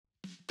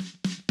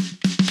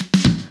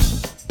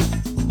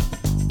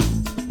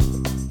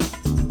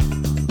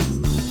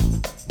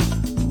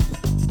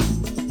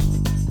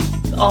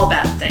all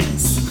bad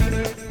things.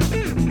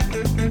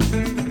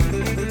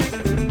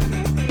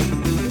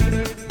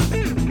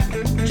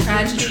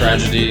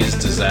 Tragedies,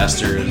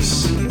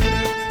 disasters.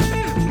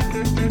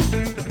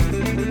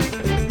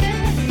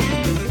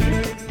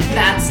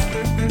 That's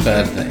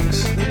Bad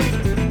things.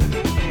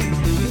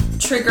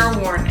 trigger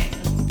warning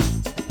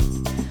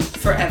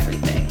for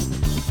everything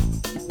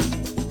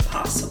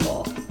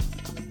possible.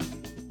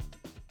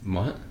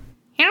 What?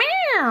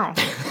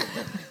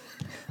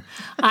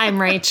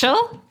 I'm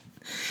Rachel,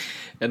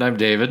 And I'm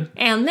David.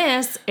 and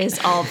this is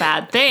All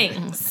Bad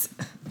Things.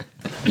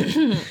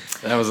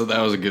 That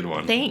was a good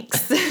one.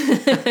 Thanks.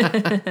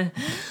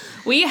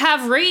 We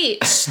have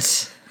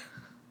reached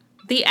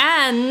the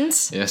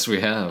end Yes,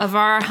 we have. of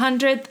our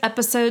 100th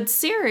episode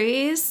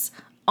series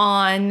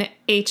on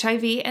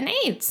HIV and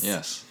AIDS.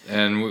 Yes.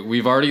 And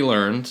we've already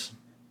learned,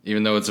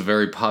 even though it's a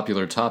very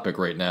popular topic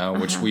right now,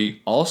 which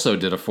we also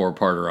did a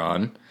 4-parter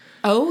on.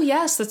 Oh,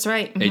 yes, that's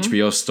right. Mhm.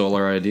 HBO stole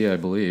our idea, I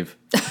believe.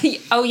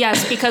 Oh,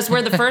 yes, because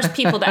we're the first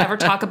people to ever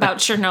talk about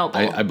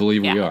Chernobyl. I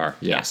believe we Yeah. are,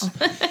 yes.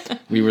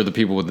 We were the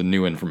people with the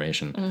new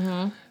information.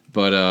 Mm-hmm.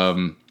 But,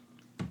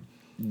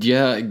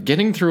 yeah,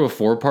 getting through a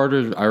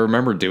 4-parter, I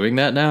remember doing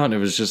that now, and it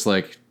was just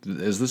like,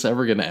 is this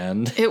ever going to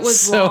end? It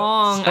was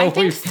long. I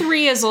think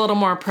 3 is a little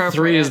more appropriate.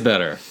 3 is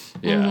better.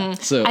 Yeah.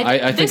 So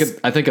I think this-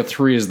 I think a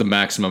 3 is the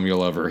maximum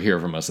you'll ever hear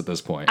from us at this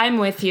point. I'm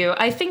with you.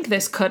 I think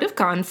this could have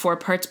gone 4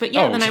 parts, but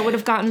yeah, Oh, then I yeah. would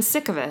have gotten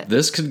sick of it.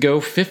 This could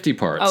go 50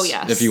 parts. Oh,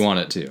 yes. If you want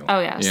it to.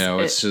 Oh, yes. You know,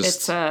 it's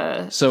it's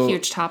a so-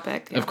 huge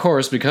topic. Yeah. Of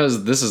course,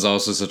 because this is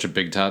also such a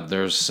big topic,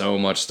 there's so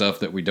much stuff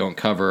that we don't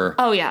cover.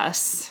 Oh,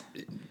 yes.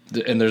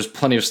 And there's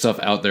plenty of stuff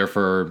out there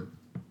for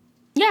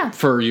Yeah.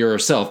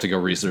 yourself to go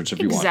research if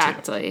you want to.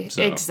 Exactly.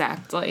 So,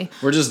 Exactly.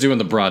 We're just doing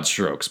the broad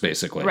strokes,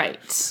 basically.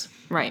 Right.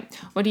 Right.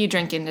 What are you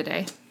drinking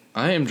today?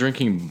 I am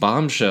drinking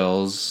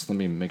Bombshells. Let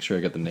me make sure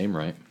I got the name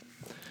right.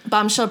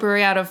 Bombshell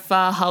Brewery out of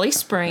Holly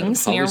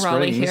Springs, near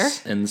Raleigh here.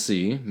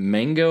 NC.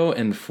 Mango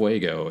and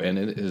Fuego, and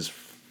it is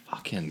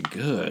fucking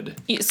good.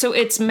 So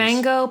it's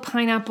mango,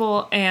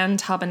 pineapple, and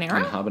habanero.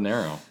 And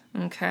habanero.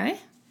 Okay.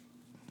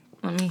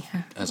 Let me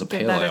As a give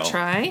pale that ale. a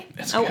try.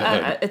 It's oh,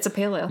 good. It's a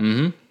pale ale.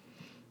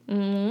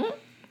 Mm-hmm.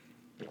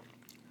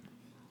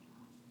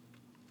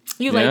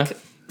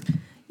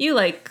 You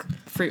like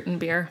fruit and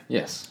beer.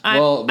 Yes. I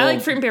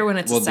like fruit and beer when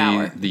it's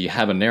sour. The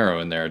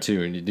habanero in there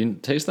too. And you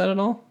didn't taste that at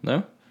all?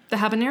 No? The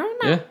habanero?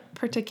 No, Yeah.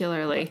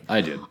 particularly. I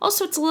did.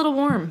 Also, it's a little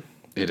warm.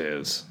 It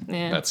is.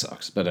 Yeah. That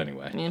sucks. But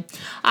anyway. Yeah.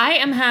 I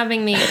am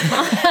having the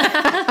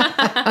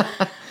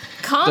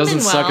Commonwealth.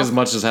 Doesn't suck as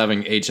much as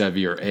having HIV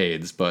or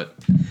AIDS, but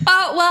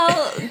Oh,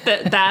 well,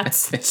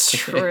 that's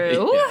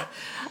true.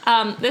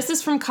 This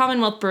is from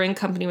Commonwealth Brewing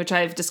Company, which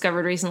I've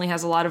discovered recently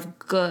has a lot of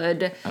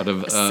good out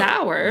of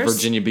sours.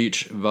 Virginia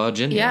Beach,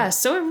 Virginia. Yeah,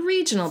 so a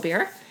regional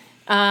beer.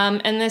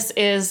 And this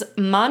is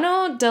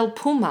Mano del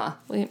Puma.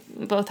 We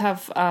both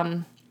have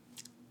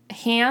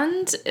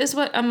hand is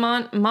what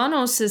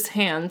Manos is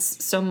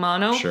hands. So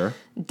Mano Sure.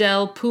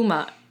 del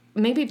Puma.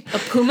 Maybe a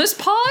puma's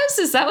paws?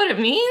 Is that what it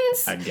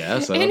means? I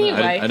guess. I don't know.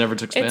 Anyway, I never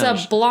took Spanish.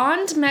 It's a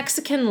blonde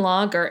Mexican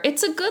lager.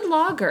 It's a good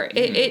lager.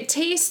 It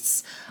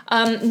tastes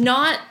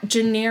not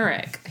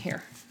generic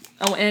here.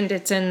 Oh, and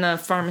it's in the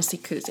pharmacy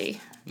koozie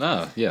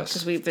Oh, yes.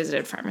 because we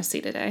visited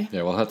pharmacy today.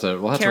 Yeah, we'll have to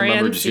Carrie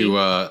remember Ann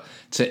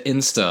to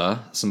Insta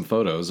some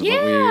photos of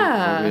what we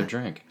have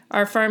drank.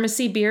 Our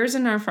pharmacy beers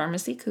and our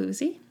pharmacy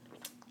koozie.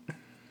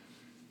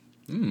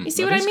 You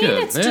see that what I is mean?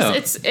 good. It's Yeah.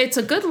 just it's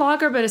a good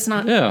lager, but it's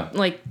not Yeah.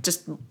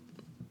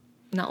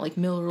 not like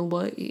Miller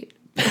Lite.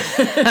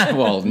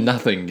 Well,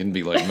 nothing can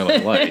be like Miller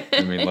Lite.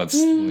 I mean,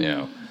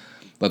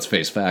 let's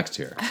face facts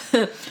here.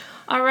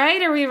 All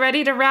right, are we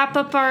ready to wrap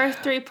up our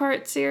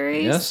 3-part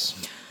series? Yes.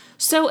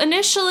 So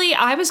initially,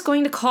 I was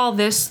going to call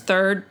this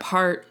 3rd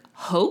part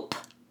Hope,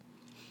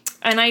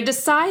 and I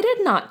decided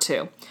not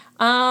to.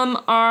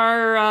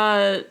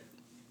 Our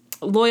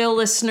loyal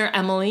listener,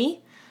 Emily,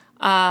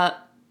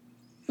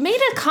 made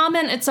a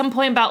comment at some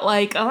point about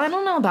like, oh, I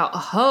don't know about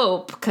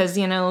hope, because,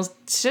 you know,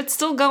 shit's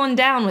still going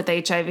down with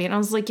HIV. And I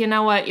was like, you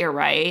know what, you're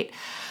right.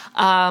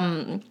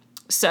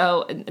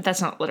 So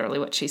that's not literally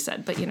what she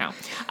said, but you know.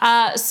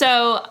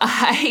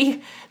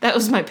 That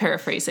was my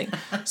paraphrasing.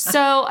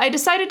 So I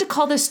decided to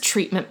call this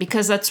treatment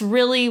because that's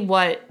really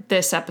what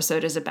this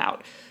episode is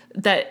about.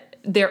 That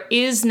there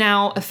is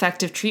now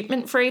effective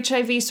treatment for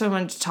HIV, so I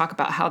wanted to talk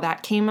about how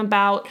that came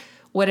about,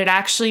 what it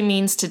actually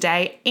means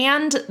today,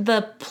 and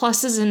the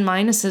pluses and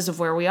minuses of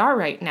where we are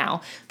right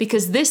now,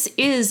 because this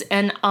is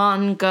an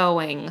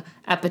ongoing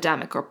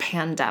epidemic or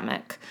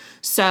pandemic.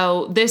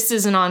 So this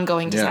is an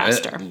ongoing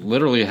disaster. It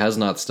literally has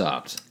not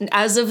stopped.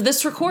 As of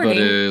this recording.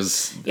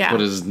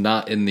 But is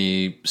not in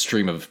the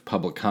stream of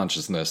public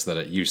consciousness that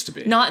it used to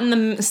be. Not in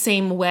the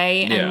same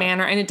way and Yeah.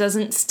 manner, and it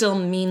doesn't still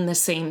mean the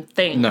same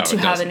thing No, to it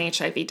have doesn't. an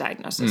HIV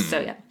diagnosis.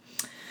 So yeah.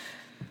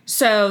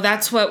 So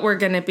that's what we're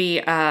going to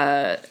be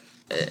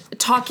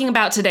talking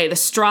about today. The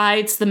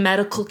strides the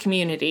medical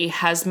community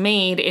has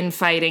made in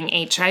fighting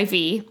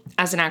HIV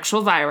as an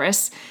actual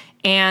virus,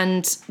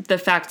 and the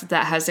fact that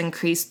that has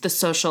increased the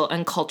social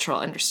and cultural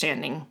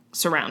understanding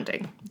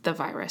surrounding the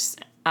virus.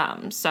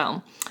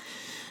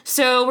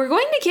 So we're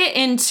going to get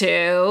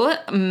into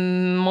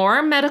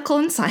more medical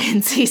and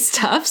sciencey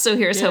stuff. So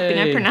here's hoping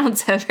I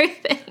pronounce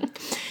everything.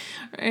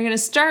 We're going to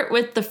start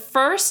with the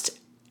first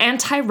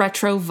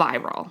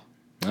antiretroviral.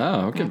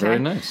 Oh, okay. Very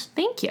nice.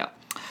 Thank you.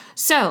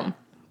 So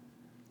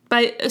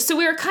we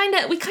kind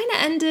of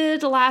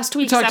ended last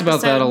week's We talked episode.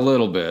 about that a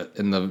little bit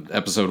in the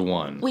episode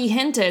 1. We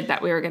hinted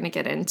that we were going to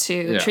get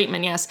into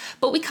treatment, yes,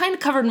 but we kind of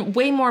covered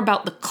way more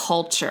about the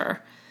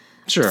culture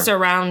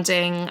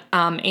surrounding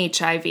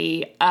HIV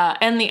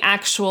and the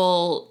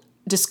actual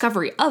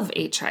discovery of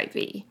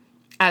HIV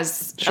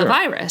as a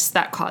virus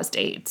that caused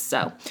AIDS.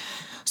 So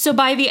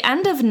by the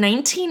end of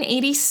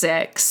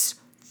 1986,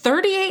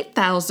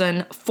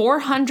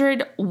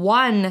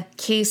 38,401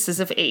 cases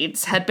of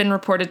AIDS had been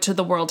reported to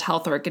the World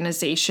Health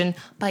Organization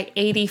by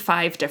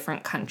 85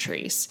 different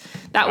countries.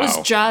 That was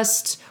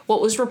just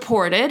what was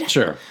reported.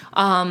 Sure.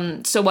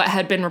 So what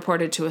had been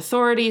reported to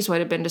authorities, what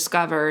had been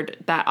discovered,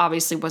 that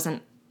obviously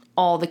wasn't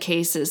all the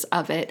cases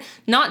of it.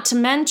 Not to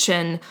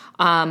mention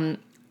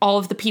all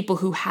of the people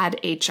who had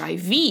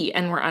HIV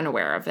and were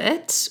unaware of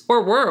it,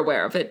 or were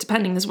aware of it,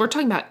 depending, because we're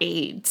talking about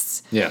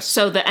AIDS. Yes.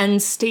 So the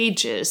end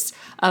stages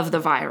of the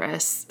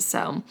virus.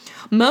 So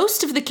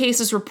most of the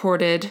cases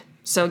reported,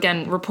 so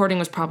again, reporting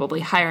was probably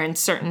higher in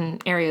certain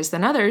areas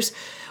than others,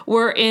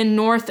 were in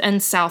North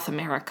and South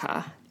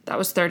America. That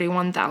was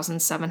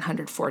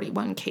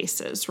 31,741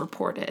 cases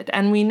reported.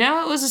 And we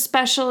know it was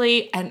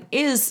especially, and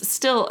is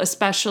still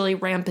especially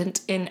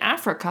rampant in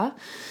Africa.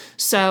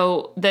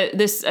 So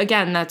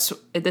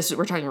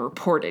we're talking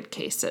reported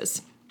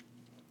cases.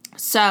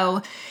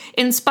 So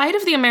in spite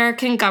of the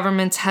American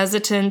government's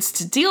hesitance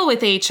to deal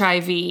with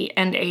HIV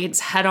and AIDS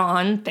head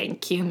on,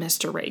 thank you,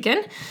 Mr.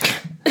 Reagan,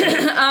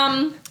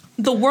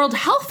 the World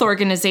Health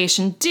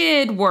Organization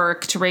did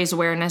work to raise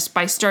awareness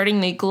by starting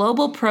the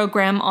Global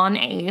Program on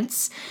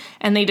AIDS,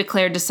 and they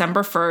declared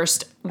December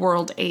 1st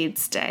World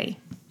AIDS Day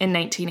in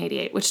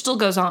 1988, which still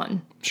goes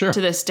on to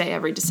this day.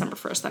 Every December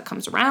 1st that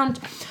comes around.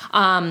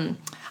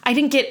 I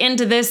didn't get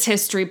into this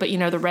history, but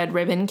the red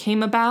ribbon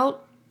came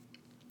about.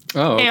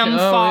 Oh, okay.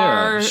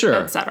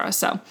 AMFAR, etc.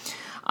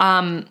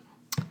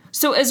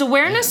 So as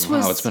awareness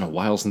was... Wow, it's been a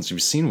while since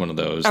you've seen one of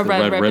those. A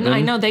red ribbon. I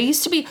know. They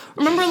used to be...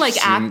 Remember,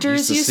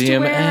 actors used to see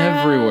them wear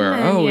everywhere.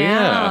 them? Oh,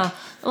 yeah.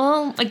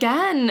 Well,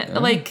 again,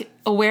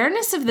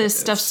 awareness of this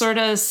stuff sort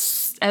of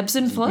ebbs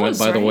and flows, went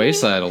by the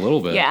wayside a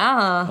little bit.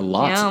 Yeah. A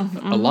lot.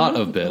 Yeah. A lot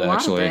of it,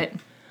 actually.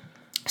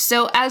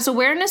 So as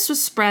awareness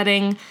was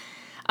spreading...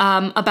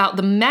 about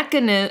the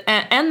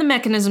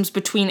mechanisms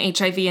between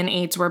HIV and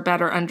AIDS were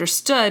better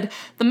understood,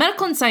 the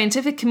medical and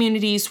scientific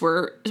communities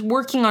were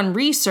working on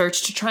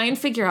research to try and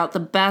figure out the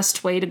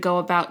best way to go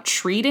about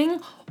treating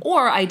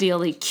or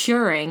ideally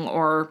curing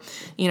or,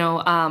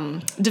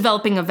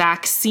 developing a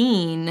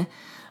vaccine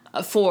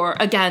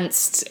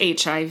against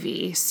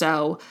HIV.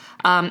 So,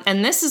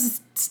 and this is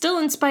still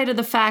in spite of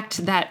the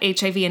fact that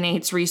HIV and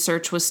AIDS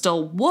research was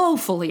still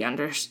woefully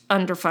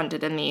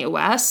underfunded in the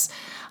U.S.,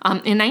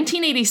 in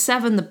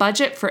 1987, the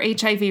budget for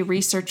HIV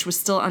research was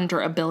still under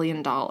 $1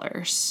 billion.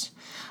 By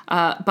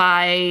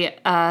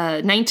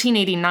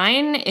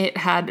 1989, it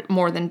had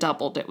more than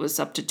doubled. It was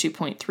up to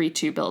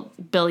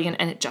 $2.32 billion,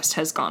 and it just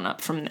has gone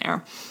up from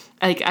there,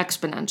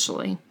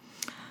 exponentially.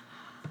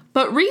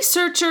 But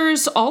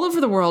researchers all over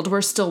the world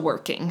were still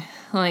working.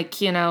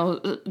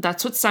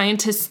 That's what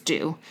scientists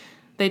do.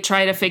 They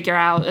try to figure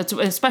out,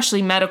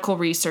 especially medical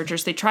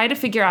researchers, they try to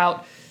figure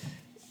out,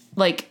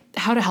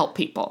 how to help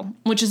people,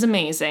 which is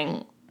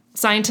amazing.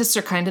 Scientists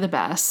are kind of the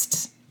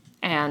best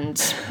and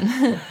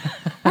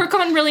work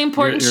on really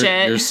important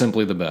shit. You're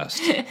simply the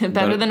best.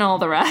 Better than all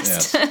the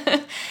rest.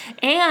 Yes.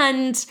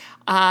 And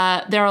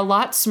they're a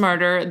lot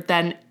smarter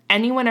than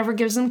anyone ever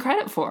gives them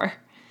credit for.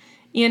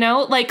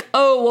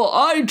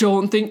 I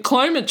don't think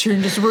climate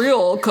change is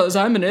real because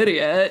I'm an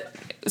idiot.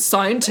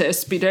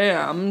 Scientists be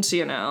damned,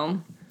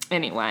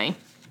 Anyway.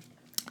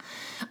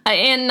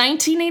 In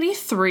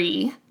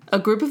 1983... a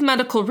group of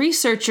medical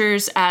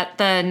researchers at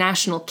the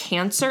National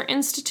Cancer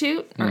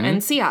Institute, or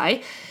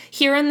NCI,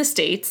 here in the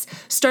States,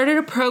 started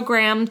a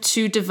program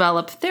to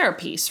develop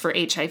therapies for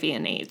HIV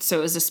and AIDS. So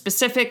it was a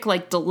specific,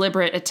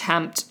 deliberate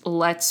attempt,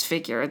 let's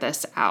figure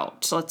this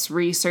out. So let's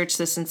research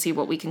this and see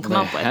what we can come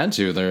up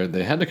with.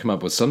 They had to come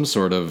up with some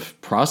sort of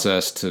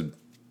process to,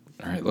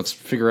 all right, let's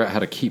figure out how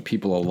to keep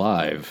people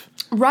alive.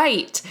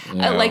 Right.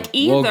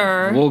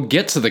 Either... We'll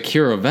get to the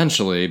cure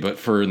eventually,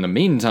 but in the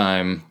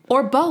meantime...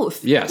 Or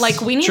both. Yes,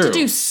 we need to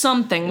do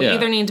something. We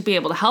either need to be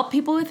able to help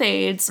people with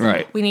AIDS.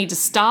 Right. We need to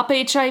stop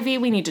HIV.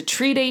 We need to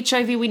treat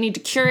HIV. We need to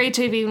cure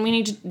HIV. And we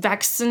need to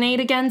vaccinate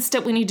against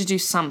it. We need to do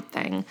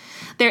something.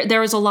 There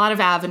was a lot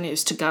of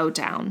avenues to go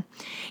down.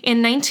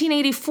 In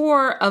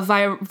 1984, a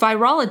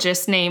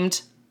virologist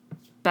named...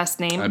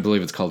 Best name? I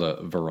believe it's called a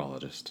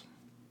virologist.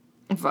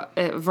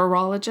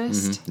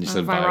 Virologist? You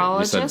said Virologist?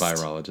 you said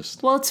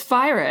virologist. Well, it's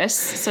virus,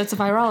 so it's a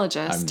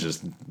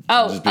virologist.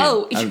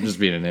 I'm just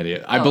being an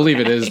idiot. I believe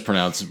it is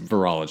pronounced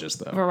virologist,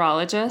 though.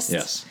 Virologist?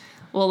 Yes.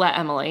 We'll let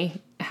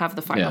Emily have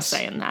the final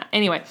say in that.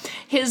 Anyway,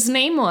 his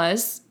name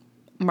was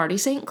Marty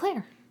St.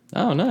 Clair.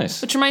 Oh,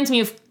 nice. Which reminds me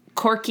of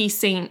Corky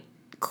St.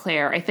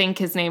 Clair, I think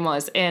his name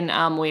was, in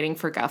Waiting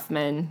for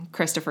Guffman,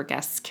 Christopher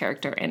Guest's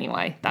character.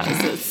 Anyway, that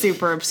was a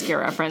super obscure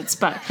reference,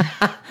 but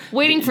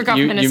Waiting for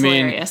Guffman is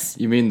hilarious.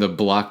 You mean the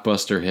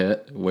blockbuster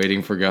hit,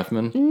 Waiting for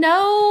Guffman?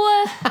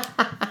 No.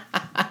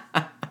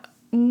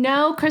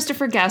 No,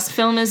 Christopher Guest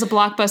film is a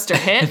blockbuster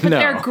hit, but No.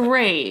 they're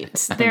great.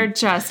 They're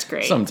just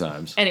great.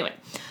 Sometimes. Anyway,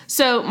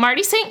 so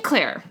Marty St.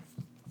 Clair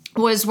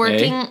was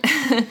working...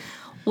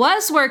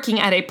 was working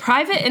at a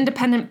private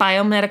independent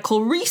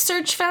biomedical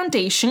research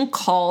foundation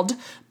called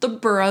the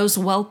Burroughs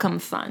Wellcome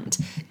Fund.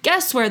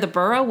 Guess where the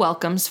Burroughs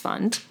Wellcomes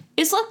Fund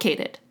is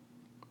located?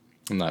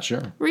 I'm not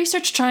sure.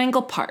 Research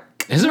Triangle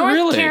Park. Is it North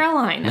really?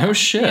 Carolina. No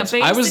shit.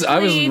 Yeah, I was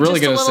really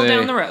just gonna a little say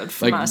down the road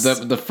from like us.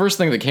 the first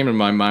thing that came to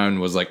my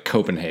mind was like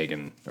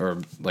Copenhagen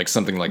or like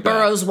something like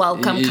Burroughs that.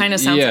 Wellcome kind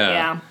of sounds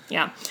yeah.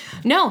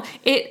 No,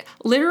 it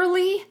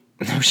literally...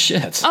 No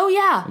shit. Oh,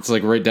 yeah. It's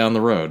like right down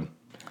the road.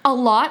 A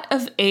lot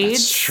of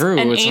AIDS true.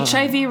 and It's,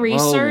 HIV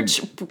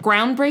research,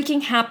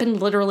 groundbreaking,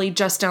 happened literally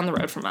just down the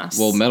road from us.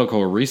 Well,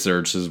 medical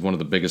research is one of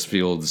the biggest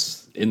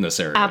fields in this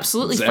area.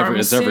 Absolutely. It's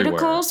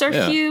Pharmaceuticals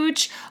everywhere. are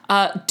huge.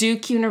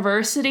 Duke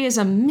University is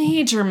a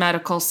major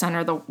medical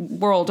center the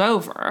world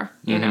over,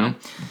 you know.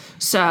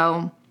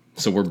 So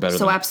we're better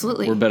than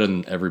absolutely. We're better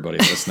than everybody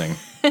listening.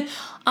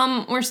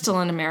 we're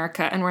still in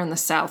America and we're in the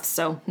South,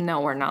 so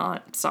no, we're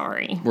not.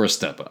 Sorry. We're a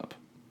step up.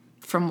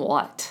 From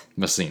what?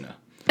 Messina.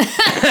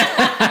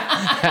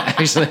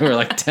 Actually, we're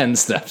like 10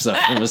 steps up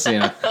from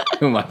Messina.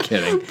 Who am I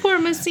kidding? Poor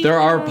Messina. There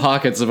are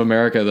pockets of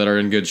America that are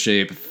in good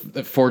shape.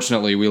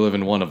 Fortunately, we live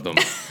in one of them.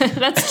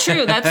 That's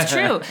true. That's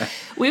true.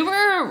 We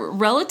were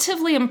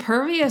relatively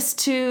impervious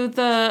to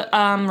the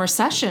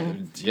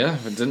recession. Yeah,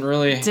 it didn't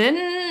really...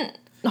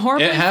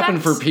 Horribly It happened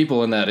affect- for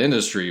people in that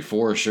industry,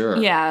 for sure.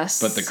 Yes.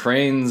 But the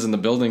cranes and the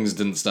buildings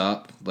didn't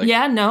stop. Like,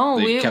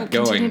 we kept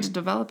continued going. to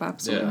develop.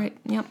 Absolutely right.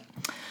 Yep.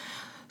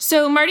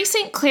 So Marty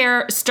St.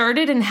 Clair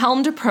started and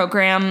helmed a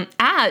program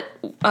at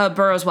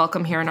Burroughs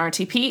Wellcome here in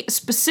RTP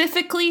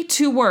specifically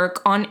to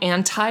work on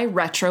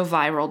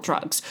antiretroviral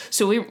drugs.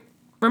 So we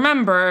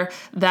remember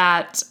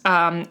that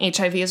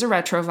HIV is a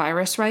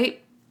retrovirus, right?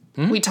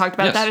 We talked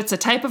about that. It's a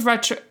type of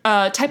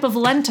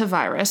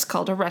lentivirus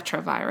called a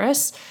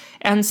retrovirus.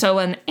 And so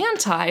an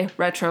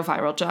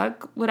antiretroviral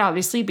drug would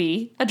obviously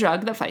be a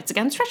drug that fights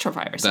against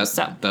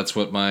retroviruses. That's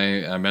what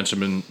I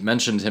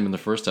mentioned him in the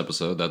first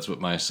episode. That's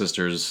what my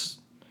sister's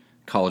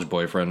college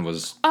boyfriend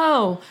was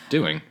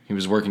doing. He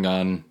was working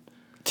on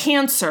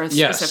cancer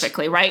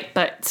specifically, right?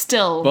 But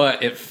still.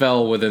 But it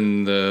fell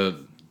within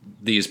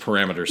these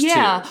parameters too.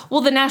 Yeah.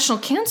 Well, the National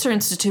Cancer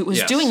Institute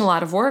was doing a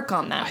lot of work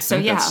on that.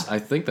 I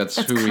think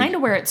that's kind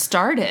of where it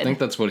started. I think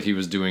that's what he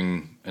was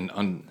doing,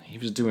 and he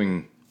was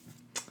doing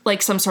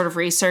like some sort of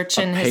research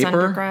in his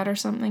undergrad or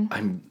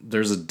something.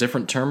 There's a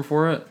different term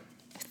for it.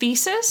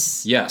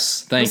 Thesis?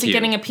 Yes. Thank you. Was he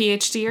getting a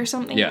PhD or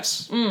something?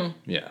 Yes.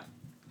 Yeah.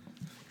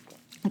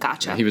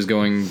 Gotcha. He was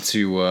going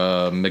to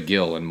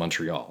McGill in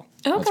Montreal.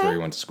 Okay. That's where he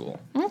went to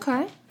school.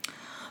 Okay.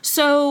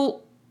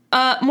 So,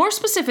 more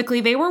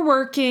specifically, they were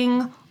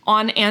working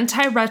on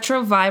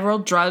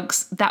antiretroviral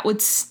drugs that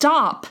would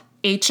stop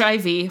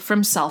HIV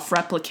from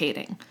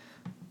self-replicating.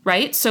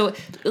 Right? So,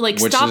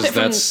 stop it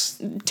from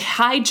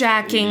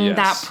hijacking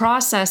that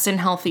process in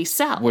healthy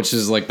cells. Which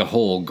is like the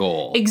whole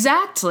goal.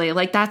 Exactly.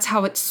 Like that's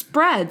how it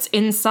spreads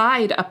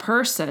inside a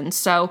person.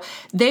 So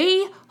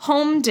they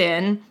homed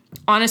in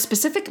on a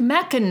specific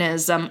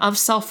mechanism of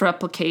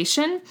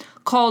self-replication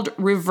called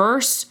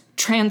reverse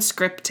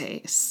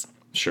transcriptase.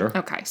 Sure.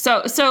 Okay.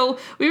 So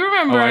we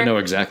remember... Oh, I know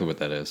exactly what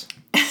that is.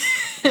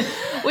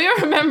 We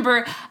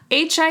remember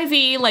HIV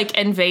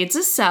invades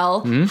a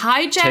cell,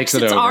 hijacks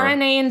its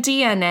RNA and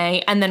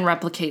DNA, and then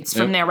replicates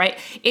from there, right?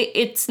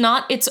 It's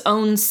not its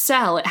own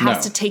cell. It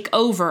has to take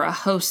over a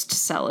host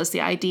cell is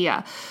the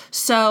idea.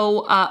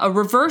 So a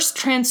reverse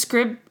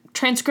transcriptase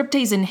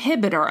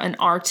inhibitor, an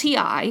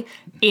RTI,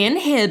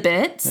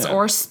 inhibits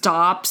or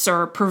stops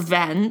or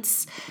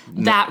prevents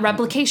that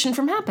replication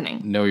from happening.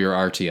 Know your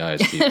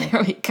RTIs, people.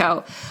 There we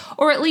go.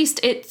 Or at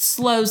least it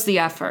slows the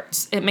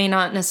efforts. It may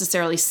not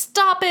necessarily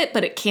stop it,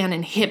 but it can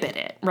inhibit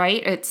it,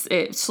 right?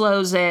 It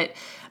slows it,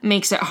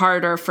 makes it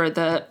harder for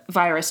the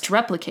virus to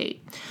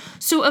replicate.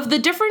 So of the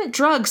different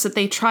drugs that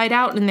they tried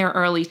out in their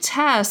early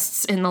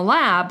tests in the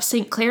lab,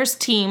 St. Clair's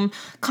team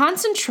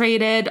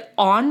concentrated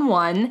on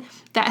one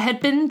that had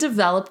been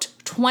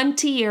developed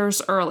 20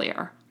 years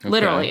earlier. Okay.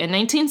 Literally, in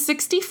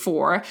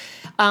 1964,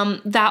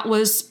 that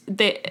was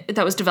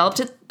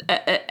developed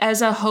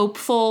as a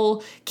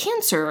hopeful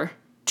cancer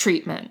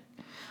treatment.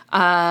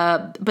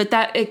 But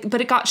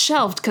it got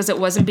shelved because it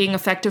wasn't being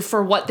effective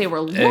for what they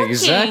were looking.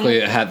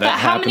 Exactly.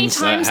 How many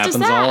times does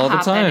that all the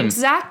time?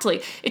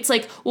 Exactly. It's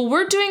like, well,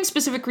 we're doing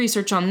specific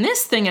research on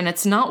this thing and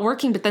it's not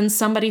working, but then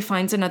somebody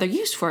finds another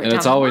use for it. And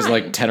it's always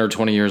like 10 or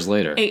 20 years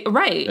later.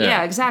 Right.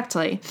 Yeah,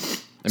 exactly.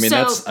 I mean,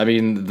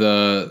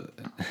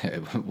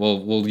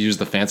 we'll use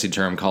the fancy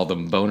term called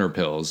them boner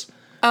pills.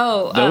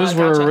 Oh, those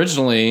were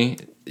originally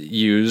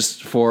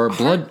used for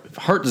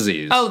heart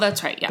disease. Oh,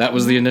 that's right. Yeah. That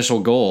was the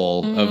initial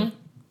goal of.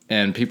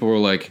 And people were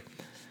like,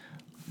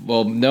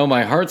 well, no,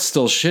 my heart's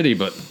still shitty,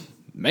 but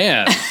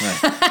man,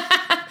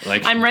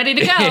 like I'm ready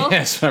to go.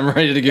 Yes, I'm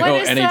ready to go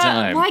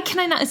anytime. Why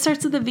can I not? It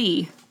starts with a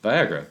V.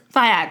 Viagra.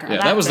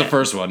 Yeah, that was the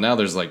first one. Now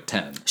there's like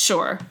 10.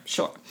 Sure.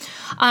 But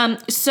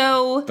yes,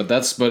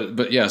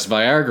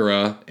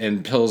 Viagra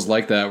and pills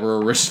like that were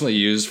originally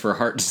used for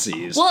heart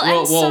disease.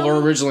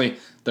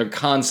 Their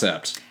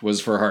concept was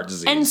for heart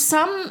disease. And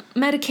some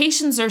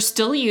medications are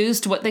still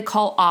used what they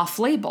call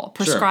off-label,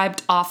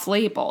 prescribed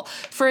off-label.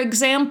 For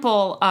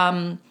example,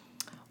 I've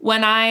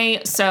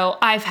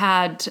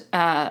had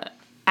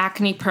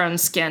acne-prone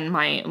skin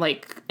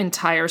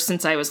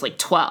since I was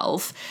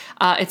 12.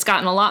 It's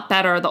gotten a lot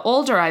better the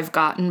older I've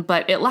gotten,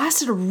 but it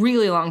lasted a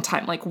really long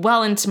time,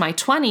 well into my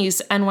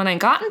 20s. And when I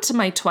got into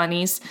my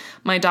 20s,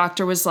 my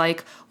doctor was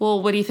like, well,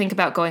 what do you think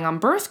about going on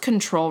birth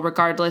control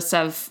regardless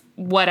of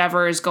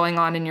whatever is going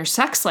on in your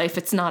sex life?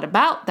 It's not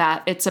about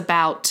that. It's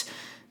about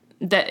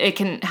that it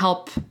can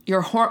help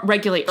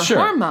regulate your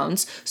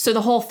hormones. So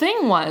the whole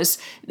thing was,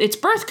 it's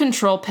birth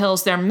control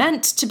pills. They're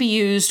meant to be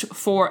used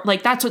for,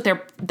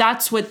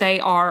 that's what they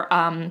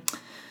are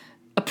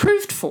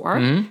approved for.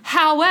 Mm-hmm.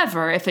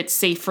 However, if it's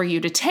safe for you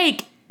to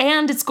take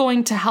and it's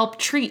going to help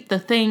treat the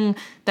thing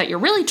that you're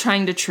really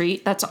trying to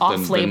treat, that's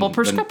off-label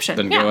prescription.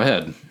 Then go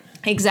ahead.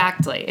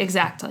 Exactly.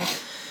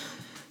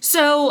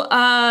 So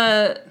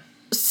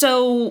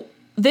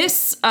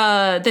this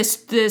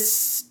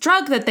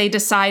drug that they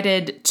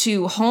decided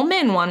to home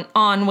in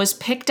on was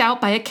picked out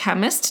by a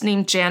chemist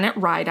named Janet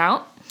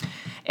Rideout,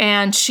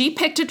 and she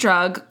picked a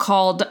drug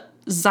called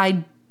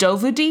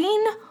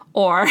zidovudine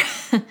or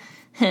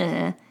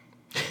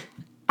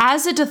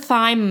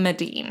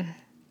azithromycin,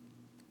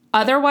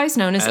 otherwise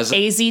known as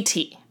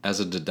AZT.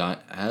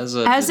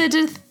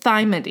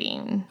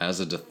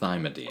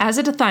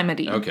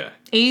 Azithromycin. Okay.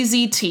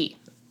 AZT.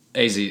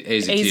 AZT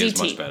is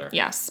much better.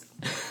 Yes.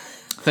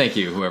 Thank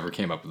you, whoever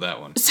came up with that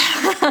one.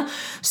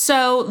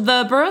 So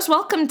the Burroughs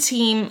Wellcome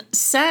team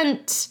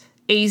sent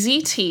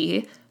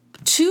AZT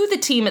to the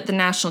team at the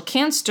National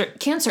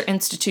Cancer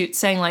Institute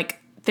saying,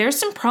 there's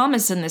some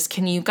promise in this.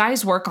 Can you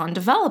guys work on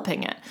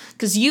developing it?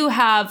 Because you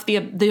have the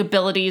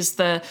abilities,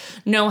 the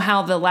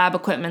know-how, the lab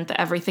equipment, the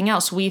everything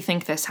else. We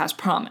think this has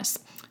promise.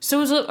 So it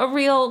was a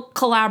real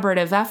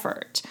collaborative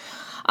effort.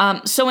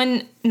 So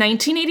in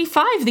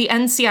 1985, the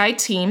NCI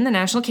team, the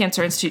National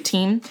Cancer Institute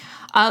team,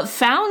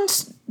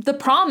 found the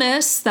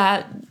promise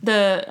that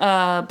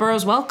the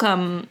Burroughs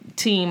Wellcome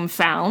team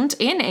found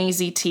in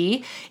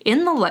AZT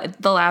in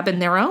the lab in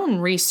their own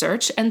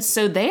research. And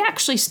so they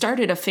actually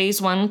started a phase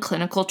 1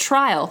 clinical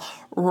trial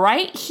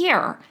right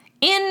here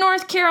in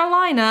North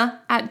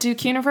Carolina at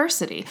Duke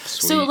University.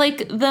 Sweet. So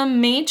the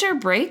major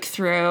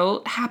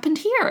breakthrough happened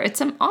here.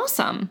 It's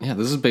awesome. Yeah,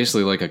 this is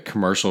basically like a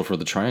commercial for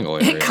the Triangle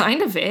area. It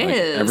kind of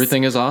is.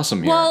 Everything is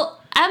awesome here. Well,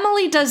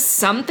 Emily does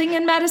something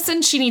in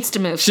medicine. She needs to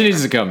move She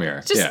needs to come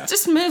here.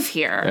 Just move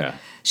here. Yeah.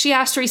 She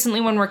asked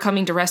recently when we're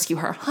coming to rescue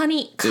her,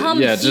 honey, come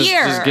here.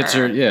 Just get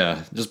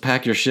just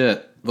pack your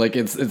shit.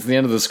 It's the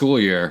end of the school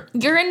year.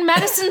 You're in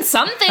medicine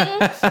something.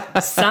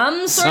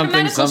 Some sort of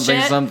medical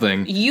shit.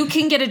 Something. You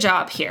can get a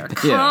job here.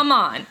 Come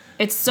on.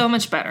 It's so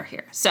much better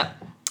here. So,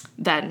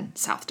 then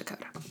South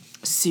Dakota.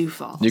 Sioux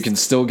Falls. You can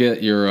still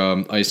get your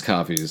iced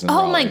coffees in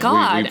Raleigh. My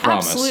God. We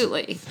promise.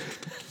 Absolutely.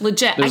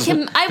 Legit.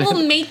 I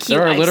will make you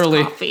iced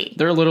coffee.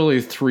 There are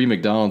literally 3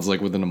 McDonald's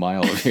within a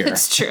mile of here.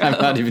 It's true.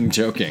 I'm not even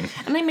joking.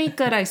 And I make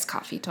good iced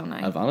coffee, don't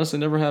I? I've honestly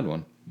never had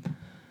one.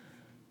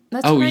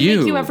 That's what I make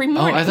you every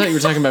morning. Oh, I thought you were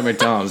talking about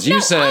McDonald's. You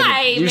said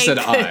I.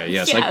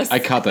 Yes, yes. I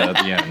caught that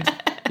at the end.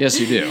 Yes,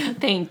 you do.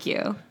 Thank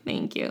you.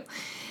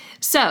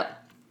 So,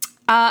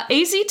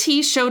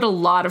 AZT showed a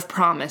lot of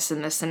promise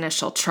in this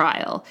initial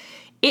trial.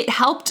 It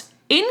helped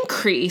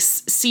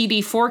increase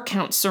CD4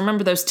 counts. So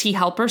remember those T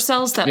helper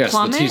cells that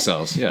plummet? Yes, the T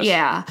cells, yes.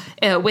 Yeah.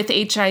 With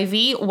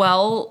HIV,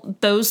 well,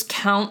 those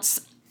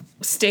counts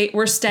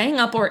were staying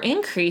up or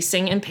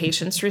increasing in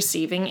patients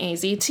receiving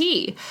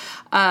AZT.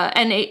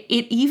 And it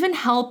even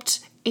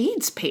helped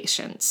AIDS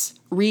patients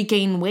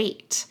regain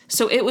weight.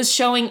 So it was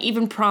showing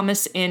even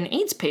promise in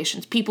AIDS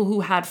patients, people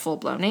who had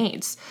full-blown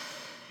AIDS.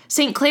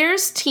 St.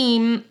 Clair's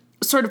team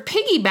sort of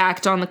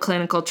piggybacked on the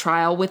clinical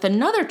trial with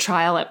another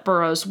trial at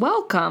Burroughs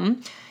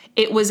Wellcome.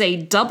 It was a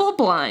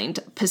double-blind,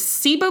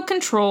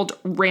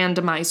 placebo-controlled,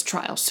 randomized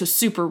trial, so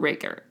super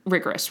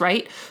rigorous,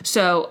 right?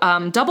 So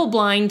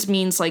double-blind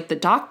means the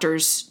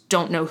doctors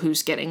don't know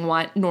who's getting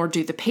what, nor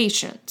do the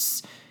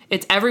patients.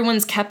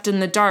 Everyone's kept in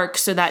the dark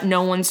so that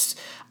no one's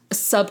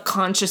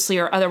subconsciously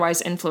or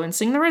otherwise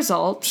influencing the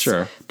results.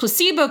 Sure.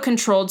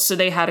 Placebo-controlled, so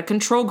they had a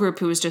control group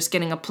who was just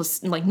getting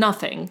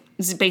nothing.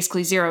 It's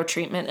basically zero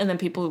treatment, and then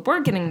people who were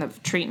getting the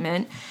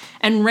treatment,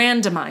 and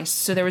randomized,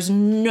 so there was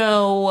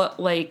no,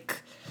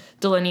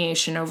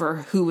 delineation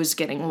over who was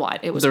getting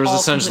what. It was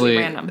all completely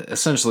random.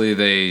 Essentially,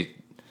 they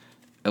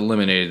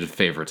eliminated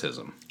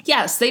favoritism.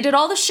 Yes, they did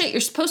all the shit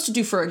you're supposed to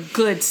do for a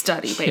good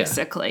study,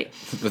 basically.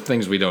 Yeah. The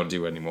things we don't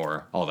do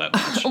anymore all that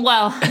much.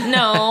 Well,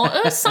 no.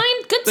 Good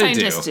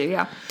scientists do,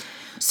 yeah.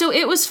 So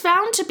it was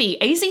found to be,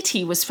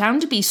 AZT was found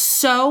to be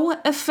so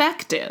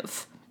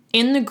effective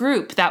in the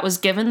group that was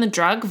given the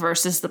drug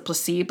versus the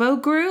placebo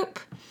group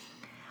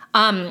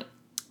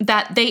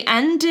that they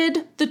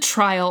ended the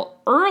trial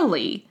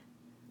early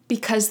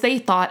because they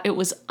thought it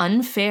was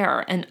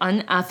unfair and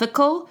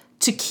unethical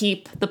to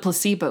keep the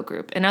placebo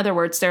group. In other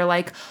words, they're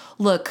like,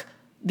 look,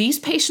 these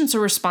patients are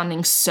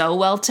responding so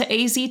well to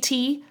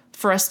AZT,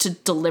 for us to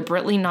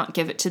deliberately not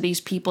give it to these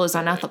people is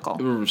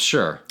unethical.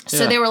 Sure. Yeah.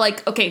 So they were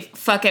like, okay,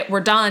 fuck it, we're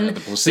done. Yeah, the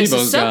placebo's this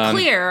is so gone.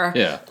 clear.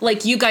 Yeah.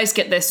 You guys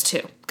get this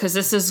too, because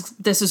this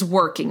is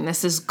working.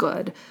 This is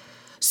good.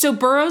 So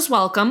Burroughs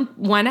Wellcome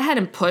went ahead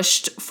and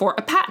pushed for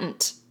a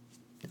patent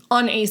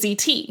on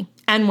AZT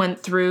and went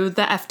through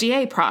the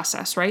FDA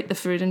process, right? The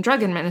Food and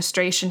Drug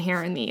Administration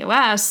here in the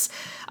US,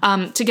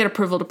 to get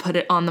approval to put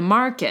it on the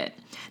market.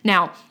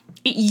 Now,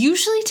 it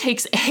usually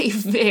takes a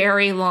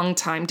very long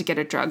time to get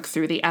a drug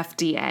through the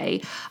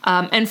FDA,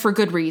 and for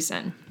good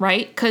reason,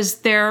 right?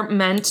 Because they're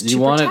meant to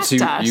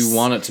protect us. You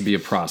want it to be a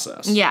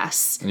process.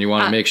 Yes. And you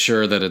want to make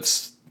sure that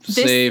it's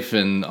safe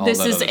and all that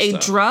other stuff. This is a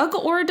drug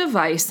or a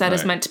device that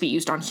is meant to be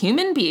used on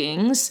human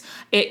beings.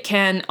 It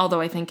can, although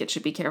I think it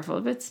should be careful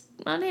if it's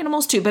on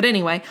animals too, but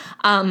anyway,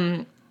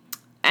 and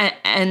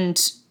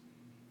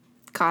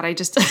God, I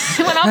just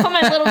went off on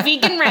my little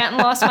vegan rant and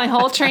lost my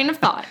whole train of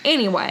thought.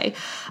 Anyway,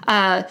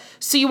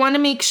 so you want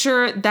to make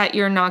sure that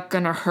you're not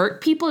going to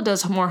hurt people. It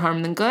does more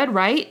harm than good,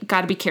 right?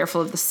 Got to be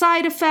careful of the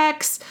side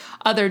effects,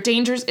 other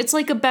dangers. It's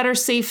like a better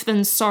safe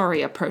than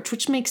sorry approach,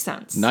 which makes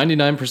sense.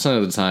 99%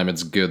 of the time,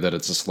 it's good that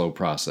it's a slow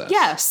process.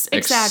 Yes,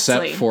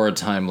 exactly. Except for a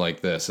time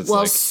like this. It's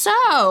it's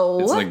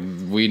like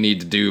we need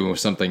to do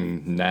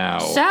something now.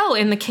 So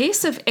in the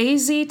case of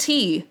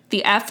AZT,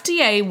 the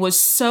FDA was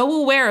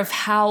so aware of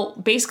how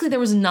basically there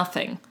was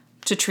nothing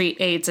to treat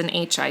AIDS and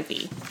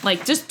HIV.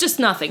 Just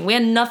nothing. We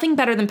had nothing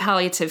better than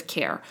palliative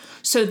care.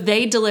 So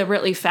they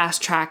deliberately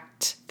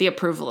fast-tracked the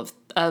approval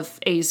of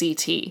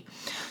AZT.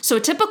 So a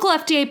typical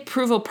FDA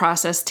approval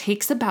process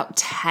takes about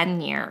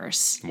 10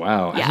 years.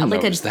 Wow. Yeah, I didn't know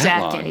it was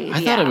that decade. Long.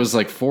 I thought it was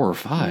 4 or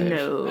 5.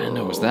 No. I didn't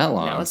know it was that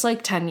long. No, it's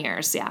 10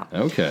 years, yeah.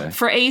 Okay.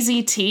 For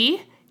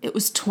AZT, it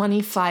was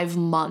 25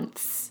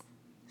 months.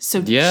 So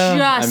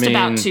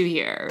about 2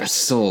 years. That's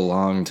still a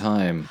long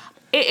time.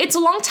 It's a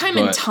long time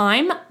in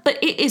time, but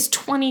it is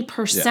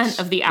 20%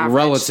 of the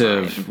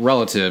average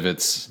Relative,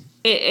 it's...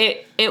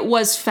 It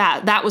was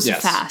fast. That was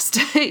fast.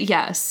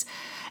 Yes.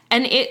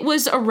 And it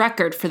was a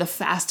record for the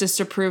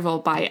fastest approval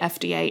by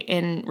FDA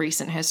in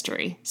recent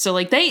history.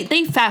 So,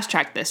 they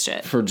fast-tracked this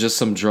shit. For just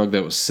some drug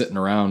that was sitting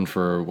around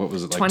for, what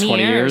was it, 20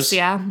 years?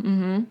 Yeah.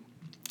 Mm-hmm.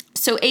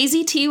 So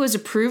AZT was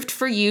approved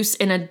for use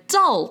in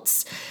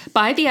adults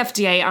by the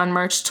FDA on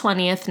March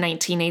 20th,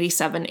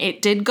 1987.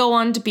 It did go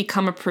on to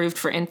become approved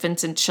for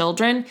infants and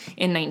children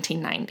in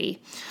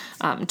 1990.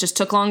 Just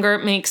took longer.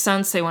 It makes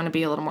sense. They want to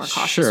be a little more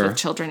cautious with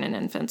children and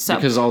infants. So,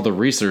 because all the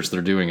research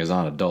they're doing is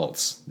on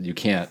adults. You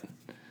can't...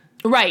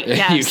 Right.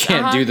 Yes. You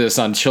can't do this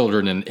on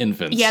children and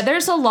infants. Yeah,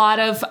 there's a lot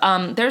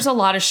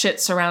of shit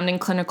surrounding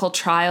clinical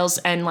trials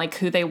and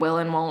who they will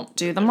and won't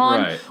do them on.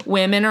 Right.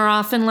 Women are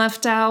often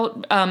left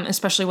out,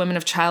 especially women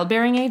of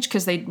childbearing age,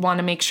 because they want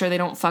to make sure they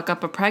don't fuck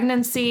up a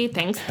pregnancy.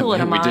 Thanks,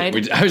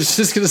 thalidomide. I was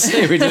just gonna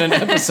say we did an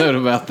episode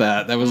about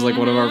that. That was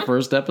one of our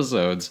first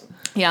episodes.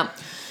 Yeah.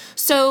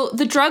 So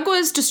the drug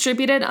was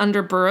distributed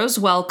under Burroughs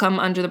Wellcome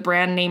under the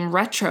brand name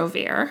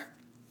Retrovir.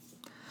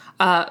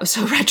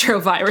 So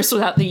retrovirus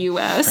without the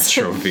US.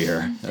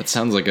 Retrovir. It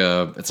sounds like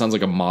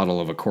a model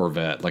of a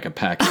Corvette, like a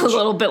package. A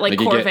little bit like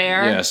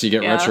Corvair. So you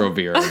get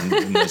Retrovir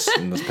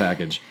in this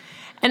package.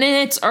 And in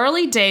its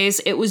early days,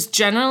 it was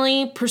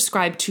generally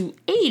prescribed to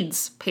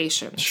AIDS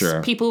patients.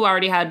 Sure. People who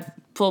already had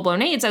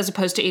full-blown AIDS as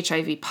opposed to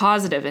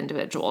HIV-positive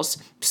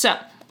individuals. So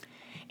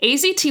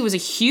AZT was a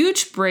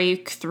huge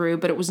breakthrough,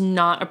 but it was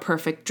not a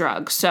perfect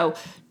drug. So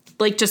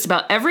just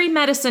about every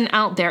medicine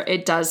out there,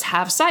 it does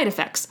have side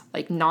effects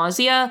like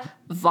nausea,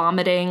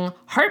 vomiting,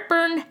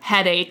 heartburn,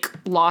 headache,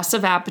 loss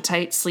of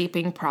appetite,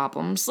 sleeping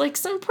problems,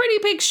 some pretty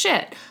big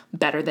shit.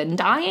 Better than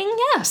dying,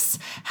 yes.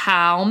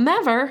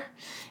 However,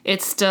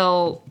 it's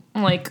still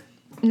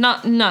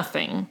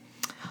nothing.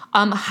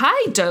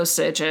 High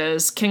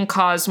dosages can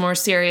cause more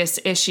serious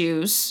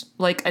issues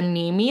like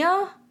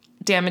anemia,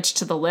 damage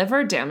to the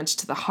liver, damage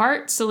to the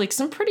heart. So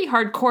some pretty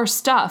hardcore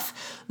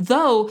stuff,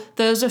 though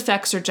those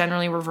effects are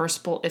generally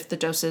reversible if the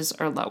doses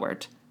are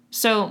lowered.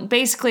 So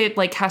basically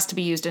it has to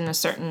be used in a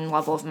certain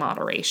level of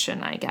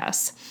moderation, I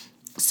guess.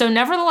 So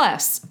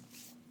nevertheless,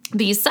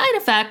 these side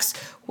effects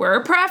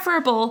were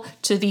preferable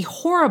to the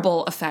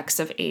horrible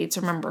effects of AIDS.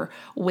 Remember,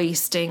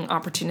 wasting,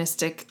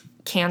 opportunistic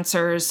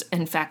cancers,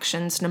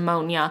 infections,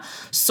 pneumonia,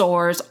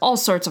 sores, all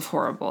sorts of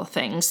horrible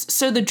things.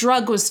 So the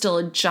drug was still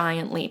a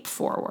giant leap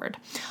forward.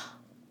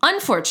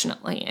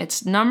 Unfortunately,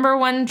 its number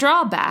one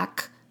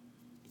drawback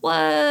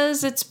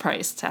was its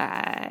price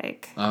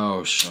tag.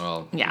 Oh,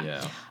 well,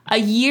 yeah. A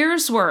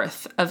year's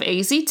worth of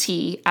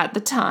AZT at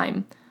the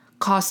time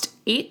cost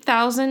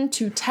 $8,000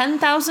 to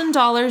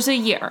 $10,000 a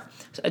year.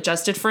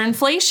 Adjusted for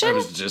inflation, I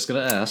was just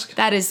going to ask.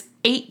 That is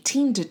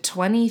 $18,000 to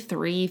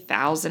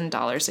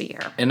 $23,000 a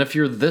year. And if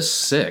you're this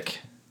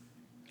sick,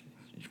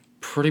 you're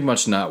pretty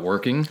much not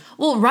working.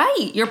 Well,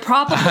 right. You're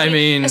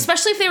probably,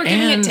 especially if they were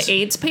giving it to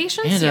AIDS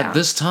patients. And at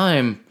this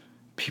time,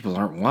 people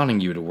aren't wanting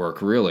you to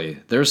work, really.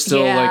 There's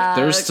still a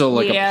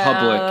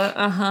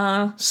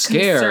public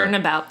scare. Concern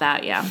about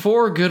that, yeah.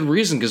 For a good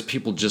reason, because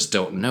people just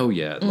don't know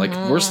yet. Like,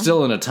 we're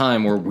still in a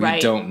time where we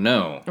don't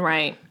know.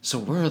 Right. So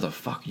where the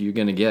fuck are you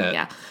going to get?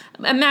 Yeah.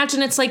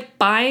 Imagine it's like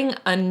buying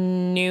a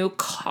new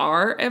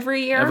car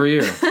every year. Every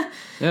year.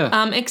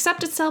 Yeah.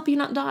 Except it's to help you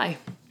not die.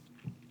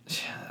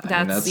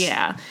 That's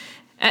yeah.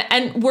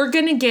 And we're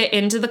going to get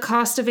into the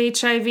cost of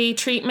HIV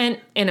treatment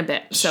in a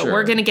bit. So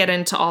we're going to get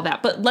into all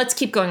that. But let's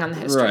keep going on the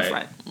history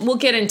front. We'll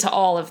get into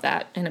all of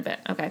that in a bit.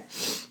 Okay.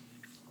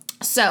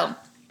 So,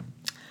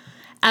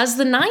 as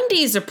the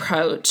 90s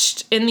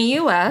approached in the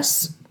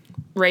U.S.,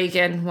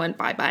 Reagan went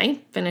bye-bye,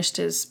 finished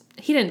his...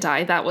 He didn't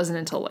die. That wasn't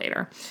until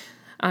later,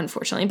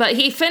 unfortunately. But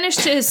he finished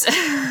his...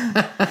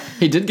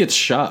 He did get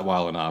shot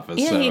while in office.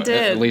 Yeah, so he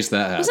did. At least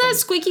that happened. Was that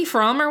Squeaky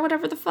Fromm or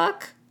whatever the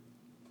fuck?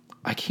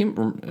 I can't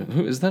remember.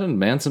 Who is that, a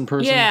Manson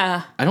person?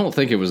 Yeah. I don't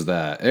think it was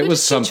that. It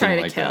was something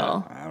like that.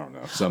 I don't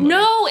know. Somebody.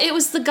 No, it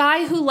was the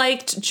guy who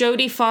liked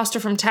Jodie Foster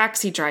from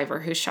Taxi Driver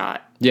who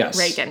shot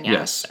Reagan.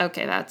 Yes.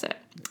 Okay, that's it.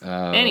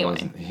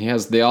 Anyway.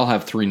 They all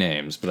have three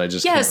names, but I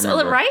just can't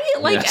remember. Right?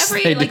 Like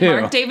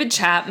Mark David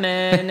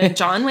Chapman and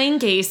John Wayne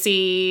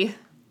Gacy.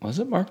 Was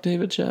it Mark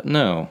David Chapman?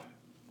 No.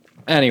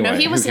 Anyway. No,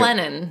 he was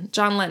Lennon.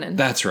 John Lennon.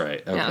 That's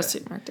right. Okay. Yeah, that's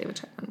who Mark David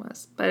Chapman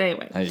was. But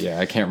anyway.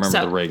 I can't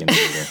remember the Reagan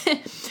either.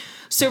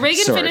 So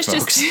Reagan finished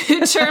his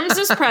 2 terms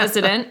as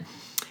president.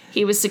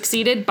 He was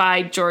succeeded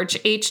by George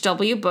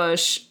H.W.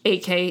 Bush,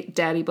 a.k.a.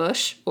 Daddy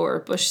Bush, or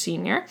Bush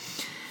Sr.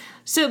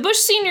 So Bush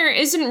Sr.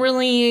 isn't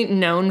really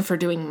known for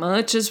doing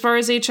much as far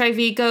as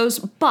HIV goes,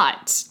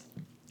 but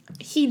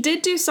he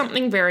did do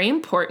something very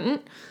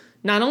important,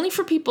 not only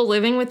for people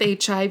living with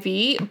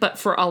HIV, but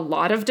for a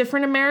lot of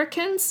different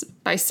Americans,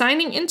 by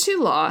signing into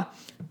law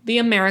the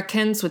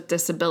Americans with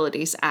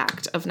Disabilities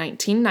Act of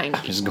 1990.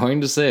 I was going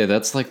to say,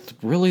 that's like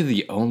really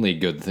the only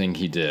good thing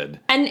he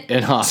did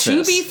in office.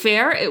 To be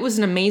fair, it was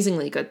an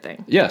amazingly good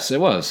thing. Yes, it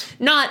was.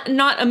 Not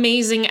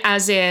amazing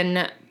as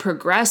in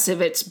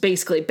progressive. It's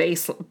basically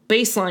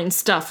baseline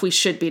stuff we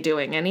should be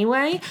doing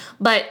anyway.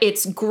 But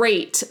it's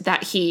great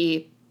that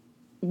he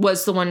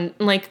was the one,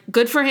 like,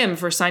 good for him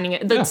for signing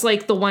it. That's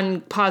like the one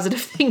positive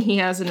thing he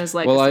has in his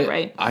legacy,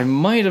 right? I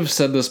might have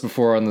said this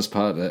before on this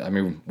pod. I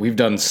mean, we've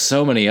done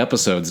so many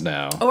episodes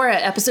now. We're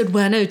at episode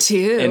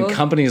 102. And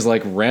companies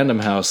like Random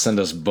House send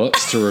us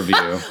books to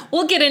review.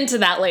 We'll get into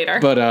that later.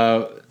 But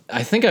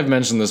I think I've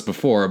mentioned this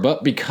before,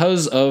 but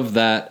because of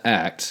that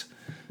act...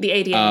 The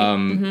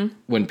ADA.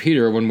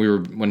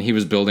 When he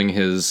was building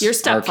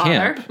our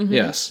camp,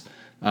 yes,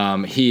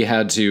 he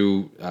had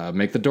to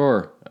make the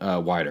door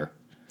wider.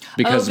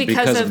 Because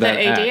of the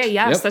ADA,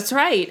 yes, yep. That's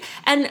right.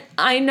 And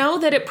I know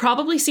that it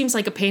probably seems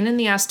like a pain in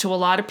the ass to a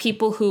lot of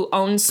people who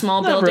own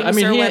small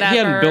buildings or whatever. He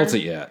hadn't built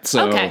it yet.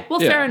 So, okay, well,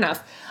 fair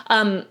enough.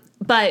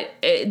 But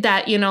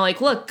that,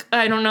 like, look,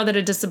 I don't know that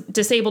a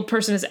disabled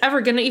person is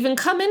ever going to even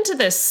come into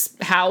this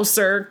house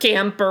or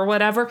camp or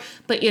whatever.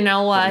 But you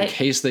know what? In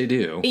case they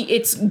do.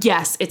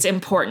 It's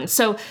important.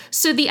 So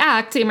the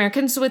Act, the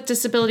Americans with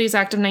Disabilities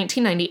Act of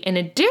 1990, in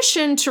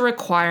addition to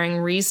requiring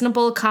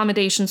reasonable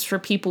accommodations for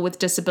people with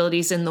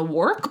disabilities in the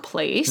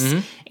workplace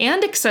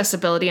and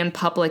accessibility in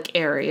public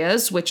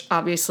areas, which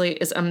obviously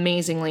is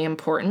amazingly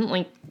important.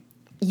 Like,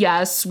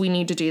 yes, we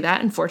need to do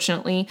that.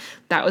 Unfortunately,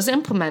 that was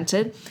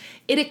implemented.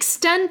 It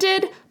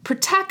extended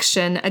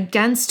protection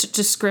against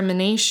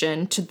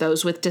discrimination to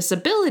those with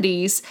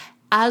disabilities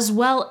as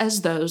well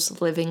as those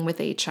living with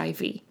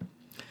HIV.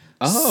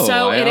 Oh,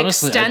 so it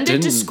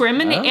extended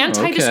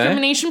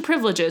anti-discrimination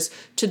privileges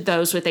to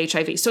those with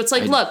HIV. So it's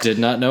like, look, I did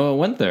not know it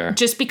went there.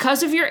 Just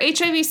because of your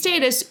HIV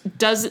status,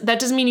 that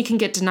doesn't mean you can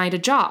get denied a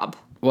job.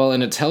 Well,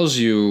 and it tells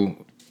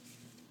you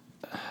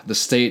the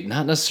state,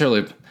 not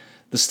necessarily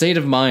the state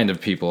of mind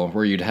of people,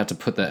 where you'd have to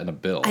put that in a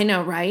bill. I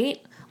know,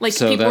 right? Like,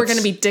 so people were going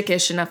to be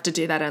dickish enough to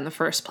do that in the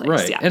first place.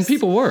 Right. Yes. And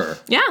people were.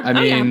 Yeah.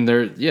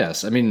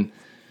 I mean,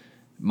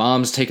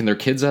 moms taking their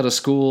kids out of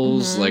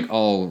schools, like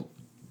all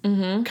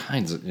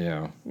kinds of,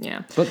 Yeah.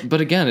 But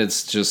again,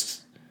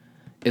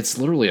 it's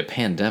literally a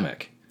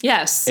pandemic.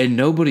 Yes. And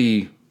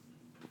nobody,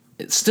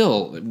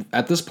 still,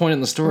 at this point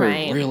in the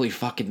story, really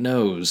fucking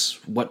knows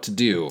what to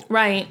do.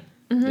 Right.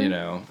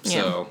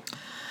 So.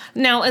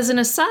 Now, as an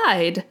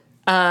aside,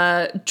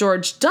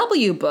 George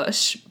W.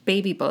 Bush,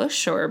 Baby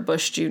Bush, or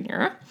Bush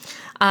Jr.,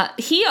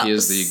 he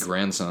is the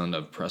grandson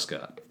of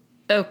Prescott.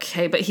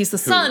 Okay, but he's the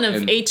son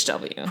of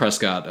H.W.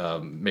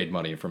 Prescott made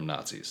money from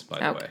Nazis, by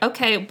the way.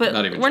 Okay, but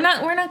we're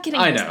not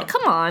getting into it.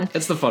 Come on.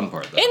 It's the fun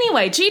part, though.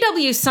 Anyway,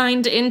 GW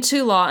signed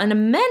into law an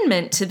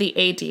amendment to the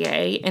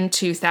ADA in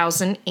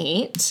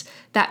 2008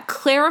 that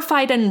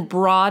clarified and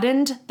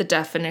broadened the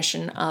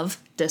definition of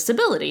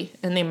disability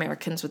in the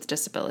Americans with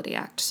Disability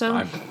Act. So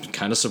I'm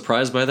kind of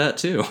surprised by that,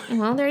 too.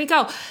 Well, there you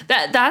go.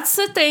 That's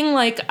the thing.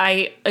 Like,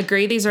 I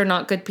agree these are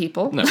not good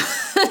people. No,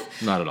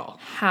 not at all.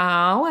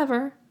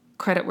 However,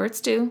 credit where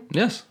it's due.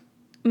 Yes.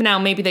 Now,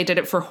 maybe they did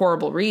it for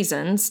horrible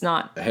reasons,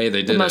 not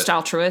the most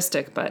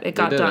altruistic, but it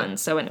got done.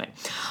 So anyway,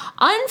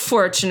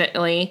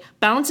 unfortunately,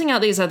 balancing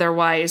out these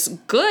otherwise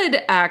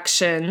good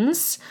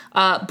actions,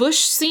 Bush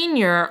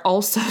Sr.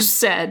 also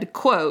said,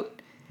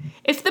 quote,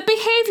 "If the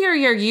behavior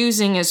you're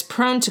using is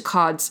prone to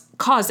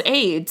cause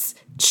AIDS,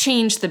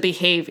 change the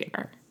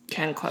behavior,"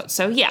 end quote.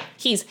 So yeah,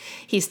 he's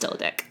still a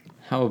dick.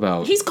 How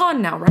about... He's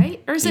gone now,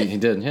 right? Or is it... He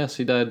did, yes.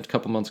 He died a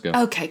couple months ago.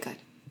 Okay, good.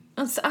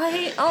 That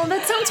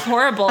sounds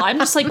horrible. I'm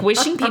just like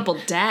wishing people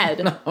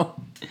dead.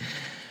 No.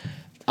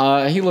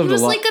 He lived He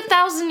was a lot. like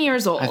 1,000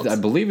 years old. I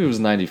believe he was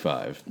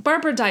 95.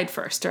 Barbara died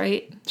first,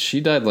 right? She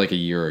died like a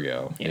year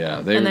ago.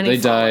 Yeah. They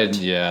died.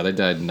 Yeah, they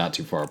died not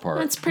too far apart.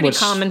 That's pretty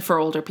common for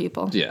older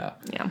people. Yeah.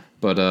 Yeah.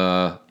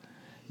 But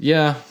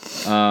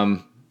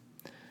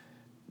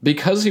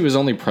because he was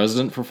only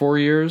president for 4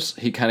 years,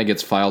 he kind of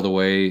gets filed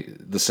away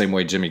the same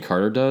way Jimmy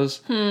Carter does.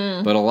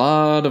 But a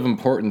lot of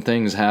important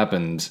things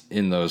happened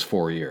in those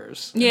 4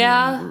 years.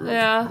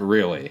 Yeah.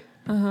 Really.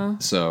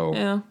 So...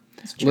 Yeah.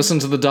 Listen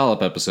to the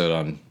Dollop episode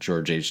on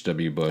George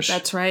H.W. Bush.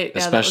 That's right.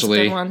 Yeah, especially,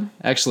 that was a good one.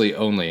 Actually,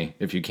 only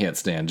if you can't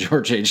stand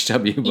George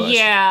H.W. Bush.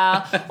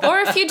 Yeah. Or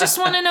if you just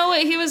want to know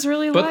what he was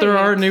really like. But there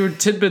are new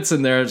tidbits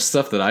in there,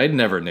 stuff that I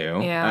never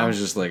knew. Yeah. I was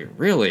just like,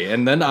 really?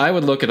 And then I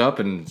would look it up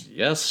and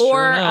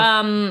sure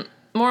enough.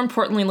 More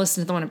importantly,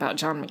 listen to the one about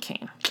John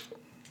McCain.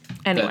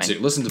 Anyway. That's it.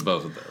 Listen to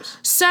both of those.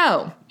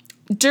 So,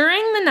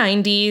 during the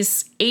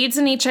 90s, AIDS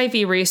and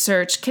HIV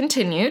research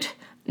continued.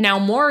 Now,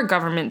 more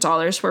government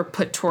dollars were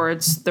put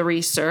towards the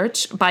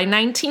research. By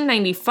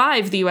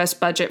 1995, the U.S.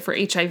 budget for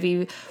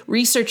HIV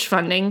research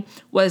funding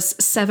was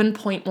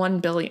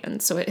 $7.1 billion.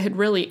 So it had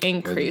really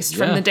increased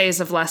from the days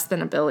of less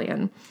than $1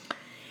 billion.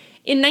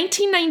 In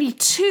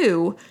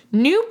 1992,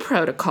 new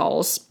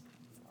protocols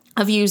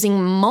of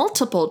using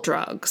multiple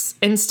drugs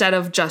instead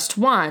of just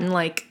one,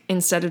 like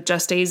instead of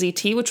just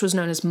AZT, which was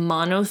known as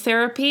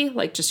monotherapy,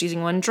 like just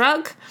using one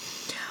drug,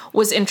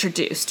 was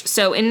introduced.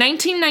 So in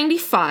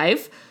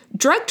 1995,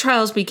 drug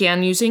trials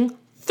began using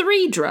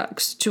 3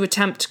 drugs to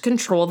attempt to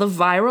control the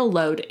viral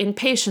load in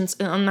patients,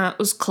 and that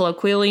was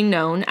colloquially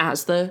known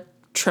as the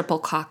triple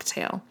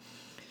cocktail.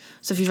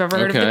 So if you've ever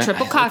heard of the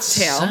triple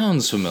cocktail.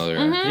 Sounds familiar.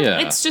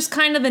 Yeah. It's just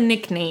kind of the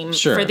nickname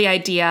for the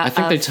idea I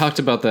think they talked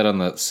about that on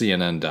the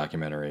CNN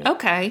documentary.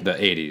 Okay. The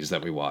 80s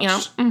that we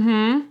watched.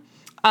 Yeah.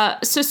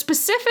 So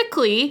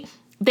specifically,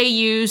 they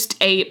used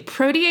a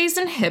protease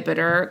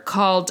inhibitor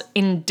called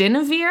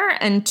indinavir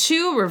and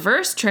 2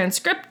 reverse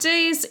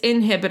transcriptase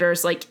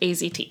inhibitors like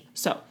AZT.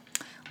 So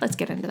let's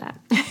get into that.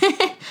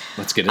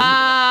 Let's get into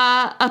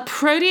that. A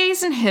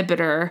protease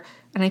inhibitor,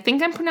 and I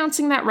think I'm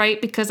pronouncing that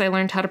right because I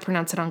learned how to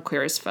pronounce it on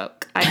Queer as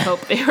Folk. I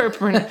hope I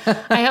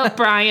hope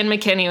Brian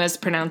McKinney was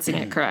pronouncing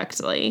it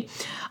correctly.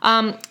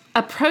 A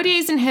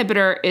protease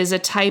inhibitor is a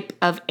type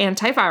of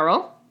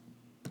antiviral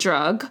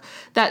drug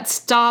that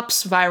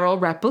stops viral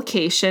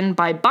replication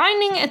by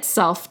binding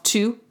itself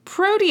to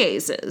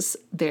proteases,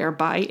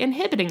 thereby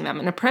inhibiting them.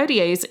 And a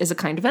protease is a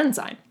kind of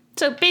enzyme.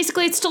 So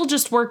basically, it's still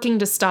just working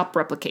to stop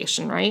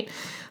replication, right?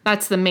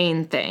 That's the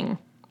main thing.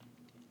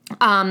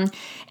 And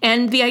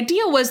the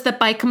idea was that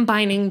by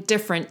combining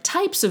different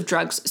types of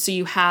drugs, so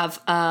you have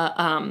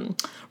a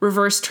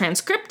reverse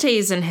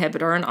transcriptase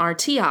inhibitor, an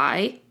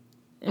RTI,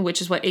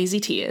 which is what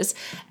AZT is.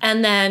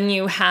 And then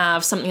you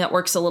have something that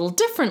works a little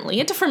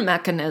differently, a different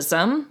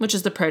mechanism, which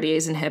is the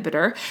protease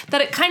inhibitor, that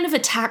it kind of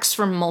attacks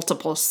from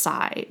multiple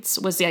sides,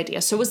 was the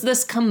idea. So it was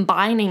this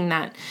combining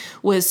that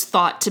was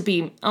thought to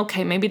be,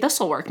 okay, maybe this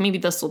will work. Maybe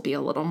this will be a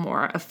little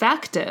more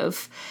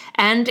effective.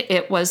 And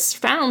it was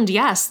found,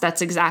 yes,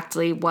 that's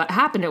exactly what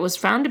happened. It was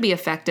found to be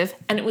effective,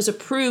 and it was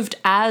approved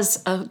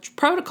as a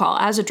protocol,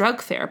 as a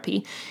drug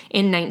therapy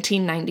in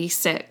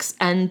 1996.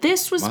 And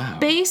this was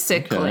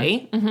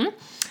basically...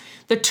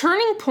 the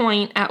turning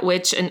point at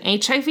which an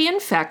HIV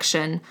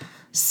infection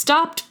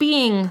stopped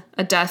being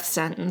a death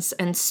sentence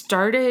and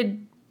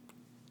started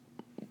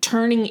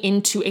turning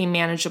into a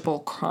manageable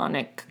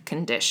chronic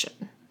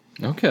condition.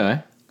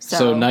 Okay.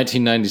 So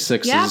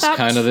 1996 is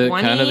kind of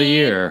the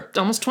year.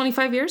 Almost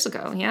 25 years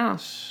ago, yeah.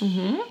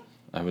 Mm-hmm.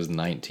 I was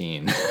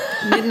 19.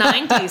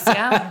 Mid-90s,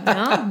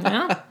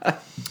 yeah.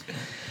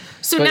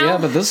 So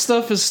but this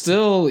stuff is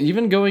still,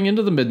 even going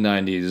into the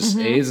mid-90s,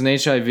 AIDS and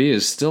HIV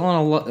is still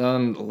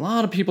on a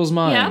lot of people's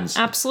minds.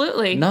 Yeah,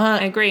 absolutely.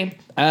 Not I agree.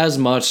 as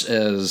much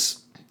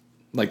as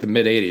like the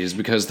mid 80s,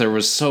 because there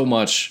was so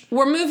much.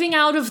 We're moving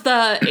out of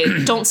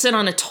the don't sit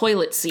on a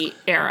toilet seat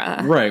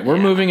era. Right. We're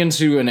moving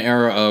into an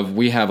era of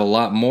we have a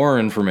lot more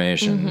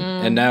information,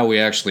 and now we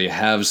actually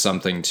have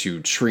something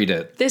to treat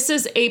it. This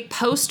is a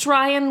post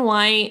Ryan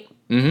White,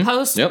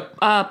 post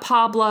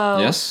Pablo,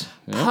 yes,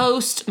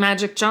 post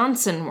Magic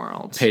Johnson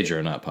world.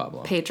 Pedro, not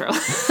Pablo. Pedro.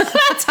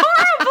 That's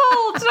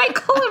horrible. Did I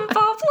call him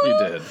Pablo? You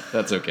did.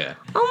 That's okay.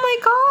 Oh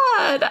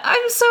my God.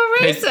 I'm so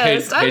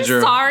racist. I'm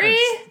sorry.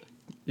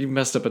 You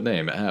messed up a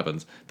name. It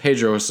happens.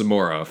 Pedro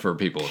Zamora for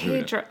people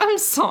who. I'm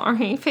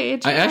sorry,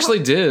 Pedro. I actually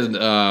did,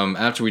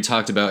 after we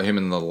talked about him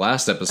in the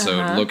last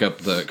episode, look up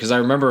because I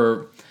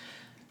remember,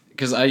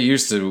 because I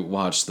used to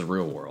watch The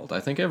Real World. I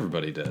think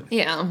everybody did.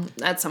 Yeah,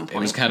 at some point. It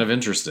was kind of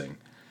interesting.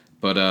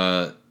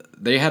 But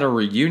they had a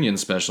reunion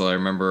special, I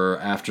remember,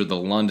 after the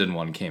London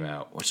one came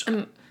out, which...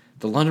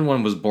 the London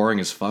one was boring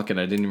as fuck, and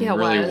I didn't even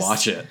really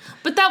watch it.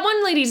 But that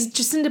one lady's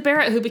Jacinda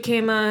Barrett, who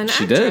became an actress.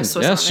 She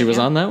did. Yes, she was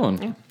on that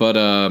one.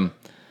 Yeah.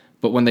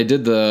 But when they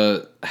had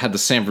the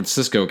San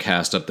Francisco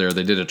cast up there,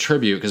 they did a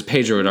tribute because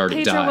Pedro had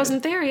already died. Pedro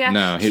wasn't there yet.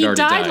 No, he already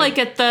died. Like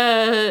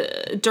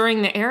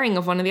during the airing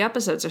of one of the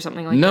episodes or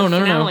something like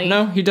that.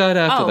 No, he died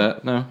after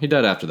that. No, he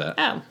died after that.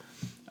 Oh.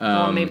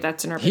 Well, maybe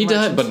that's an urban He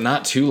died, but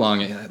not too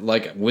long.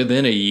 Like,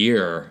 within a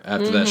year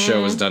after that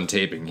show was done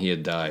taping, he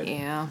had died.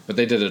 Yeah. But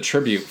they did a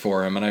tribute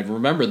for him, and I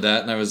remembered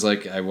that, and I was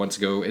like, I want to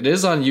go... It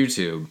is on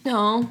YouTube.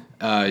 No.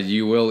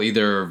 You will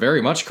either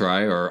very much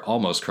cry or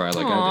almost cry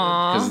like I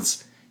did. Because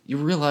it's... You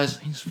realize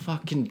he's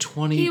fucking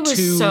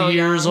 22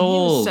 years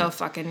old. He was so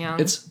fucking young.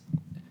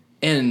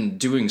 And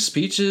doing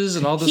speeches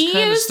and all this kind of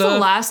stuff. He used the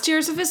last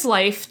years of his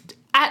life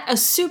at a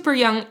super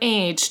young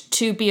age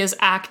to be as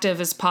active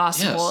as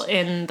possible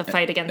in the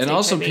fight against HIV. And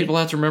also, people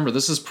have to remember,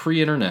 this is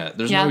pre-internet.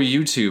 There's no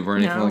YouTube or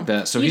anything like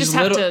that. So you just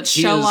have to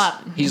show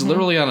up. He's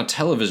literally on a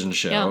television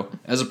show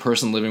as a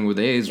person living with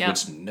AIDS,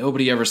 which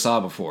nobody ever saw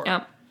before.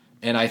 Yep.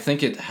 And I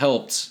think it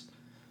helped.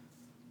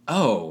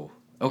 Oh,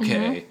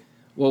 okay.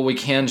 Well, we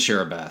can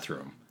share a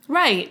bathroom.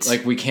 Right.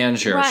 Like, we can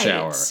share a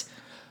shower.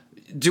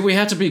 Do we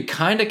have to be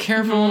kind of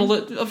careful?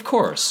 Of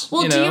course.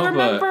 Well, do you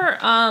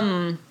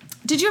remember...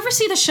 Did you ever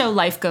see the show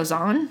Life Goes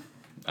On?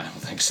 I don't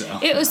think so.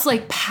 It was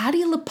like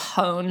Patti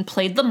LuPone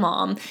played the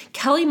mom.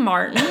 Kelly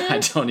Martin. I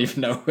don't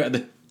even know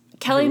who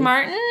Kelly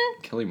Martin?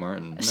 Kelly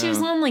Martin. No. She was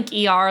on like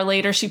ER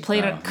later. She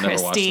played a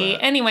Christy.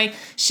 Touched that.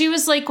 She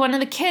was like one of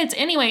the kids.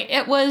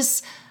 It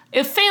was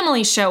a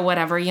family show,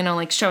 whatever,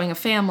 like showing a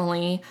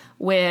family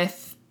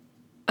with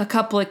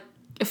a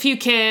few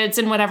kids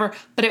and whatever.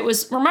 But it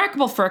was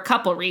remarkable for a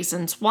couple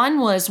reasons.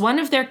 One was one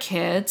of their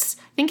kids,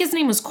 I think his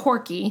name was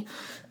Corky,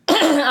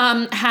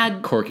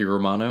 had... Corky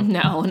Romano?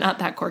 No, not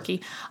that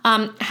Corky.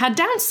 Had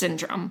Down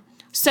syndrome.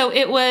 So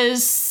it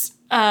was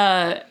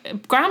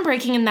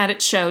groundbreaking in that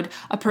it showed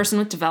a person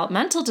with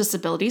developmental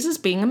disabilities as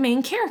being a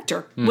main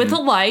character with a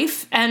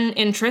life and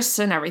interests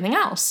and everything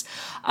else,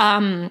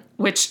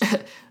 which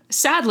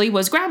sadly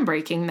was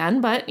groundbreaking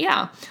then, but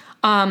yeah.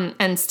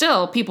 And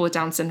still, people with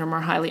Down syndrome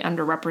are highly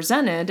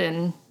underrepresented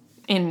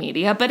in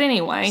media. But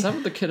anyway. Is that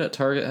what the kid at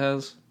Target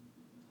has?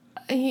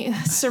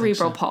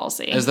 Cerebral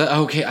palsy. Is that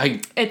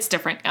okay? It's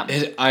different. Yeah.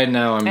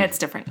 It's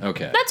different.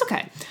 Okay. That's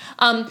okay.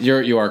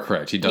 You are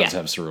correct. He does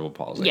have cerebral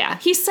palsy. Yeah,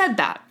 he said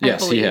that. I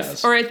believe. He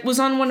has. Or it was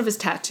on one of his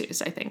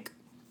tattoos, I think.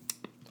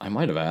 I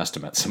might have asked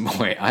him at some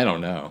point. I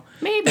don't know.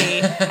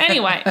 Maybe.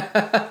 Anyway,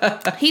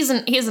 he's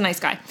a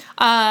nice guy.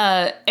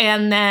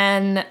 And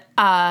then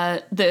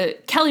the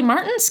Kelly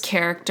Martin's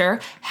character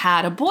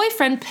had a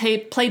boyfriend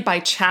played by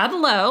Chad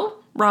Lowe.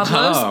 Rob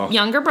Lowe's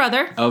younger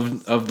brother.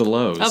 Of the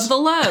Lowe's. Of the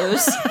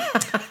Lowe's.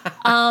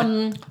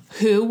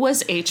 Who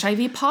was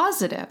HIV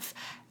positive.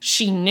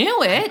 She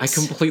knew it. I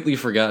completely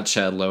forgot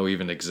Chad Lowe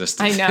even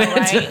existed. I know,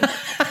 right?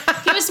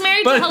 He was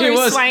married to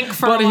Hilary Swank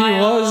for a while. But he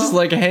was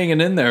like hanging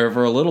in there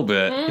for a little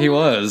bit. Mm-hmm.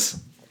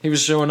 He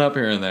was showing up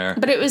here and there.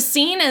 But it was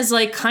seen as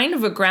like kind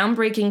of a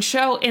groundbreaking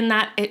show in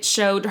that it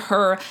showed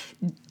her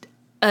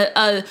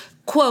a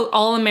quote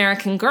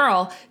all-American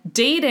girl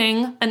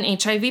dating an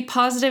HIV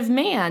positive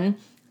man.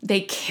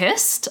 They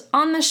kissed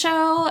on the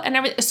show and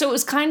everything. So it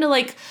was kind of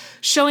like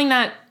showing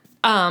that,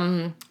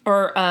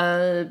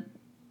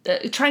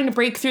 trying to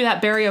break through that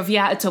barrier of,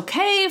 it's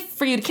okay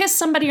for you to kiss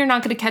somebody. You're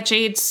not going to catch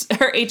AIDS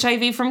or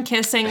HIV from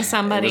kissing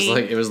somebody.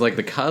 It was like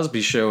the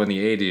Cosby Show in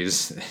the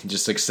 80s,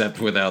 just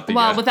except without the...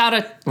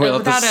 without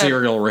the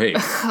serial rape.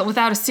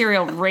 Without a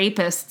serial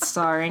rapist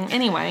starring.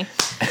 Anyway.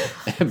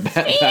 Back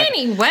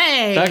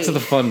to the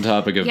fun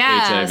topic of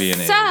HIV and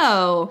AIDS.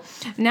 So,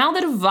 now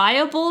that a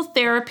viable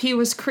therapy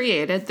was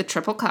created, the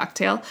triple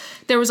cocktail,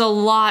 there was a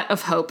lot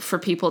of hope for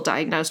people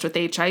diagnosed with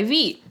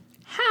HIV.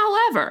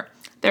 However,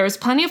 there was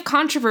plenty of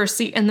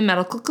controversy in the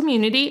medical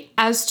community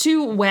as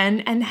to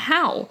when and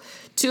how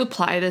to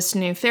apply this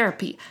new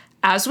therapy.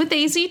 As with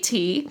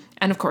AZT,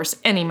 and of course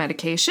any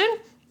medication,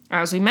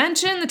 as we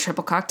mentioned, the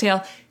triple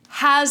cocktail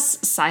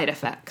has side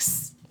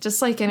effects.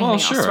 Just like anything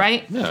else,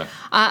 right? Yeah.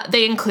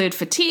 They include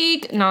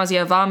fatigue,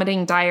 nausea,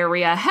 vomiting,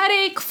 diarrhea,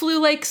 headache,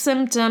 flu-like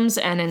symptoms,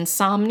 and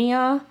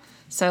insomnia.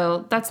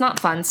 So that's not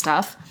fun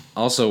stuff.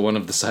 Also, one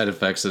of the side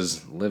effects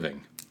is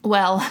living.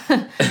 Well,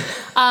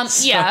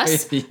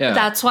 yes, yeah.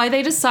 That's why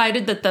they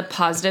decided that the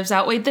positives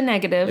outweighed the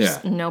negatives. Yeah.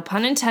 No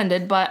pun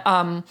intended, but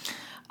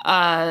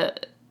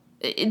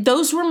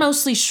those were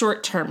mostly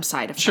short-term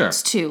side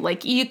effects too.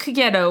 Like you could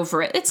get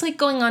over it. It's like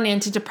going on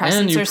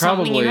antidepressants or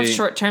something. You have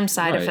short-term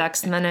side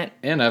effects, and then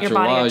after a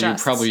while, adjusts.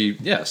 You probably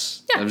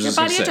your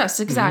body adjusts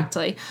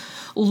exactly. Mm-hmm.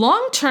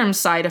 Long-term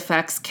side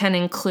effects can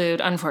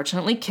include,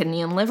 unfortunately, kidney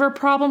and liver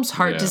problems,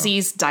 heart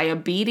disease,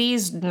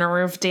 diabetes,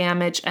 nerve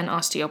damage, and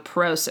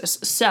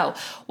osteoporosis. So,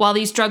 while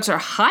these drugs are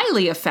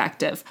highly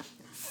effective,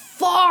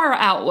 far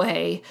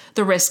outweigh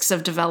the risks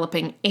of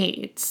developing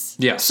AIDS.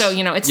 Yes. So,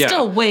 it's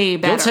still way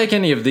better. You'll take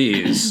any of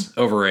these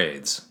over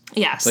AIDS.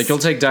 Yes. Like, you'll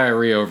take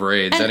diarrhea over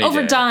AIDS and any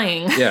over day.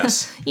 dying.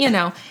 Yes.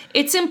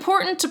 It's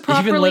important to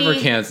properly... Even liver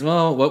cancer.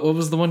 Well, what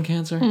was the one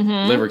cancer?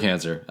 Mm-hmm. Liver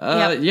cancer.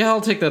 Yeah,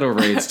 I'll take that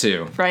over AIDS,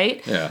 too.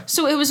 Right? Yeah.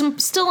 So it was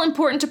still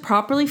important to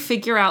properly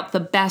figure out the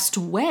best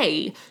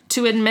way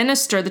to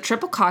administer the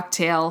triple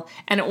cocktail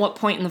and at what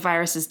point in the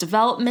virus's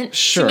development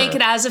to make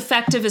it as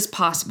effective as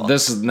possible.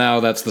 That's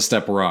the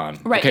step we're on.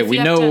 Right. Okay,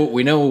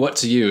 we know what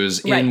to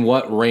use. Right. In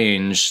what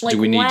range do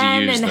we need to use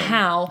them? When and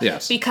how.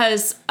 Yes.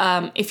 Because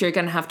if you're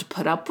going to have to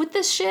put up with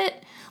this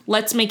shit,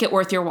 let's make it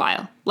worth your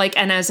while,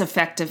 and as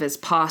effective as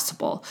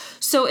possible.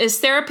 So as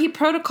therapy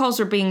protocols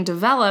are being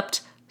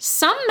developed,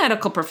 some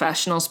medical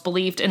professionals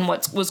believed in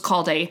what was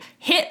called a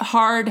hit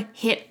hard,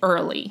 hit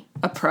early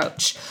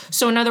approach.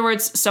 So in other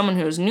words, someone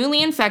who is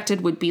newly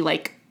infected would be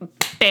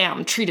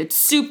bam, treated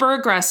super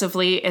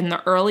aggressively in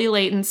the early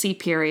latency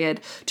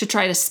period to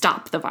try to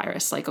stop the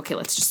virus. Okay,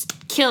 let's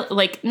just kill,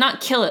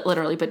 not kill it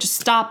literally, but just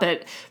stop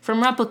it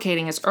from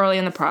replicating as early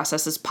in the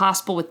process as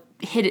possible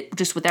hit it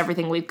just with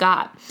everything we've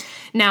got.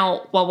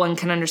 Now, while one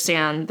can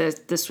understand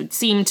that this would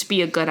seem to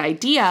be a good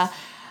idea,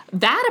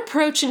 that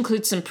approach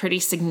includes some pretty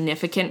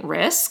significant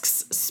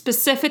risks,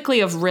 specifically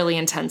of really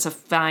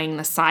intensifying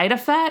the side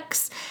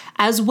effects,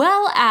 as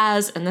well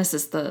as, and this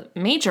is the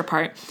major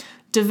part,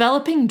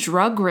 developing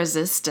drug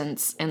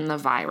resistance in the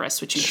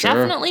virus, which you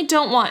definitely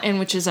don't want, and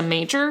which is a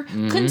major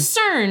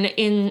concern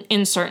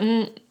in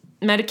certain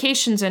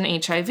medications in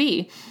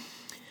HIV.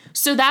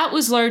 So that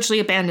was largely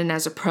abandoned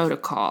as a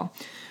protocol.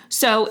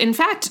 So, in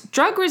fact,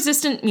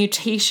 drug-resistant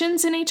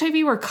mutations in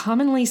HIV were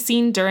commonly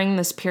seen during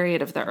this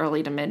period of the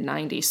early to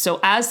mid-90s. So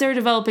as they're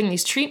developing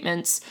these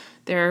treatments,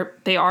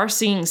 they are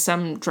seeing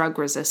some drug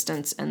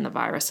resistance in the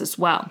virus as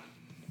well.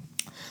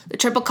 The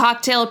triple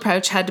cocktail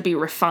approach had to be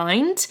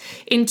refined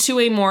into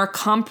a more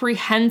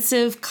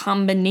comprehensive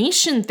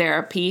combination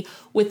therapy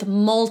with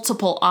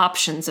multiple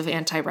options of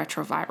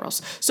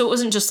antiretrovirals. So it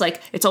wasn't just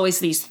it's always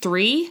these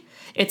three.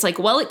 It's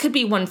it could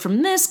be one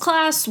from this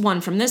class,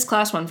 one from this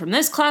class, one from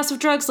this class of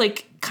drugs,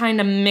 kind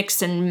of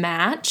mix and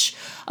match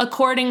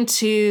according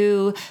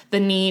to the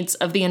needs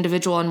of the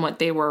individual and what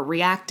they were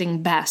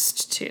reacting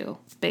best to,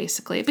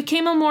 basically. It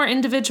became a more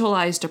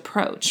individualized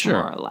approach,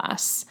 more or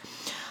less.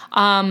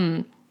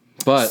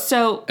 But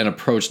an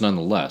approach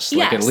nonetheless.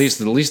 Yes. At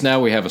least now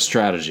we have a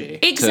strategy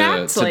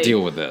to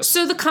deal with this.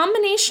 So the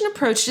combination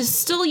approach is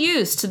still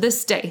used to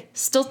this day.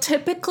 Still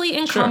typically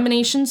in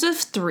combinations of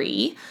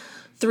three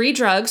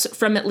drugs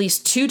from at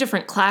least two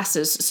different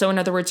classes. So in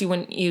other words, you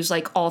wouldn't use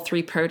all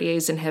three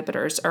protease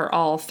inhibitors or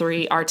all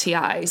three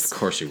RTIs. Of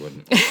course you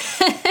wouldn't.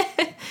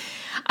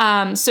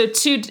 So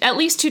at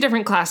least two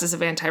different classes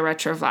of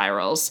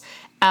antiretrovirals,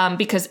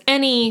 because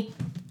any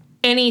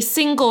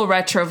single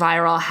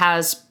retroviral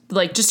has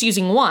just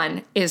using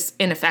one is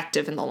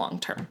ineffective in the long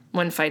term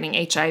when fighting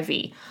HIV.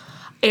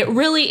 It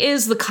really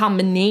is the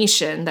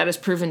combination that has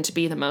proven to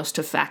be the most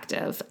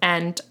effective.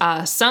 And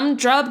some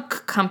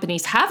drug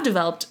companies have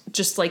developed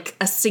just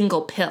a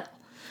single pill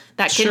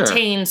that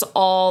contains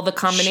all the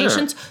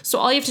combinations. So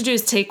all you have to do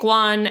is take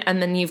one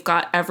and then you've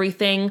got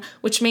everything,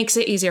 which makes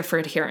it easier for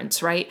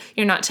adherence, right?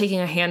 You're not taking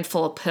a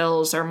handful of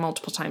pills or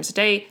multiple times a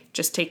day.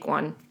 Just take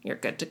one, you're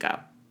good to go.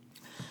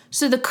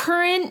 So the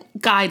current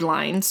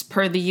guidelines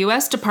per the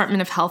U.S.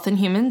 Department of Health and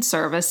Human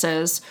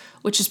Services,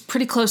 which is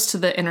pretty close to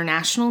the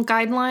international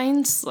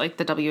guidelines, like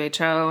the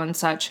WHO and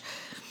such,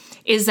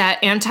 is that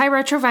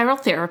antiretroviral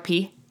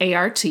therapy,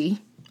 ART,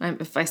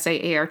 if I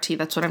say ART,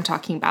 that's what I'm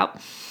talking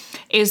about,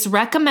 is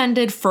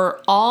recommended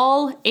for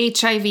all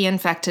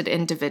HIV-infected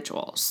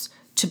individuals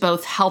to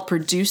both help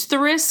reduce the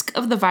risk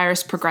of the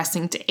virus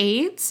progressing to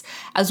AIDS,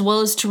 as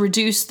well as to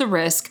reduce the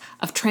risk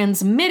of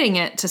transmitting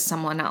it to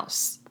someone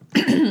else.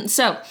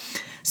 So,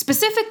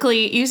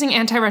 specifically, using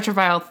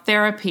antiretroviral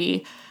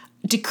therapy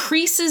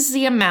decreases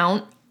the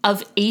amount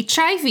of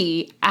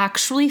HIV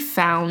actually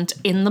found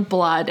in the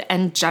blood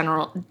and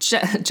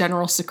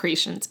genital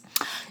secretions.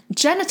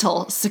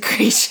 Genital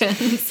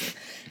secretions.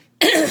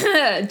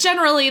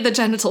 Generally, the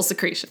genital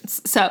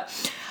secretions. So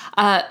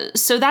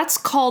that's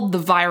called the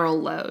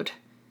viral load.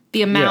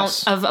 The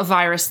amount of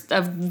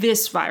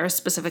this virus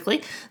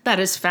specifically, that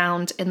is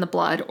found in the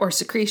blood or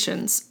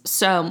secretions.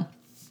 So,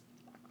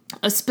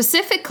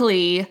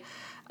 specifically,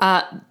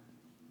 sorry,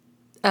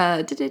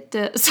 I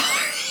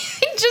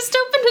just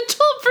opened a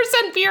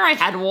 12% beer. I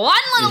had one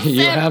little sip.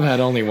 You have had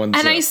only one sip.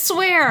 And I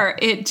swear,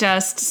 it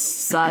just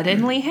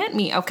suddenly hit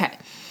me. Okay.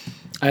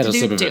 I had a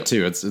sip of it,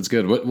 too. It's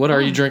good. What are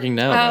you drinking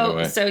now, by the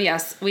way? So,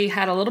 yes, we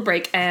had a little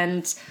break,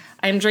 and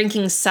I'm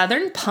drinking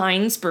Southern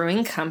Pines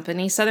Brewing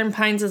Company. Southern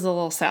Pines is a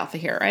little south of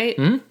here, right?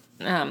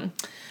 Mm-hmm.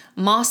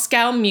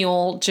 Moscow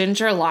Mule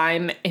Ginger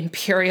Lime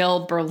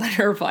Imperial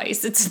Berliner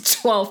Weiss. It's a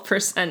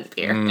 12%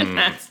 beer, and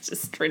that's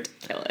just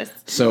ridiculous.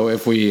 So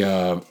if we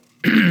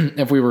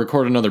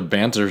record another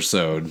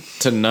banter-sode,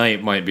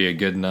 tonight might be a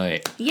good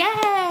night.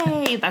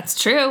 Yay! That's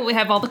true. We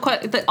have all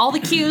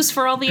the cues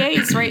for all the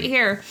A's right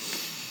here.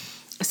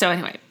 So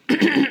anyway,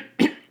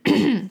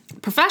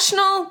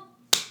 professional.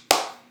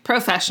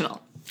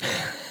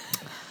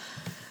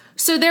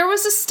 So there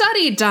was a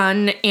study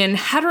done in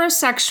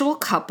heterosexual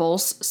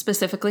couples,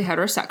 specifically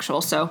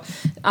heterosexual, so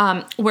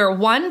where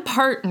one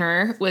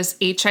partner was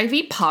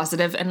HIV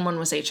positive and one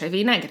was HIV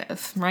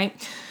negative,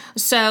 right?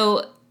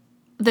 So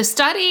the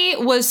study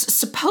was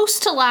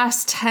supposed to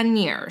last 10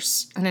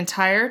 years, an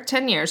entire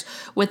 10 years,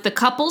 with the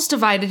couples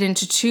divided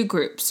into two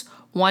groups.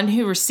 One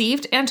who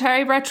received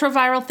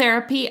antiretroviral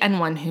therapy and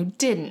one who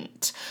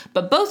didn't.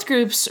 But both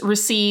groups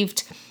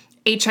received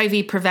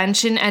HIV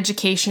prevention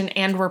education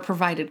and were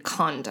provided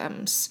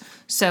condoms.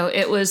 So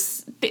it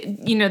was,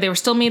 they were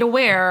still made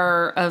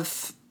aware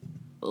of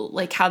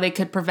like how they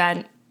could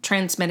prevent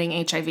transmitting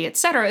HIV,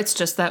 etc. It's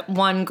just that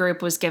one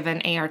group was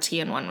given ART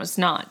and one was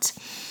not.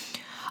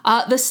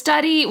 The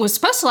study was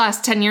supposed to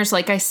last 10 years,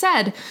 like I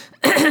said,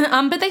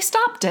 but they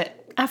stopped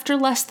it after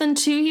less than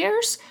 2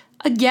 years.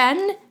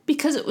 Again,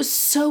 because it was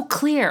so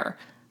clear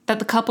that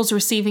the couples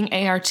receiving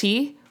ART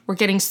were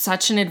getting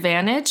such an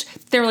advantage.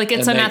 They were like,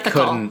 it's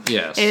unethical.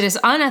 Yes. It is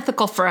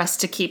unethical for us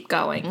to keep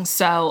going.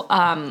 So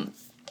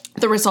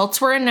the results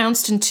were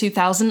announced in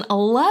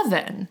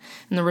 2011.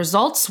 And the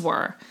results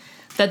were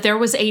that there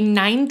was a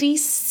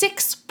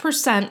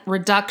 96%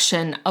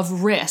 reduction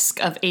of risk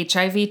of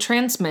HIV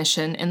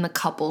transmission in the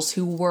couples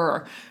who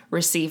were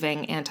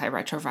receiving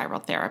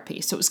antiretroviral therapy.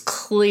 So it was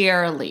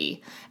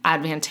clearly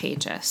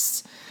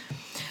advantageous.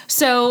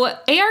 So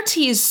ART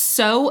is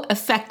so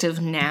effective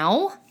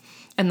now,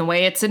 and the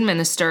way it's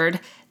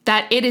administered,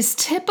 that it is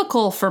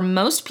typical for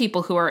most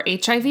people who are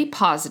HIV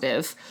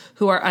positive,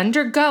 who are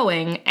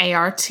undergoing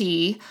ART,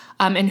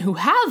 and who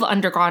have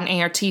undergone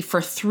ART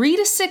for 3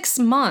 to 6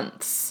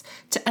 months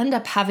to end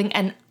up having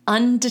an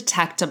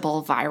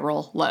undetectable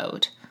viral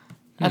load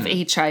of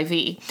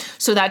HIV.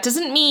 So that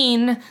doesn't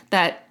mean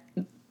that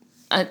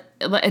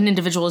an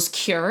individual is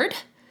cured.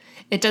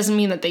 It doesn't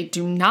mean that they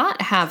do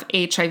not have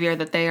HIV or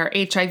that they are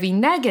HIV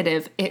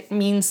negative. It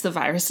means the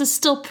virus is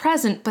still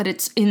present, but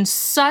it's in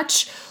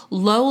such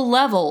low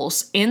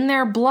levels in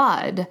their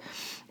blood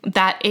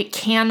that it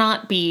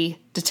cannot be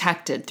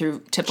detected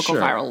through typical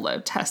viral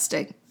load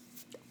testing.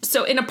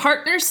 So in a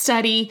partner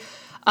study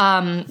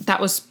that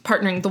was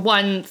partnering the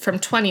one from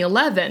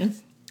 2011,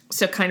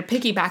 so kind of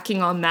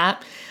piggybacking on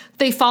that,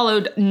 they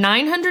followed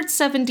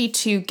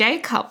 972 gay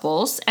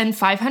couples and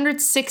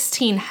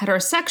 516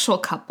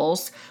 heterosexual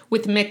couples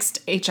with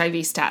mixed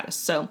HIV status.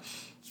 So,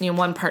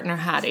 one partner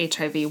had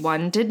HIV,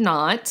 one did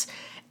not.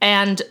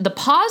 And the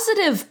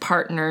positive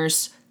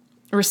partners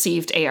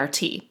received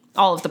ART,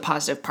 all of the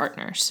positive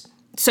partners.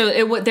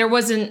 So there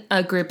wasn't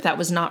a group that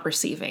was not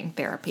receiving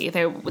therapy.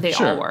 They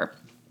all were.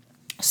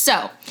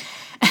 So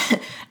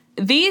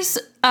these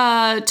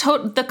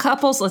the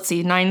couples, let's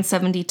see,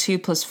 972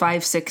 plus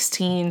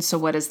 516. So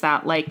what is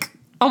that? Like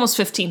almost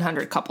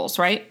 1,500 couples,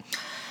 right?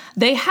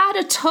 They had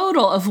a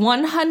total of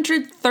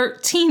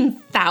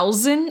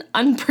 113,000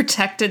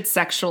 unprotected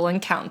sexual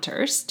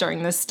encounters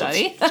during this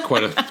study. That's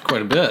quite a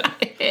bit.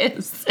 It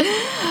is.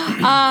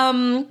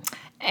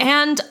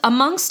 And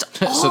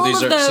amongst all of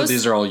those... So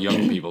these are all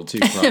young people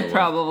too,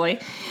 probably.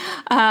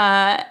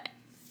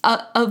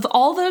 Of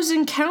all those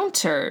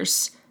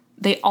encounters,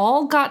 they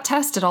all got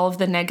tested, all of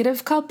the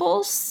negative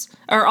couples,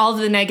 or all of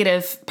the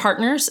negative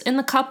partners in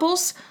the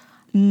couples.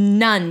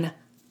 None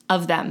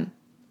of them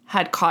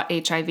had caught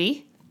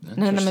HIV.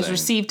 None of them has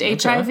received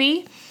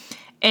HIV.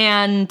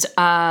 And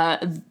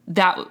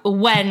that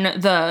when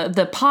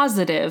the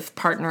positive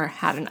partner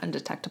had an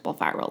undetectable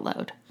viral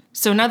load.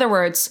 So in other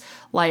words,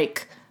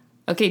 like,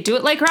 okay, do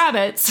it like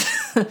rabbits.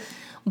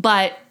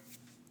 But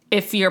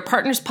if your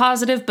partner's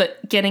positive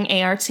but getting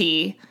ART,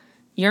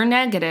 you're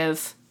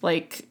negative,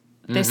 like...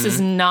 This is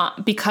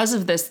not, because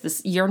of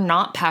this, you're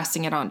not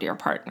passing it on to your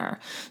partner.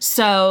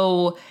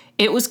 So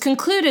it was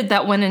concluded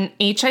that when an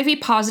HIV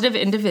positive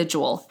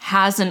individual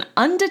has an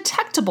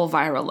undetectable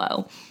viral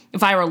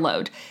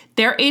load,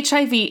 their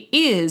HIV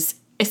is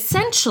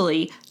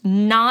essentially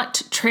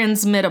not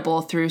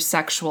transmittable through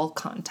sexual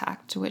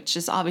contact, which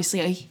is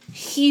obviously a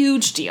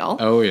huge deal.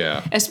 Oh,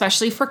 yeah.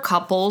 Especially for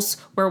couples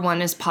where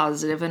one is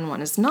positive and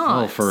one is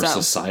not. Oh, for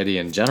society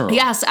in general.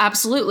 Yes,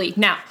 absolutely.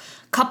 Now,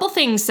 couple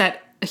things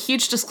that a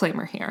huge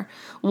disclaimer here.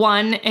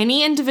 1,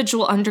 any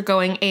individual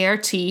undergoing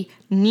ART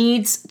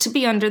needs to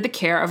be under the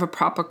care of a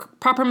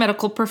proper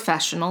medical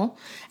professional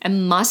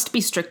and must be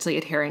strictly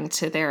adhering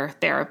to their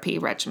therapy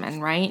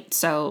regimen, right?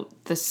 So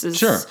this is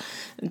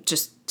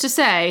just to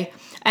say.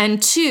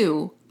 And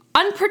 2,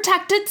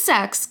 unprotected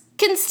sex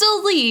can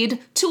still lead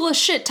to a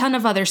shit ton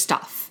of other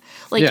stuff.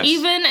 Like,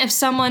 even if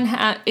someone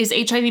is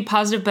HIV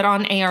positive but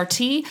on ART,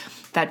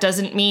 that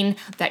doesn't mean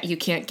that you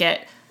can't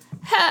get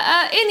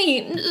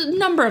any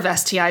number of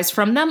STIs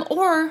from them,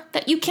 or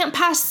that you can't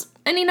pass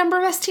any number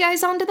of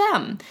STIs on to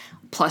them.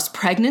 Plus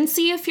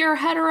pregnancy if you're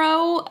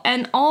hetero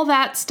and all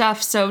that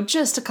stuff. So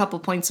just a couple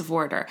points of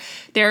order.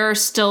 There are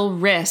still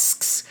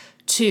risks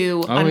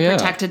to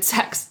unprotected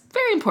sex.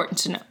 Very important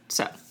to note.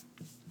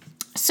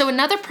 So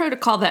another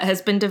protocol that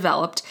has been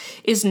developed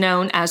is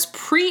known as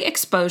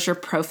pre-exposure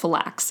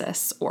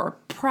prophylaxis, or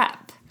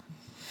PrEP.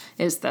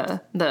 Is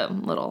the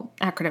little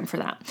acronym for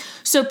that.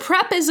 So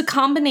PrEP is a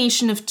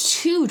combination of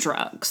 2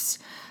 drugs.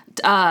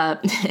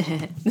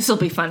 This will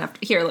be fun.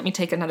 Here, let me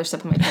take another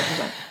sip of my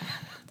drink.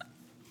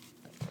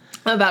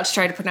 I'm about to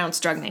try to pronounce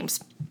drug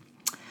names.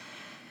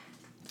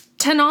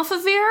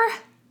 Tenofovir.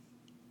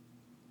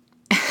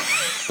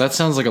 That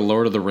sounds like a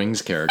Lord of the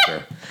Rings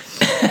character.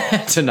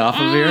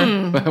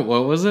 Tenofovir?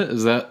 What was it?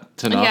 Is that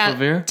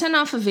tenofovir? Yeah,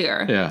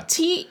 tenofovir. Yeah.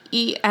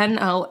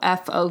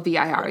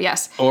 Tenofovir,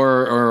 yes.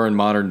 Or in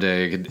modern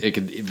day, it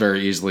could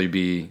very easily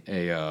be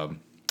a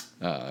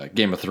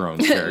Game of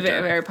Thrones character.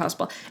 Very, very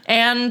possible.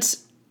 And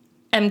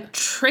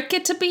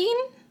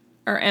emtricitabine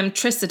or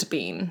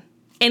emtricitabine.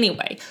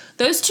 Anyway,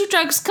 those 2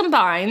 drugs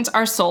combined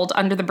are sold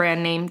under the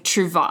brand name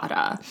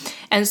Truvada.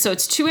 And so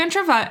it's 2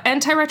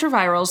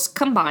 antiretrovirals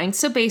combined.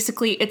 So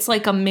basically, it's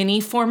like a mini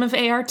form of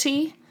ART,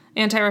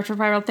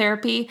 antiretroviral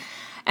therapy.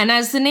 And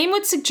as the name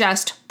would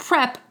suggest,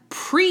 PrEP,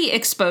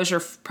 pre-exposure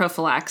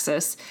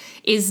prophylaxis,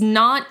 is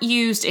not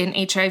used in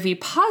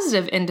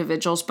HIV-positive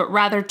individuals, but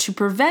rather to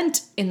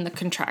prevent in the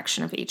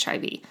contraction of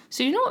HIV.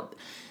 So you know what?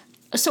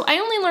 So I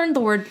only learned the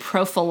word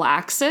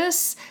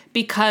prophylaxis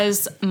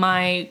because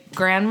my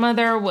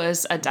grandmother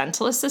was a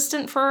dental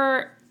assistant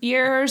for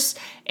years,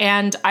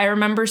 and I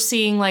remember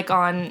seeing like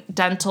on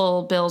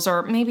dental bills,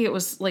 or maybe it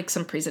was like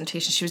some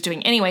presentation she was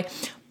doing. Anyway,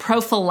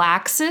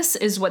 prophylaxis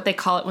is what they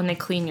call it when they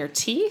clean your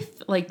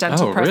teeth, like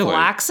dental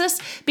prophylaxis,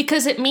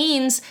 because it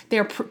means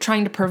they're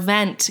trying to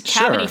prevent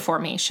cavity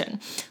formation.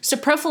 So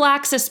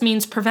prophylaxis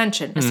means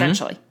prevention,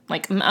 essentially,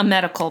 like a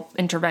medical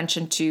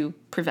intervention to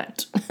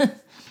prevent.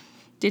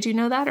 Did you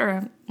know that,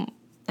 or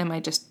am I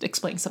just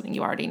explaining something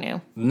you already knew?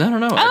 No.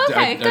 Oh,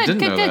 okay,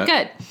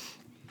 good.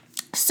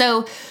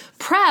 So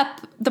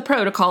PrEP, the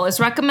protocol, is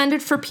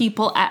recommended for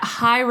people at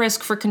high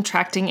risk for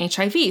contracting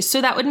HIV. So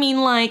that would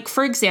mean, like,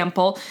 for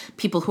example,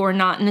 people who are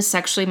not in a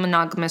sexually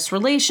monogamous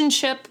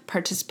relationship,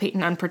 participate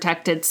in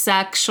unprotected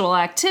sexual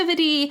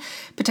activity,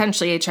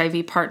 potentially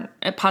HIV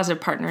positive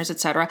partners,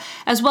 etc.,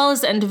 as well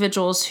as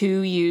individuals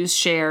who use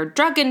shared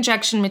drug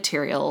injection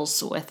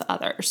materials with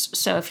others.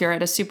 So if you're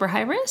at a super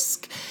high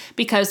risk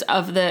because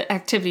of the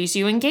activities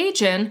you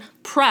engage in,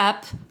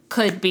 PrEP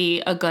could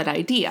be a good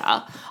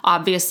idea.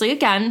 Obviously,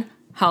 again,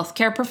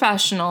 healthcare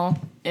professional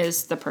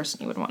is the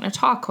person you would want to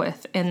talk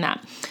with in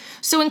that.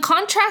 So in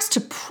contrast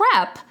to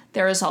PrEP,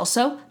 there is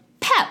also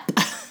PEP,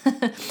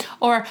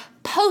 or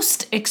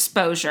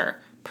post-exposure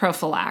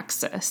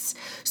prophylaxis.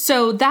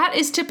 So that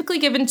is typically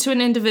given to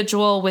an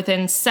individual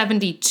within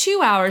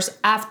 72 hours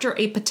after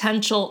a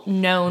potential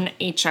known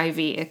HIV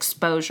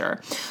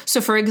exposure. So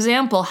for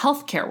example,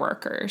 healthcare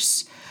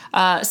workers.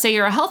 Say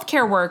you're a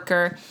healthcare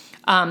worker,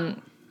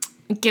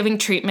 giving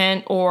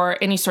treatment or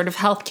any sort of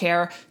health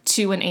care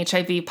to an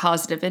HIV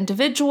positive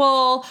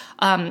individual.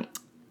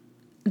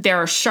 There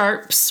are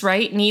sharps,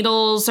 right?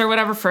 Needles or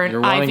whatever for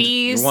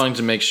IVs. You're wanting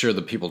to make sure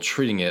the people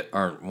treating it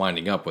aren't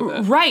winding up with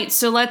it. Right.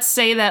 So let's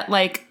say that,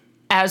 like,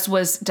 as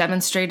was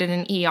demonstrated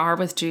in ER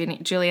with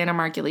Juliana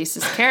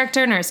Margulies'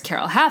 character, Nurse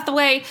Carol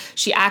Hathaway,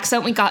 she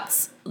accidentally got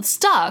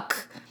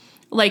stuck,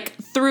 like,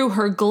 through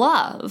her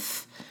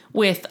glove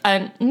with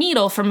a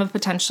needle from a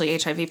potentially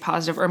HIV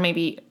positive, or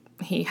maybe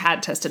he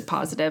had tested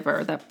positive,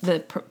 or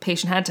the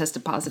patient had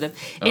tested positive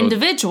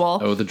individual.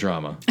 Oh, the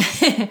drama.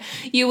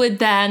 You would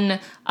then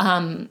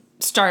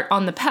start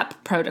on the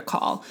PEP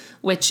protocol,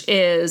 which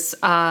is,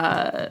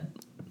 again,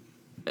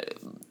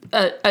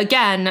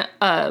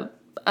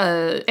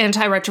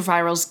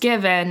 antiretrovirals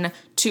given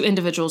to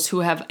individuals who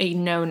have a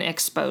known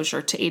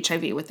exposure to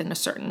HIV within a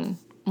certain,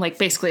 like,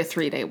 basically a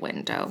 3-day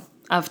window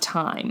of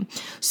time.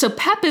 So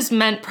PEP is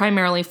meant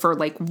primarily for,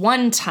 like,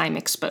 one-time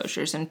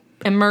exposures and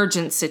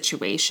emergent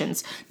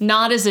situations,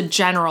 not as a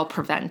general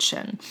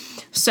prevention.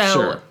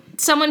 So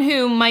someone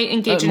who might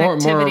engage in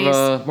activities...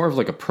 More of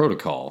like a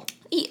protocol.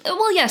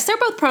 Well, yes, they're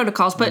both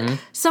protocols, but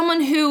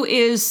someone who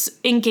is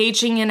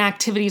engaging in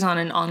activities on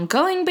an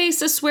ongoing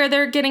basis where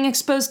they're getting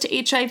exposed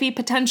to HIV,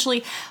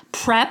 potentially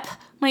PrEP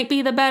might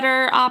be the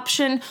better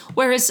option,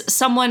 whereas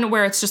someone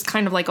where it's just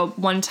kind of like a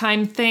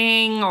one-time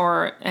thing,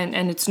 or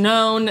and it's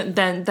known,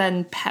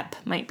 then PEP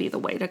might be the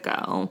way to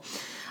go.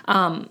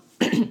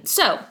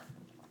 So,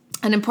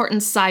 an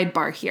important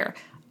sidebar here.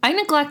 I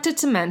neglected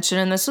to mention,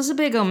 and this was a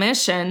big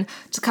omission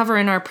to cover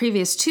in our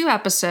previous 2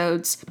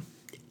 episodes,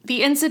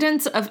 the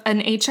incidence of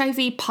an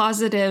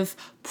HIV-positive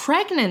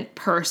pregnant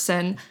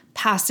person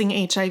passing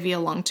HIV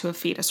along to a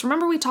fetus.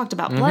 Remember, we talked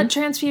about blood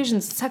transfusions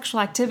and sexual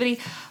activity,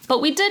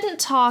 but we didn't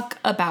talk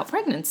about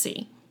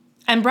pregnancy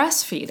and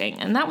breastfeeding,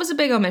 and that was a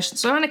big omission,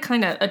 so I want to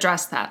kind of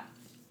address that.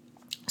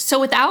 So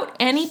without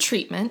any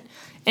treatment,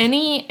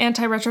 any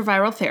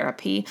antiretroviral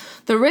therapy,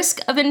 the risk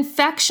of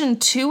infection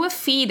to a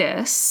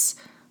fetus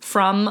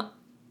from,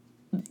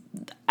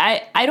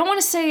 I don't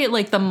want to say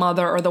like the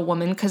mother or the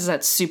woman because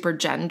that's super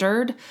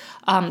gendered.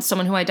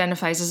 Someone who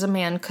identifies as a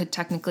man could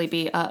technically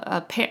be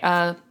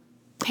a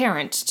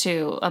parent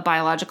to a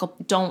biological,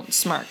 don't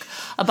smirk,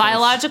 a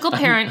biological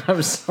parent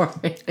I'm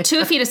sorry. to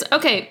a fetus.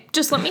 Okay,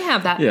 just let me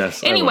have that.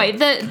 Yes. Anyway,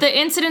 the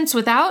incidence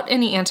without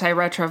any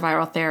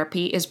antiretroviral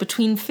therapy is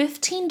between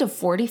 15 to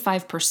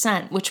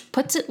 45%, which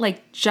puts it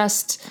like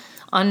just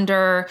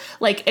under,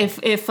 like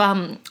if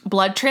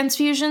blood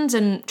transfusions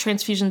and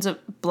transfusions of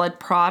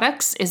blood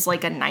products is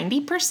like a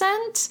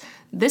 90%,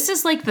 this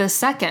is like the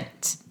second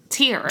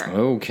tier.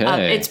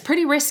 Okay. It's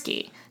pretty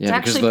risky. Yeah, it's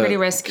actually pretty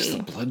risky.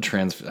 The blood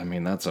transfusion, I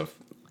mean, that's a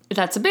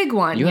big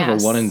one. You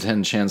have a 1 in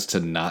 10 chance to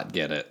not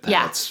get it.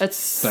 That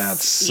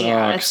sucks.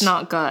 Yeah, it's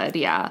not good.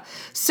 Yeah.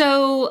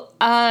 So,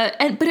 but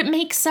it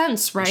makes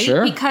sense, right?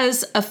 Sure.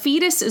 Because a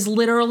fetus is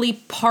literally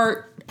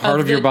part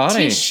of your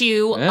body,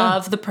 tissue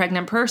of the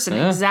pregnant person.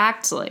 Yeah.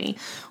 Exactly.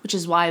 Which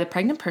is why the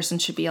pregnant person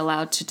should be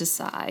allowed to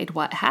decide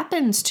what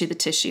happens to the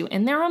tissue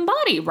in their own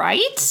body,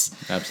 right?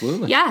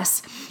 Absolutely.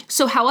 Yes.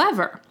 So,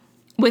 however,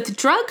 with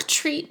drug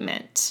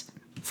treatment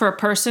for a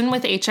person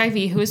with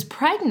HIV who is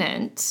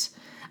pregnant,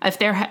 if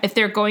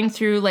they're going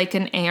through like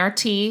an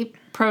ART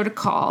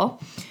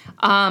protocol,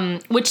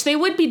 which they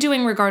would be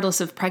doing regardless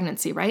of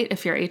pregnancy, right?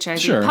 If you're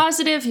HIV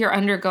positive, you're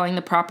undergoing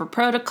the proper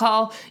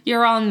protocol,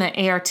 you're on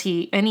the ART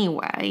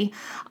anyway.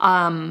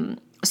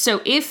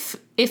 So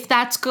if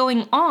that's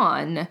going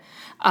on,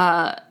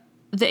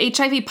 the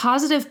HIV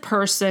positive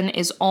person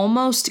is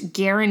almost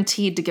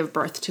guaranteed to give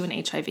birth to an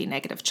HIV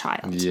negative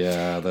child.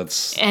 Yeah,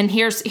 that's... And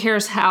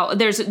here's how.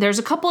 There's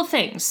a couple of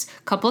things,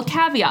 a couple of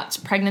caveats.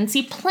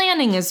 Pregnancy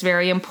planning is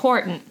very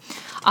important.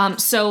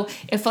 So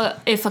if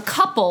a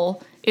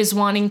couple is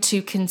wanting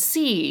to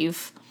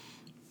conceive,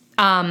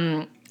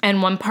 and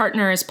one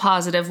partner is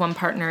positive, one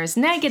partner is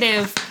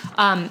negative,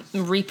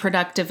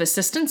 reproductive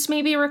assistance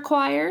may be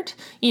required,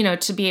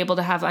 to be able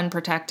to have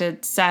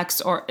unprotected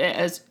sex, or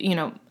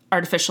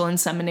artificial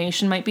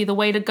insemination might be the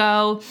way to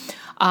go.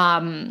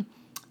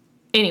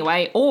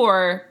 Anyway,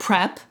 or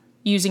PrEP,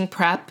 using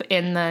PrEP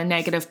in the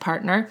negative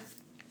partner.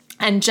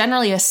 And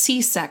generally a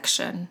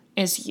C-section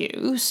is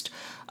used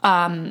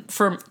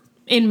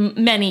in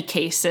many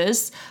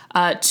cases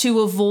to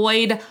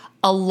avoid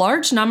a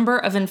large number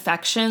of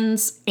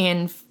infections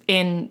in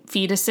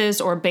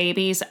fetuses or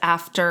babies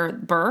after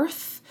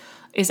birth.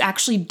 Is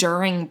actually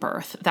during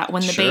birth. That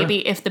when the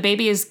baby, if the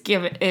baby is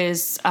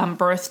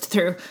birthed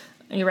through...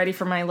 Are you ready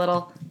for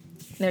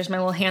there's my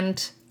little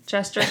hand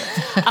gesture?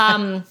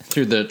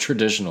 Through the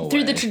traditional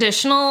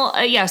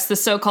way. Yes, the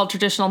so-called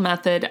traditional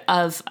method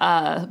of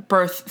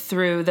birth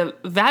through the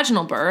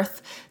vaginal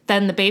birth,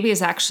 then the baby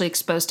is actually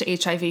exposed to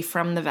HIV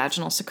from the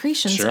vaginal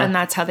secretions, and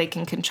that's how they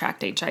can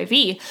contract HIV.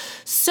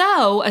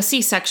 So a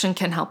C-section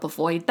can help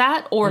avoid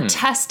that, or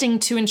testing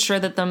to ensure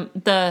that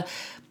the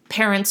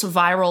parent's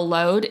viral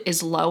load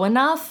is low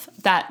enough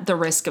that the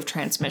risk of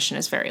transmission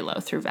is very low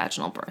through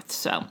vaginal birth.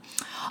 So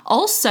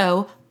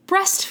also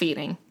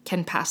breastfeeding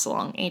can pass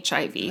along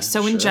HIV.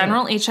 So in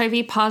general,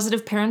 HIV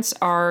positive parents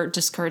are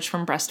discouraged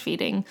from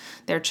breastfeeding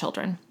their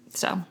children.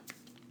 So,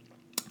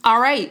 all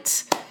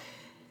right.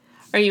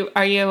 Are you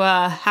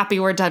happy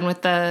we're done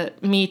with the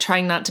me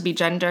trying not to be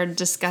gendered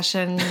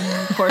discussion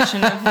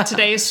portion of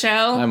today's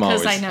show? I'm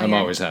always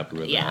happy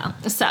with that. Yeah.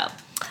 So,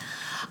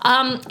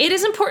 it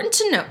is important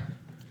to note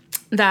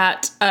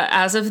that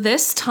as of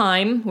this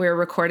time, we're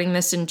recording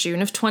this in June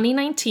of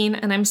 2019,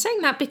 and I'm saying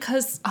that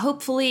because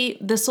hopefully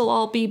this will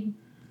all be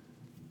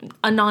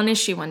a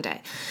non-issue one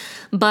day.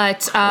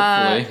 But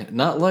hopefully,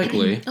 not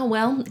likely. Oh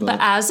well, but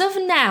as of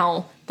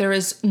now, there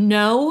is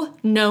no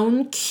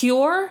known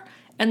cure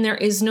and there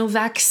is no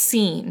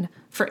vaccine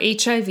for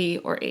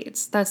HIV or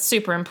AIDS. That's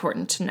super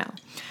important to know.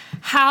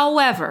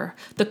 However,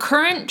 the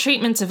current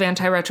treatments of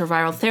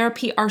antiretroviral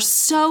therapy are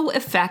so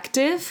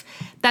effective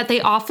that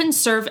they often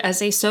serve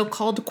as a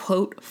so-called,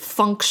 quote,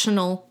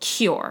 functional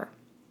cure.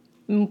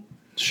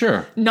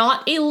 Sure.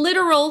 Not a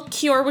literal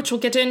cure, which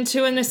we'll get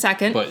into in a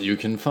second. But you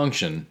can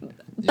function.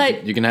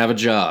 But you can have a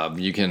job.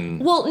 You can...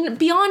 Well,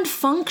 beyond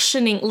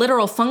functioning,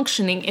 literal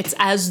functioning, it's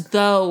as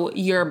though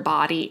your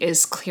body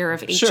is clear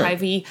of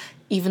HIV,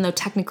 even though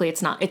technically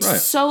it's not.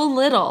 It's so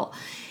little.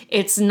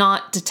 It's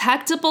not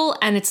detectable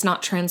and it's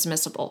not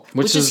transmissible,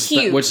 which is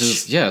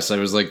huge. Yes, I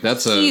was like,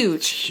 that's a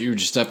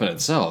huge step in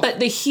itself.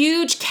 But the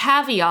huge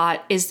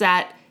caveat is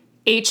that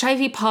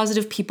HIV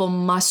positive people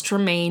must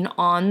remain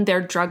on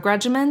their drug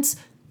regimens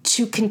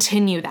to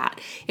continue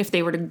that. If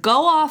they were to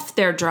go off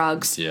their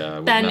drugs,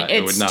 then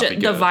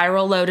the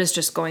viral load is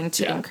just going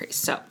to increase.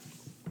 So,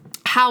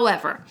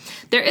 However,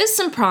 there is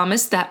some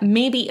promise that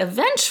maybe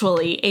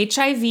eventually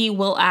HIV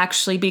will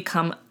actually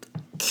become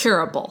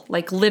curable,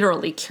 like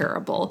literally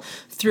curable,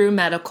 through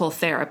medical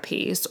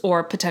therapies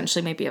or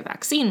potentially maybe a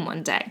vaccine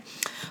one day.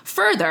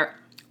 Further,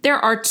 there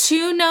are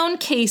 2 known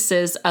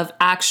cases of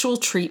actual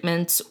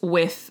treatments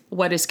with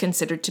what is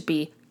considered to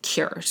be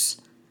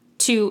cures.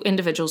 2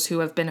 individuals who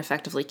have been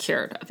effectively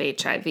cured of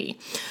HIV.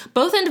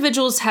 Both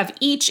individuals have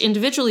each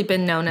individually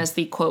been known as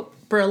the, quote,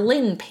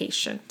 Berlin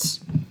patient.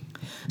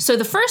 So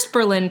the first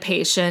Berlin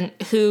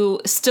patient,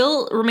 who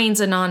still remains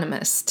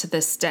anonymous to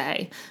this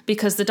day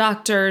because the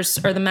doctors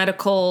or the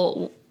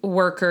medical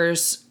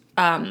workers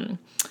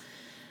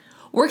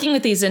working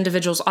with these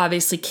individuals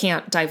obviously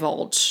can't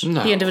divulge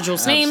the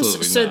individuals'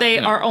 names. So they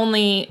are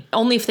only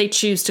if they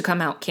choose to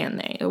come out can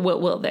they,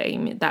 will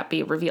they, that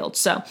be revealed.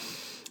 So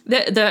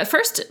the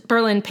first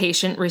Berlin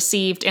patient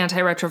received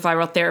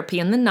antiretroviral therapy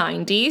in the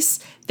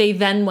 90s. They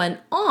then went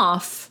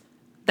off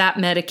that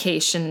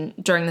medication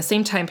during the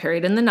same time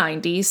period in the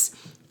 90s.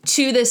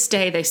 To this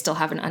day, they still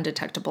have an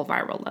undetectable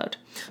viral load.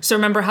 So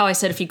remember how I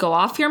said if you go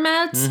off your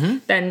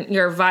meds, then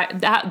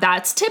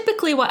that's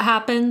typically what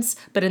happens.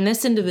 But in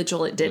this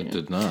individual, it didn't. It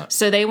did not.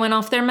 So they went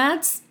off their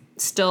meds,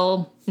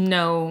 still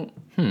no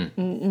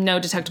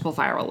detectable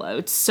viral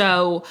load.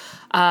 So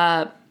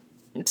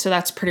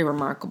that's pretty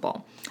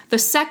remarkable. The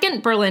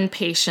second Berlin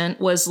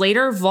patient was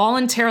later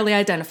voluntarily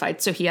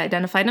identified. So he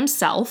identified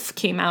himself,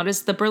 came out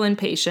as the Berlin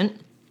patient.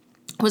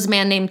 Was a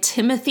man named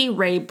Timothy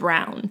Ray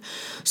Brown.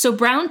 So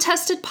Brown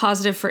tested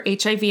positive for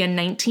HIV in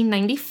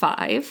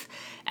 1995,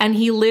 and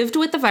he lived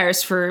with the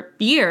virus for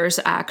years,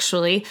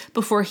 actually,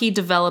 before he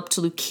developed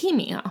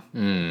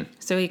leukemia.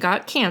 So he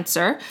got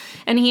cancer,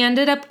 and he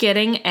ended up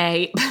getting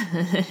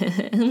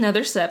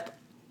another sip.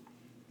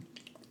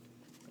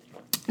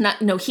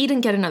 No, he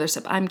didn't get another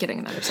sip. I'm getting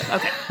another sip.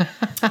 Okay.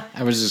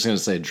 I was just going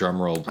to say, drum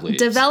roll, please.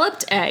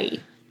 Developed a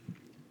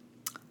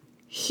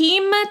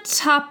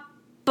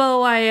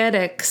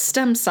hematopoietic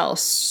stem cell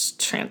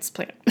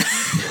transplant.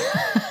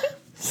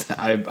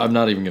 I'm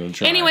not even going to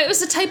try. Anyway, it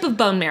was a type of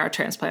bone marrow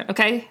transplant,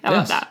 okay? I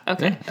love that.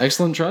 Okay. Yeah,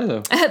 excellent try,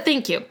 though.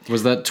 Thank you.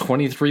 Was that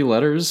 23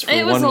 letters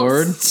for one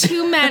word?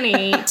 Too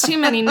many. Too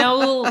many.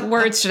 No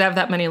words should have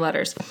that many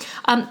letters.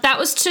 That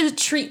was to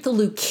treat the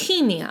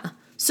leukemia.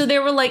 So they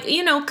were like,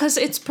 because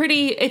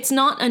it's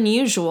not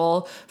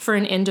unusual for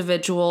an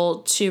individual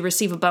to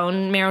receive a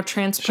bone marrow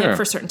transplant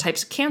for certain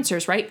types of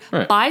cancers, right?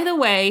 By the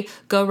way,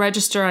 go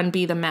register on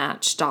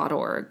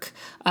bethematch.org.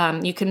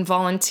 You can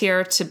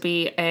volunteer to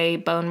be a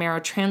bone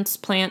marrow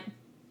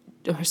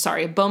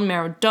bone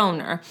marrow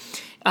donor.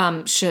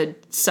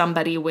 Should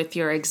somebody with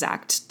your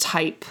exact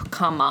type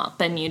come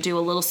up, and you do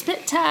a little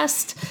spit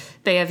test,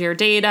 they have your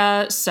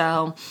data.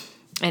 So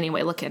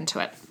anyway, look into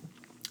it.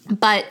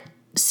 But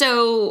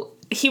so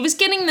he was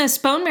getting this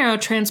bone marrow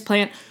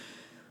transplant.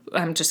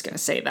 I'm just going to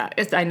say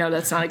that. I know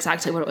that's not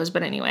exactly what it was,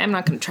 but anyway, I'm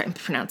not going to try and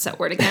pronounce that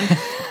word again.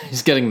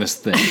 He's getting this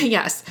thing.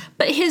 Yes.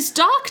 But his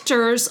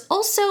doctors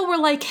also were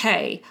like,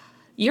 hey,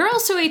 you're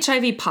also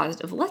HIV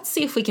positive. Let's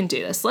see if we can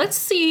do this. Let's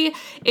see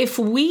if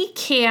we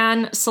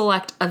can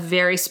select a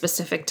very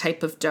specific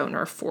type of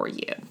donor for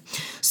you.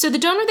 So the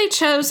donor they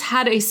chose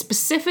had a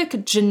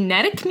specific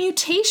genetic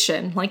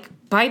mutation, like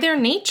by their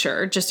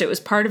nature, just it was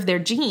part of their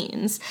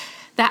genes,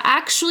 that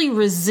actually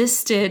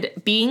resisted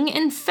being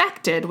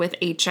infected with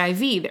HIV.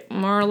 They're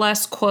more or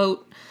less,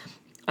 quote,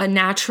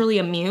 naturally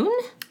immune.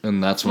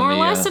 And that's when more or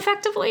less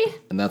effectively.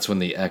 And that's when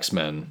the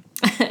X-Men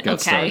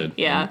got started.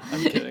 Yeah.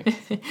 I'm kidding.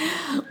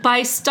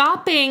 By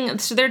stopping,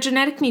 so their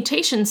genetic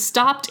mutation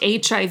stopped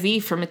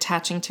HIV from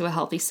attaching to a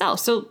healthy cell.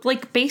 So,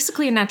 like,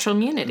 basically a natural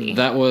immunity.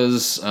 That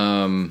was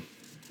the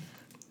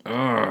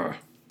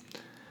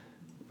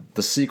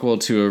sequel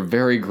to a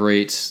very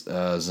great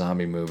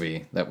zombie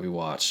movie that we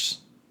watched.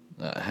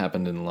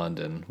 Happened in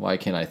London. Why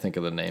can't I think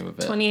of the name of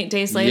it? 28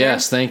 Days Later?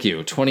 Yes, thank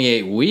you.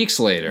 28 Weeks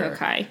Later.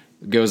 Okay.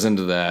 Goes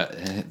into that.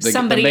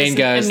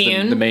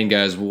 The main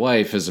guy's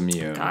wife is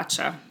immune.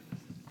 Gotcha.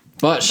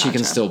 But she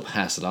can still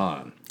pass it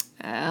on.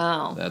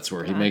 Oh. That's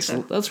where he makes a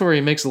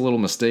little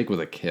mistake with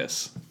a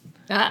kiss.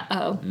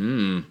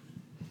 Uh-oh.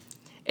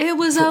 It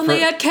was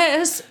only a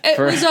kiss. It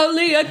was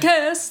only a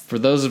kiss. For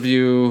those of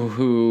you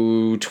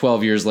who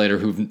 12 years later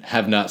who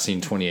have not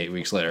seen 28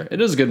 Weeks Later, it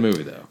is a good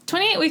movie though.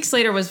 28 Weeks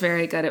Later was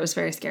very good. It was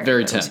very scary.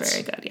 Very tense. It was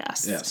very good,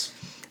 yes. Yes.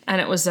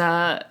 And it was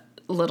a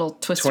little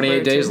twist.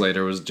 28 Days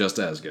Later was just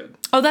as good.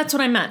 Oh, that's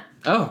what I meant.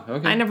 Oh,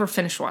 okay. I never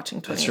finished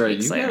watching 28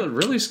 Weeks Later. You got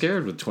really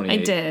scared with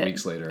 28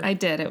 Weeks Later. I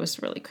did. It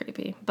was really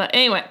creepy. But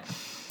anyway.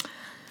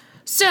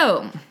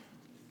 So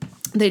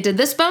they did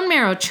this bone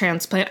marrow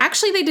transplant.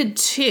 Actually, they did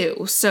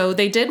 2. So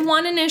they did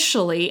one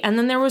initially, and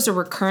then there was a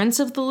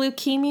recurrence of the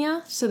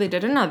leukemia. So they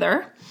did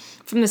another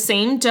from the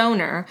same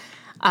donor.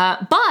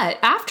 But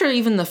after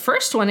even the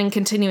first one and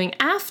continuing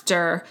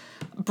after,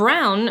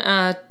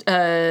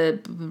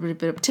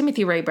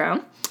 Timothy Ray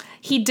Brown,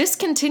 he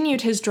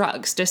discontinued his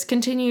drugs,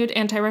 discontinued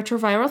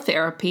antiretroviral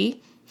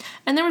therapy,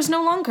 and there was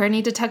no longer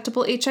any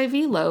detectable HIV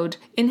load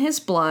in his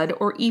blood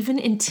or even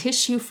in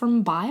tissue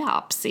from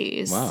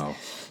biopsies. Wow.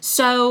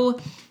 So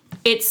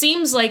it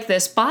seems like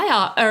this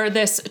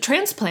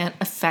transplant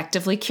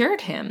effectively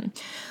cured him.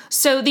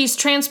 So these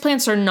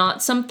transplants are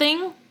not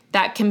something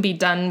that can be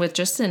done with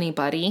just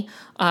anybody.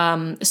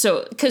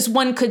 Because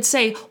one could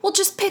say, well,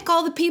 just pick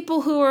all the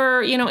people who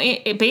are,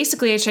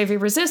 basically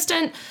HIV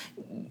resistant,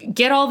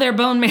 get all their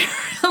bone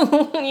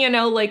marrow,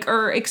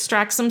 or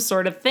extract some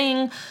sort of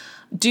thing,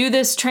 do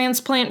this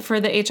transplant for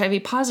the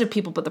HIV positive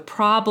people. But the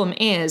problem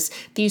is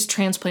these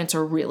transplants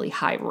are really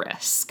high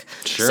risk.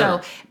 Sure.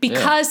 So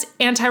because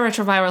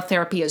antiretroviral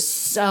therapy is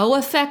so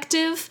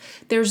effective,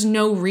 there's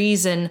no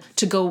reason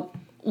to go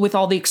with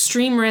all the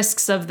extreme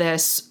risks of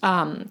this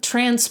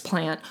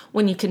transplant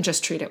when you can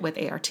just treat it with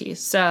ARTs.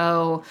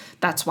 So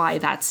that's why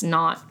that's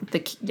not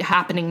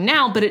happening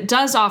now, but it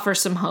does offer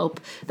some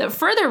hope that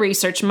further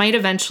research might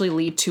eventually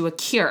lead to a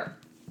cure.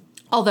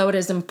 Although it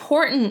is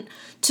important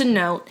to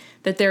note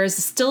that there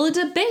is still a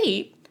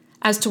debate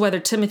as to whether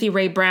Timothy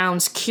Ray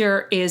Brown's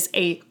cure is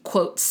a,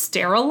 quote,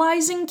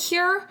 sterilizing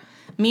cure,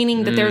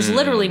 meaning that there's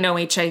literally no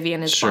HIV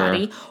in his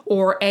body,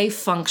 or a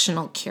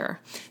functional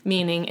cure,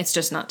 meaning it's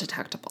just not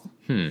detectable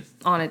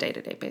on a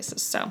day-to-day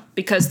basis. So,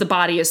 because the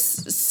body is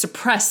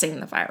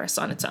suppressing the virus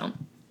on its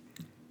own.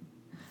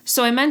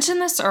 So I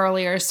mentioned this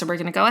earlier, so we're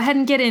going to go ahead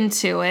and get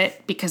into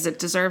it because it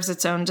deserves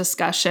its own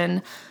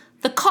discussion.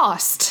 The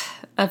cost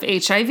of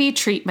HIV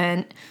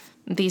treatment,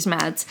 these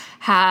meds,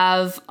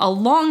 have a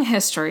long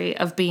history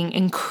of being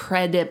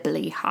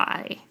incredibly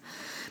high.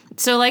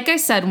 So like I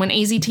said, when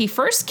AZT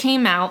first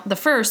came out, the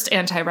first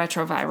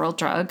antiretroviral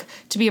drug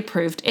to be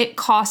approved, it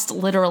cost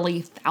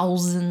literally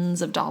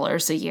thousands of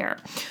dollars a year.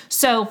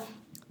 So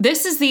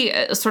this is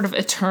the sort of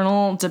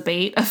eternal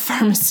debate of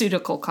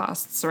pharmaceutical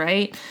costs,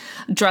 right?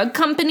 Drug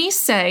companies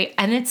say,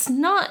 and it's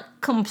not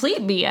complete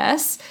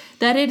BS,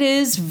 that it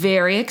is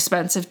very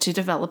expensive to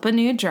develop a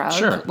new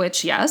drug,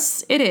 which,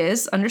 yes, it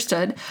is,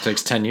 understood.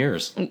 Takes 10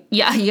 years.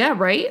 Yeah,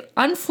 right?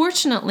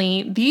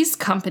 Unfortunately, these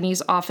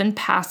companies often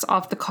pass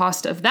off the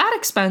cost of that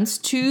expense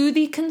to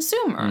the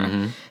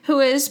consumer,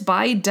 who is,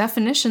 by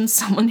definition,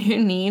 someone who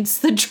needs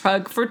the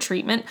drug for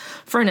treatment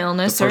for an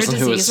illness or a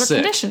disease or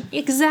condition.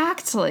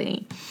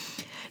 Exactly.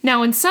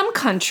 Now, in some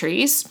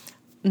countries,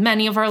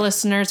 many of our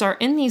listeners are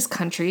in these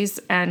countries,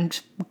 and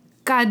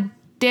God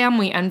damn,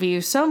 we envy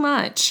you so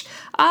much.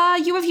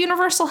 You have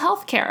universal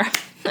health care.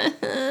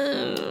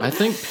 I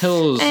think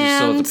pills you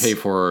still have to pay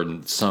for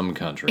in some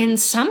countries. In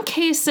some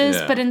cases,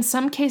 but in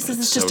some cases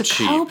it's just a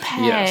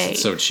copay. Yes,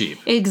 it's so cheap.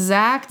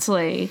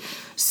 Exactly.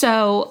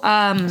 So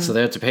so they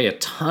have to pay a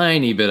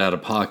tiny bit out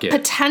of pocket.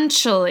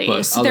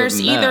 Potentially. So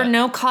there's either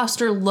no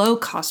cost or low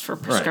cost for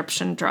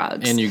prescription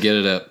drugs. And you get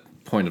it at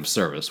point of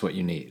service, what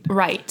you need.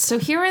 Right. So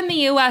here in the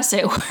U.S.,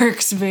 it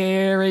works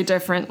very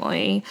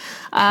differently.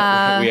 We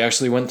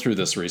actually went through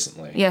this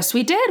recently. Yes,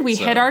 we did. We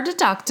hit our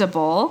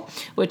deductible,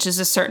 which is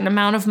a certain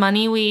amount of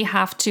money we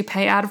have to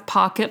pay out of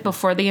pocket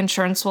before the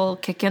insurance will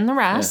kick in the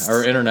rest. Yeah,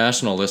 our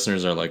international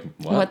listeners are like,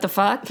 what? What the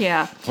fuck?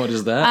 Yeah. What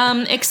is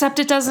that? Except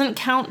it doesn't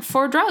count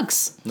for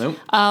drugs. Nope.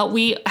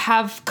 We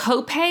have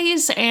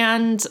copays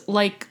and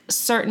like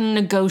certain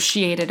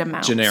negotiated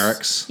amounts.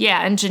 Generics.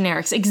 Yeah, and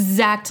generics.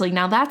 Exactly.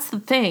 Now that's the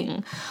thing.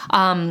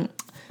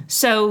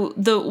 So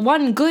the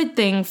one good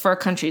thing for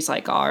countries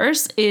like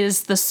ours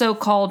is the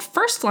so-called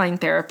first-line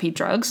therapy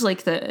drugs,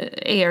 like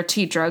the ART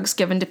drugs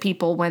given to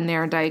people when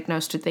they're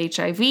diagnosed with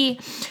HIV,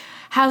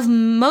 have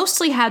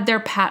mostly had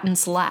their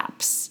patents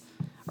lapse.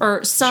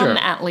 Or some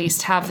at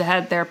least have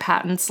had their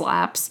patents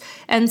lapse,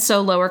 and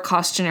so lower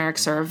cost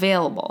generics are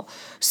available.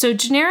 So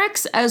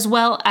generics as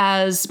well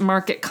as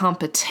market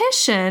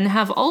competition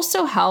have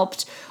also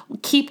helped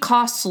keep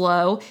costs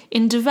low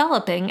in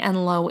developing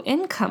and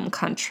low-income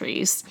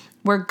countries,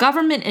 where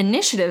government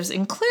initiatives,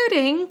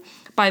 including,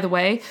 by the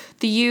way,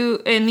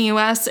 in the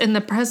U.S. in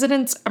the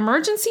President's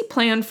Emergency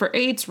Plan for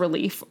AIDS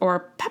Relief,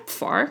 or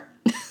PEPFAR,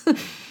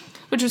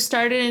 which was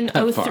started in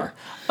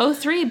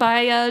 2003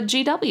 by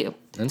GW.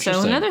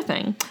 So another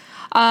thing.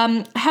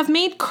 Have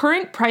made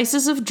current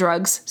prices of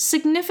drugs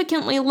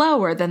significantly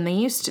lower than they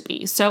used to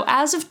be. So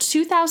as of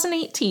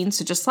 2018,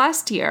 so just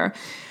last year,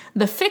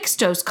 the fixed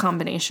dose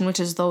combination, which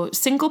is the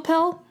single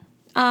pill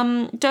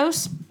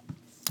dose,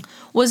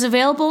 was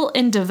available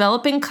in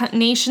developing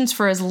nations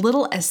for as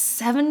little as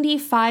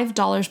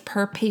 $75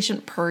 per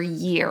patient per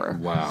year.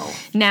 Wow.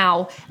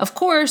 Now, of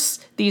course,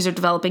 these are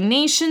developing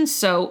nations,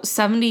 so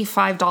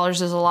 $75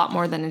 is a lot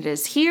more than it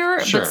is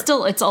here, but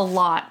still it's a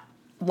lot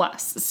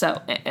less, so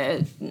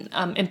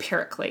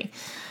empirically.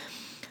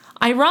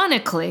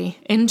 Ironically,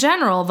 in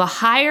general, the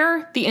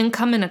higher the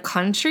income in a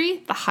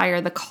country, the higher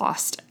the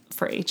cost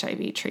for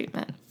HIV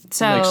treatment.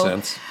 So makes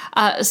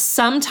sense.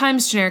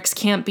 Sometimes generics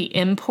can't be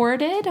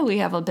imported. We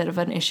have a bit of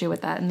an issue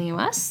with that in the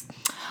U.S.,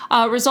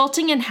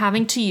 resulting in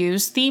having to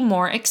use the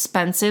more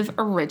expensive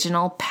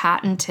original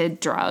patented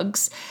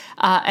drugs,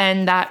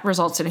 and that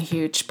results in a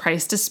huge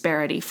price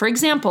disparity. For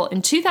example,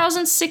 in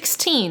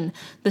 2016,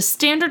 the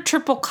standard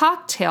triple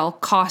cocktail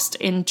cost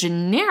in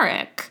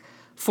generic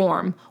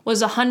form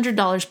was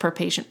 $100 per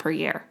patient per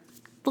year.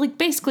 Like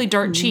basically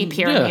dirt cheap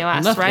here in the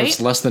U.S., right? It's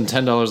less than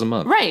 $10 a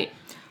month. Right.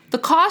 The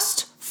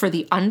cost for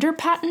the under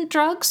patent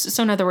drugs,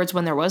 so in other words,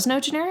 when there was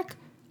no generic,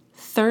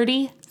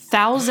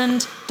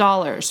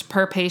 $30,000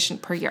 per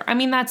patient per year. I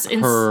mean, that's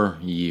per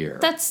year.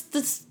 That's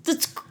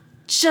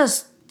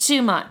just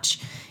too much.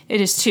 It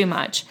is too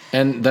much.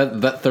 And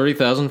that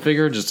 30,000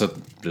 figure, just to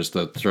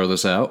throw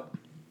this out,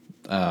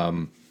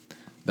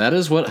 that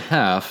is what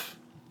half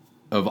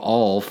of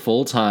all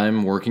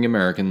full-time working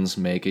Americans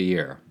make a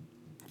year.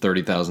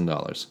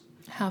 $30,000.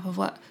 Half of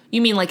what?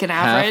 You mean like an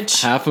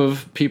average? Half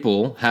of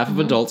people, half of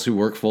adults who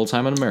work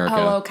full-time in America.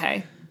 Oh,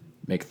 okay.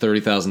 Make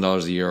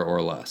 $30,000 a year or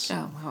less.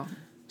 Oh, wow.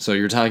 So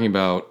you're talking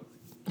about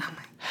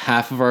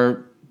half of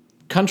our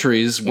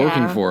country's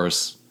working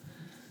force.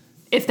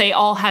 If they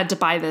all had to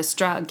buy this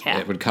drug,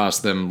 it would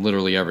cost them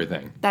literally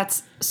everything.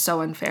 That's so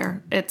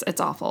unfair.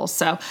 It's awful.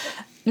 So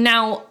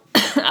now,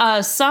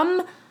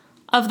 some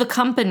of the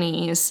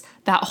companies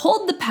that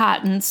hold the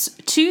patents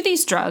to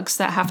these drugs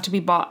that have to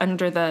be bought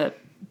under the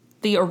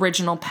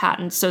original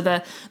patent, so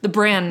the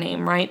brand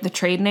name, right, the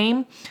trade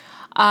name,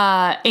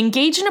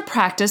 engage in a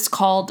practice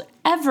called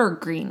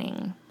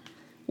evergreening,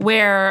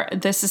 where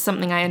this is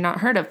something I had not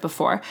heard of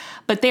before,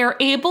 but they are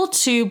able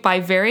to, by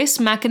various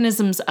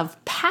mechanisms of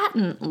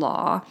patent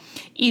law,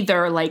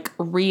 either like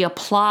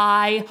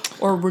reapply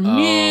or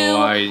renew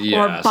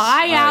or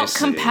buy out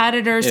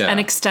competitors and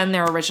extend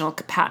their original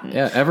patent.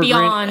 Yeah,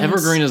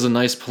 evergreen is a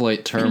nice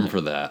polite term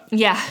for that.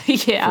 Yeah,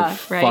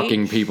 for right.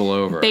 Fucking people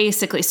over.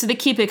 Basically. So they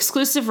keep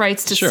exclusive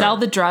rights to sell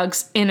the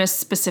drugs in a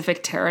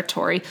specific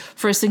territory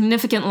for a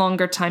significant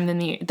longer time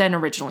than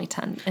originally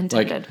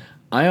intended.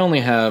 I only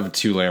have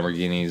 2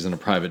 Lamborghinis and a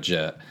private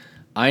jet.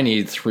 I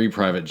need 3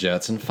 private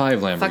jets and 5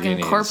 Lamborghinis.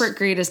 Fucking corporate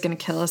greed is going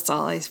to kill us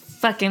all. I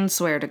fucking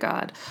swear to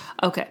God.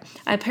 Okay.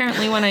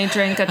 Apparently when I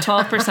drink a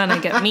 12%, I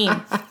get mean.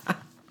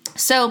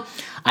 So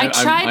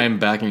I'm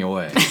backing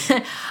away.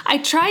 I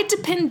tried to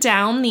pin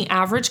down the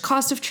average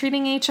cost of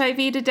treating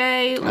HIV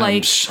today.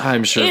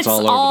 I'm sure it's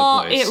all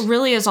over the place. It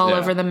really is all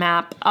over the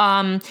map.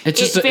 It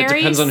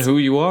depends on who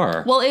you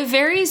are. Well, it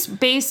varies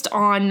based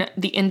on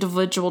the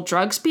individual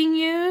drugs being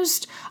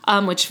used,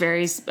 which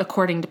varies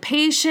according to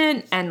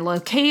patient and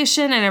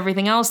location and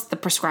everything else, the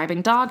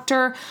prescribing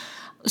doctor.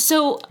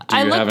 So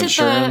I looked at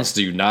insurance?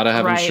 Do you not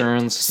have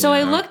insurance? So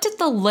I looked at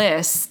the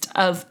list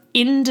of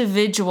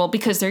individual,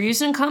 because they're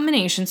used in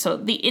combination, so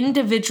the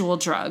individual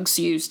drugs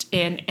used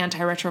in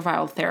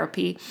antiretroviral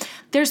therapy,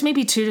 there's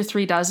maybe 2 to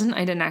 3 dozen.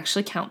 I didn't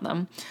actually count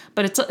them,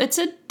 but it's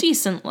a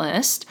decent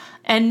list,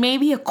 and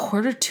maybe a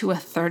quarter to a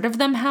third of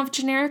them have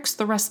generics,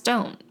 the rest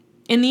don't.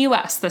 In the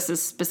US, this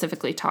is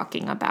specifically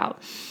talking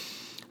about.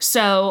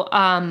 So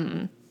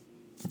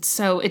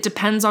it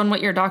depends on what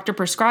your doctor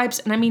prescribes.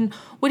 And I mean,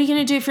 what are you going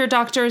to do if your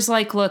doctor is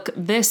like, look,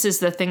 this is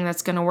the thing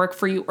that's going to work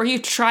for you? Or you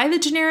try the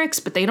generics,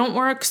 but they don't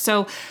work.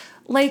 So,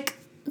 like,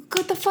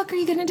 what the fuck are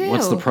you going to do?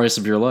 What's the price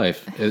of your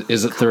life?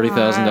 Is it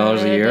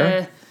 $30,000 a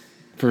year?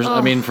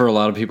 I mean, for a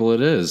lot of people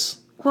it is.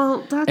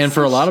 Well, that's and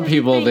for a lot of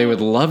people, they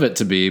would love it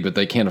to be, but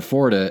they can't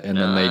afford it, and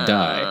then they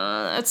die.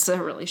 That's a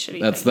really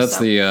shitty thing. That's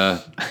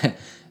the...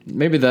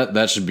 maybe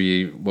that should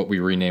be what we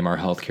rename our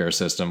healthcare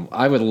system.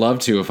 I would love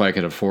to if I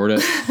could afford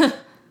it.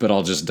 But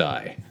I'll just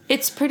die.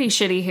 It's pretty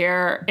shitty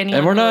here. And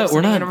we're not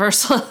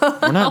universal.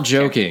 We're not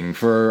joking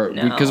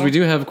because we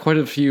do have quite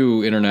a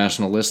few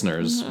international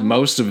listeners,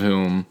 most of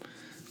whom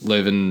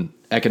live in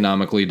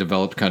economically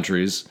developed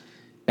countries.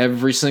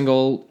 Every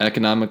single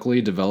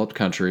economically developed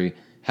country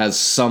has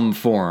some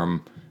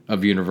form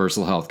of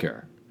universal health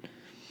care,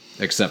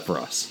 except for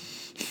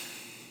us.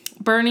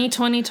 Bernie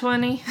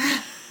 2020?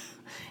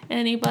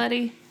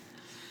 Anybody?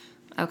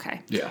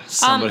 Okay. Yeah.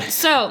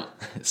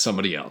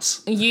 Somebody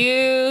else.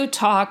 You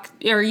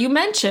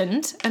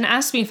mentioned and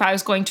asked me if I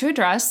was going to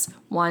address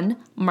one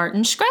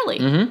Martin Shkreli.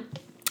 Mm-hmm.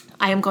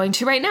 I am going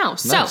to right now.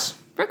 Nice. So,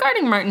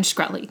 regarding Martin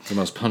Shkreli. The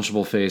most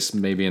punchable face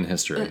maybe in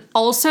history.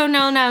 Also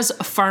known as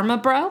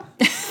Pharma Bro.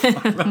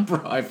 Pharma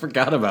Bro. I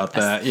forgot about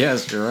that.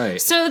 Yes, you're right.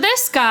 So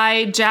this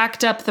guy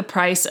jacked up the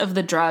price of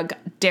the drug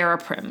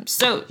Daraprim.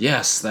 So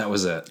yes, that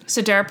was it.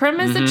 So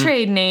Daraprim is the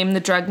trade name. The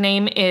drug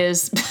name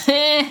is...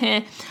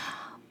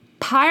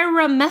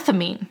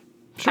 pyrimethamine.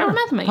 Sure.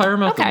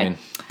 Pyrimethamine. Okay.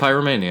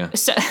 Pyromania.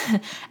 So,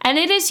 and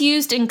it is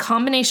used in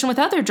combination with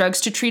other drugs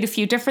to treat a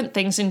few different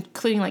things,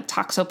 including like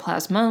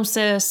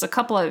toxoplasmosis, a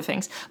couple other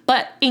things,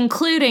 but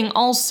including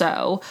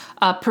also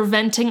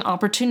preventing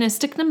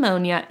opportunistic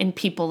pneumonia in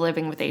people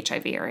living with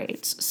HIV or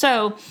AIDS.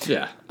 So,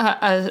 yeah.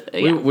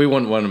 We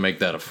wouldn't want to make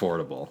that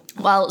affordable.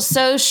 Well,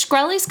 so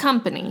Shkreli's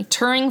company,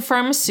 Turing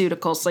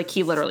Pharmaceuticals, like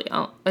he literally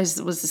was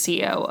the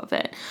CEO of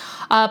it,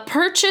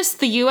 purchased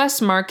the U.S.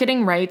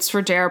 marketing rights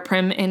for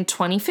Daraprim in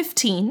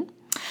 2015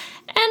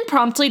 and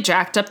promptly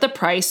jacked up the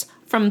price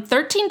from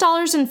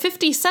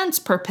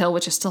 $13.50 per pill,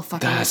 which is still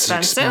fucking expensive.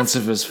 That's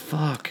expensive as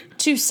fuck.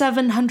 To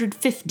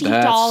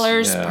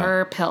 $750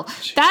 per pill.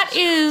 Jesus that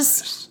is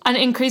Christ. An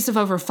increase of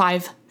over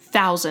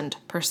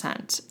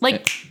 5,000%.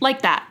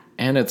 Like that.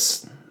 And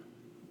it's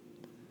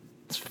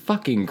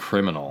fucking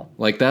criminal.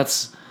 Like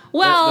that's...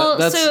 Well,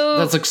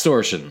 that's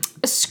extortion.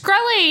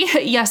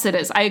 Shkreli, yes, it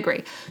is. I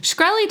agree.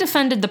 Shkreli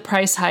defended the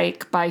price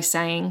hike by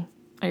saying,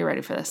 Are you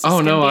ready for this?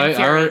 Oh, no, I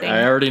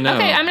already know.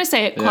 Okay, I'm going to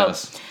say it. Quote,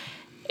 Yes.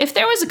 if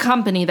there was a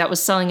company that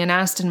was selling an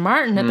Aston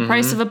Martin at the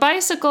price of a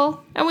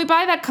bicycle, and we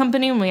buy that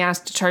company and we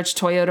ask to charge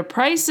Toyota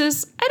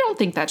prices, I don't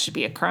think that should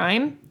be a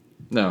crime.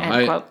 No,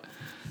 End quote.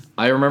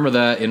 I remember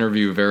that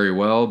interview very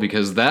well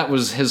because that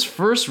was his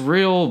first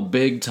real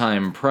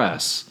big-time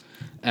press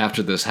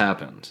after this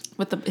happened.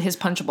 With his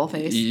punchable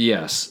face.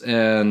 Yes,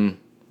 and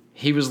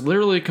he was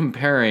literally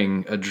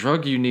comparing a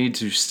drug you need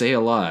to stay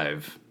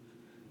alive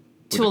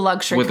to a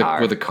luxury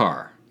car. With a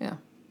car. Yeah.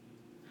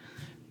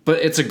 But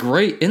it's a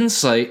great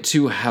insight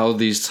to how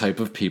these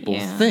type of people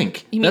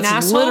think. You mean That's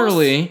assholes?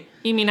 literally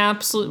You mean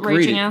absolute greedy.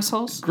 raging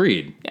assholes?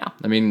 Greed. Yeah.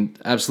 I mean,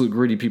 absolute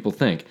greedy people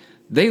think.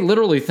 They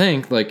literally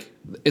think, like,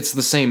 it's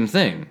the same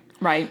thing.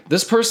 Right.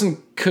 This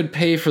person could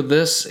pay for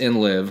this and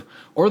live,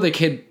 or they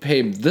could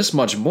pay this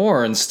much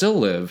more and still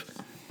live,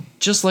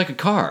 just like a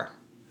car.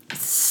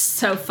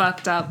 So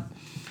fucked up.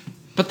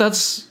 But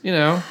that's,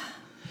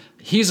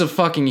 he's a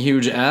fucking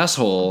huge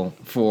asshole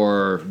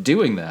for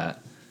doing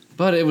that.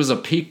 But it was a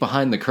peek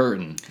behind the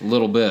curtain, a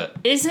little bit.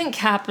 Isn't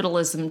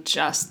capitalism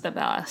just the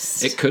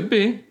best? It could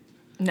be.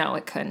 No,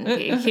 it couldn't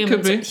be. It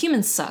could be.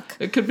 Humans suck.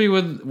 It could be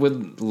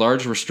with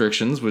large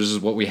restrictions, which is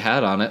what we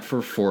had on it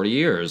for 40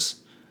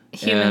 years.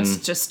 Humans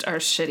And just are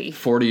shitty.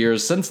 40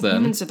 years since then.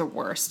 Humans are the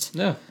worst.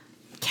 Yeah.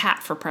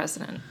 Cat for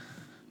president.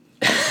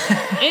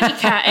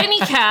 Any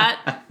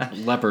cat.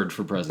 Leopard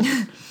for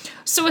president.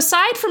 So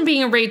aside from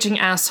being a raging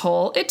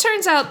asshole, it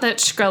turns out that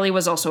Shkreli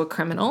was also a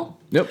criminal.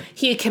 Yep.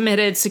 He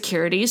committed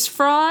securities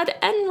fraud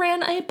and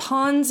ran a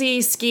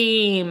Ponzi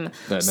scheme.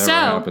 That never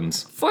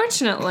happens.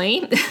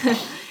 Fortunately,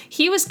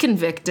 he was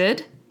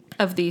convicted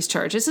of these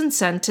charges and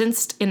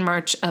sentenced in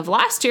March of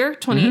last year,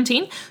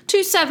 2018,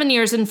 to 7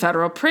 years in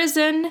federal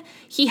prison.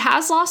 He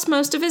has lost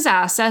most of his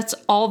assets,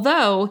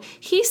 although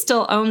he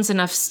still owns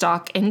enough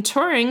stock in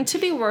Turing to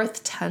be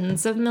worth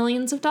tens of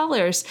millions of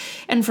dollars.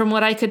 And from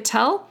what I could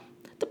tell,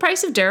 the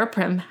price of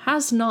Daraprim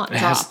has not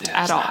dropped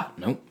at all.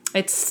 Nope.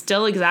 It's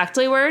still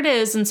exactly where it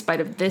is in spite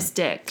of this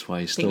dick. That's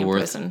why he's being still in worth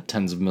prison.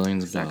 tens of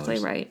millions of dollars.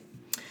 Exactly right.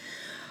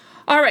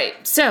 All right,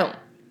 so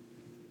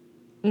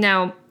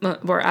now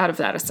we're out of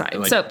that aside.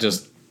 Like, so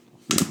just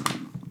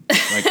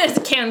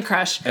Can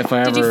Crush. if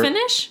I Did you ever-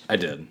 finish? I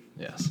did.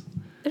 Yes.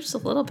 There's a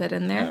little bit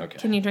in there. Okay.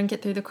 Can you drink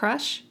it through the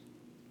crush?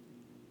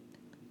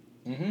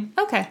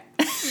 Okay.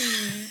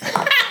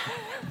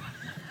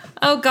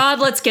 Oh God,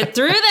 let's get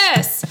through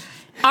this.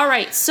 All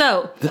right,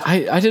 so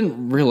I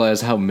didn't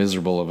realize how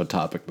miserable of a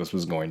topic this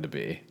was going to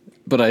be,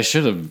 but I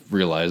should have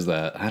realized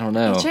that. I don't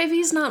know. HIV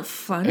is not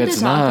fun It's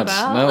to talk not.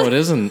 about. No, it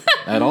isn't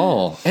at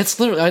all. It's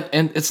literally,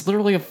 and it's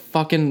literally a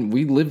fucking.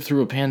 We lived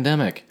through a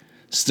pandemic.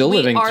 Still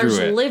living through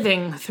it.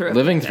 Living through it.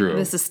 Living through it.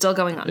 This is still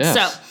going on. Yes.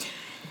 So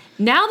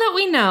now that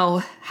we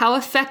know how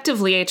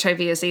effectively HIV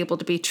is able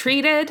to be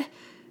treated,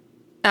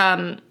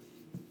 and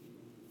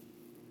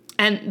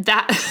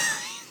that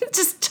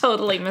just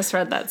totally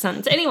misread that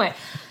sentence. Anyway,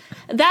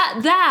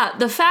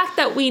 the fact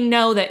that we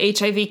know that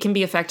HIV can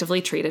be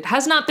effectively treated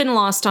has not been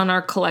lost on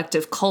our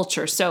collective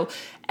culture. So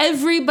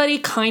everybody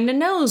kind of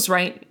knows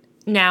right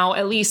now,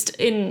 at least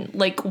in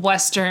like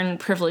Western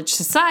privileged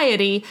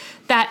society,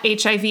 that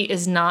HIV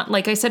is not,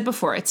 like I said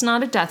before, it's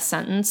not a death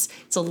sentence.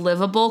 It's a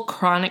livable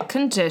chronic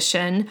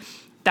condition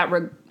that,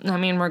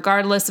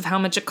 regardless of how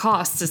much it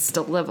costs, it's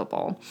still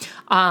livable.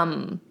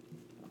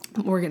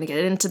 We're going to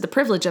get into the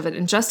privilege of it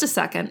in just a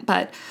second,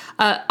 but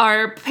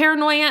our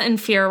paranoia and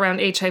fear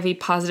around HIV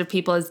positive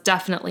people has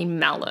definitely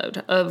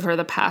mellowed over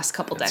the past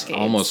couple decades.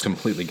 Almost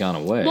completely gone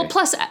away. Well,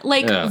 plus,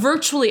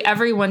 virtually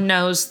everyone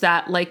knows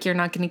that, you're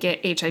not going to get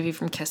HIV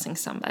from kissing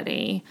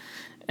somebody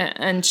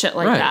and shit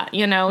like that.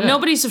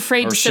 Nobody's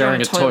afraid to sit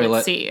on a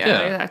toilet seat.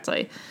 Yeah,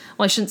 exactly.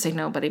 Well, I shouldn't say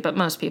nobody, but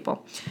most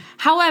people.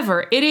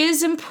 However, it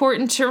is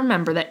important to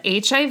remember that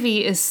HIV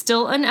is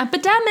still an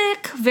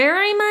epidemic,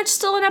 very much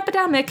still an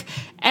epidemic,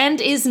 and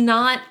is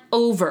not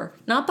over.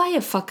 Not by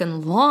a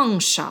fucking long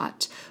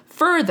shot.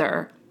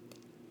 Further,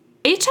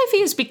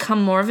 HIV has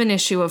become more of an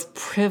issue of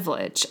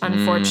privilege,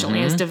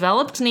 unfortunately, as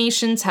developed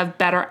nations have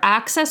better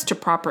access to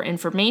proper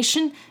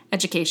information,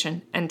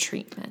 education, and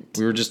treatment.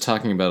 We were just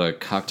talking about a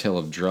cocktail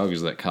of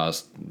drugs that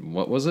cost,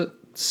 what was it?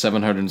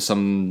 $700 and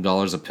some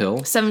a pill?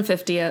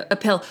 $7.50 a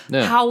pill.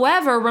 Yeah.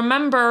 However,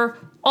 remember,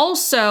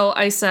 also,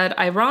 I said,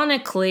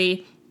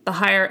 ironically, the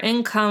higher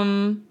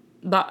income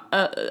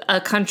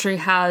a country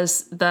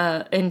has,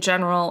 in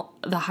general,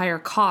 the higher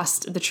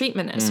cost the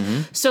treatment is.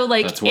 So,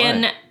 That's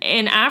why.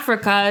 in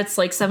Africa, it's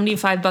like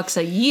 $75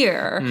 a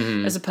year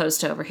as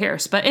opposed to over here.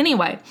 But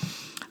anyway,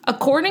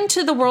 according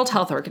to the World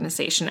Health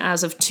Organization,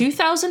 as of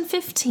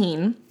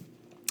 2015,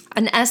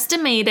 an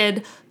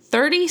estimated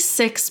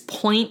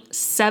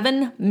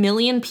 36.7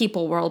 million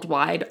people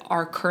worldwide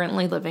are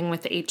currently living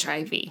with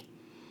HIV.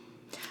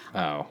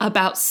 Oh.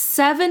 About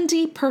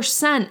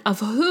 70% of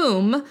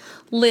whom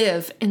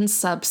live in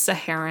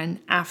sub-Saharan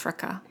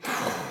Africa.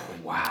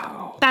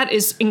 Wow. That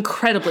is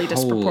incredibly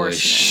disproportionate.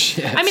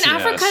 Shit, I mean,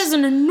 Africa is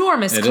an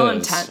enormous It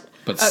continent. is,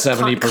 but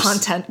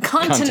 70%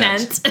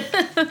 continent.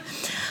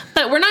 But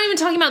We're not even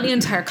talking about the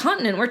entire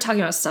continent. We're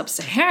talking about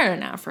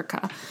sub-Saharan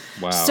Africa.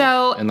 Wow.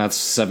 So, and that's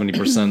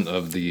 70%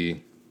 of the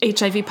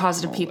HIV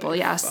positive people,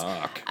 yes.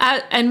 Fuck.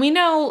 And we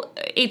know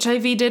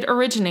HIV did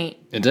originate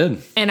It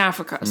did. in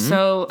Africa.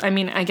 So, I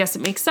mean, I guess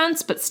it makes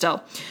sense, but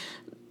still.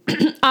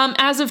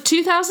 As of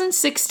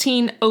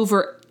 2016,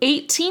 over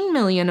 18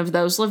 million of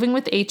those living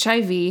with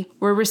HIV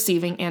were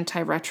receiving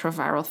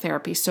antiretroviral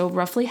therapy. So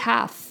roughly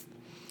half,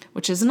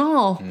 which isn't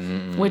all,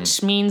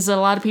 which means that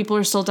a lot of people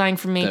are still dying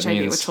from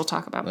HIV, which we'll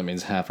talk about. That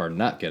means half are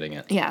not getting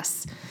it.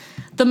 Yes.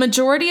 The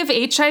majority of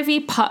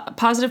HIV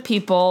positive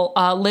people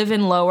live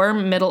in lower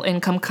middle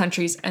income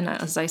countries. And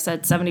as I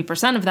said,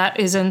 70% of that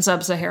is in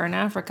sub-Saharan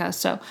Africa.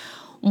 So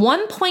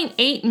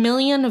 1.8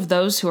 million of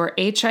those who are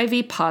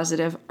HIV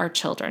positive are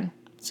children.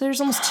 So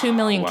there's almost 2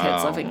 million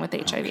kids living with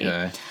HIV.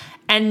 Okay.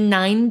 And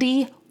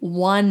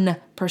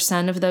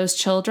 91% of those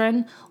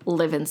children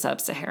live in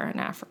sub-Saharan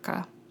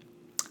Africa.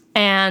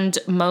 And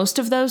most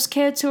of those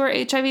kids who are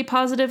HIV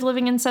positive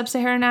living in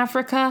sub-Saharan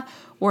Africa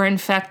were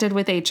infected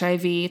with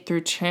HIV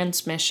through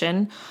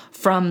transmission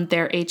from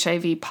their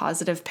HIV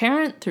positive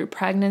parent through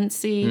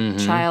pregnancy,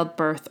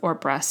 childbirth, or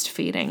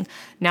breastfeeding.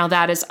 Now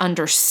that is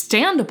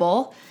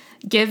understandable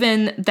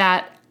given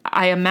that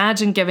I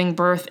imagine giving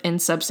birth in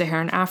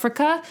sub-Saharan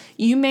Africa,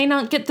 you may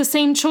not get the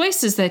same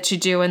choices that you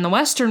do in the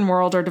Western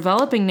world or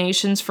developing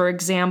nations. For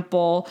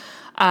example,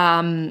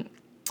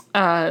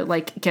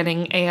 like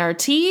getting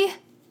ART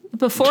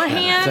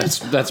beforehand.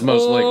 That's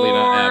most likely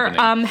not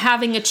happening.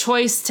 Having a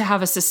choice to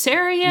have a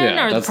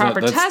cesarean or the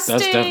proper testing.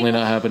 That's definitely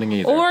not happening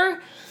either.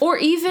 Or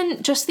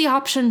even just the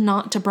option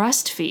not to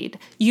breastfeed.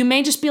 You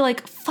may just be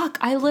like, fuck,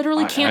 I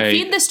literally can't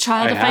feed this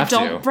child if I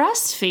don't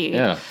breastfeed.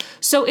 Yeah.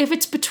 So if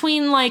it's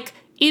between like,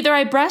 either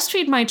I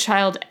breastfeed my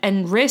child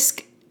and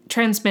risk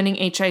transmitting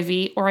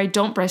HIV, or I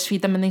don't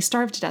breastfeed them and they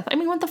starve to death. I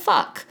mean, what the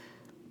fuck?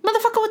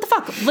 Motherfucker, what the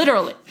fuck?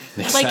 Literally.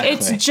 Exactly. Like,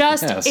 it's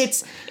just,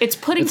 yes. it's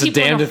putting it's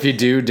people a damned if you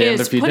do,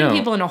 damned if you don't. It's putting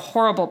people in a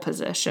horrible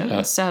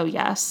position. So,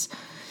 yes.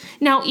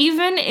 Now,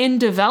 even in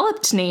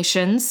developed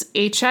nations,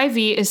 HIV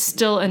is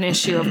still an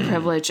issue of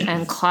privilege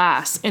and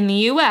class. In the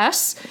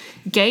U.S.,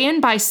 gay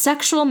and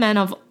bisexual men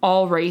of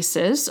all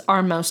races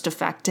are most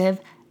affected.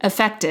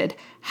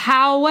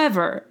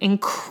 However,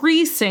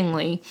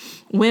 increasingly,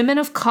 women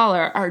of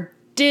color are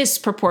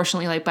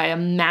disproportionately, like by a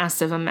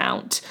massive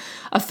amount,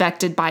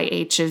 affected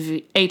by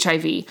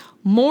HIV.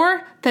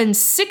 More than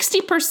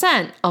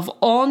 60% of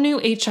all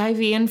new HIV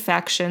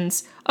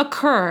infections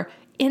occur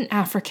in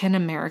African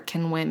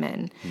American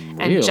women. Really?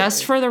 And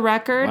just for the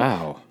record,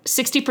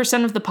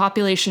 60% of the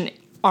population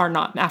are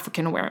not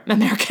African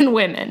American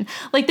women.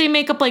 Like, they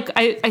make up, like,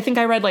 I think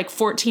I read like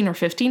 14 or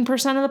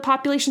 15% of the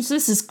population. So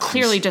this is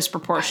clearly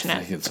disproportionate.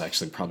 I think it's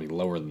actually probably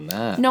lower than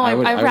that. No, I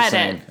read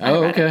it.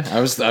 Okay. I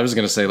was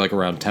going to say like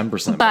around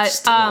 10%.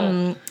 But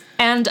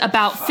and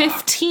about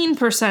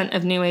 15%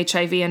 of new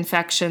HIV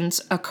infections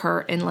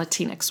occur in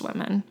Latinx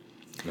women.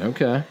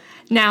 Okay.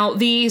 Now,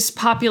 these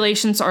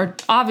populations are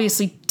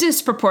obviously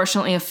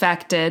disproportionately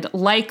affected,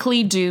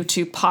 likely due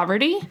to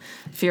poverty,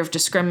 fear of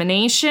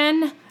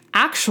discrimination,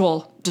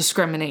 actual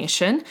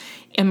discrimination,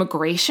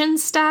 immigration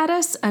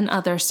status, and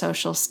other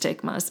social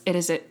stigmas. It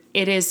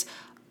is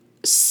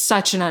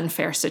such an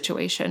unfair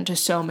situation to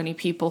so many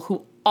people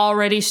who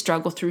already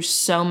struggle through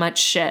so much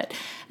shit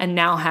and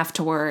now have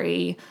to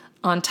worry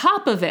on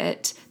top of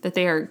it that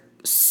they are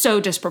so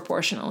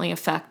disproportionately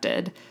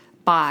affected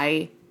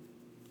by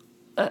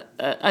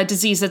a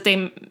disease that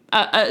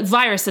a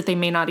virus that they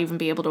may not even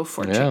be able to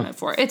afford treatment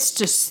for. It's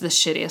just the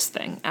shittiest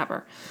thing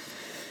ever.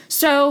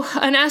 So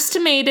an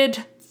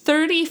estimated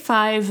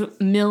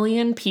 35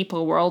 million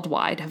people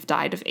worldwide have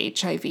died of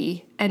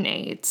HIV and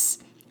AIDS,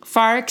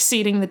 far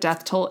exceeding the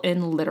death toll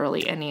in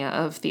literally any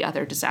of the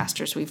other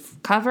disasters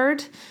we've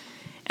covered.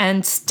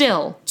 And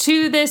still,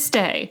 to this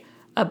day,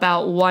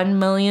 about 1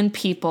 million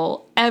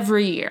people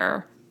every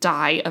year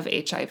die of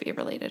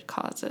HIV-related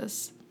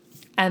causes.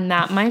 And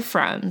that, my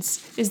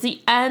friends, is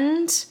the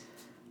end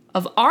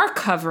of our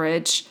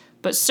coverage,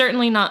 but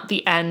certainly not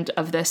the end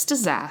of this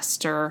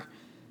disaster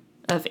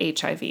of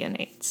HIV and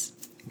AIDS.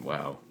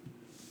 Wow.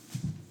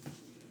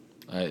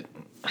 I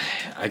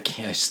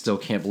still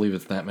can't believe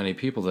it's that many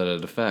people that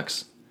it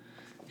affects,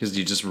 because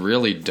you just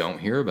really don't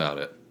hear about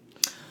it.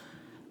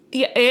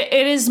 Yeah,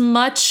 it is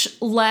much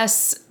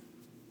less.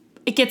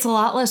 It gets a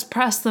lot less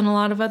press than a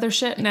lot of other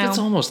shit now. It gets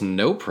almost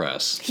no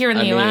press here in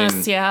the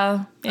U.S.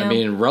 Yeah. I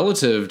mean,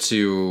 relative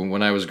to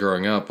when I was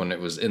growing up, when it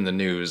was in the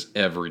news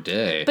every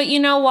day. But you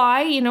know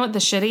why? You know what the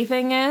shitty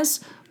thing is?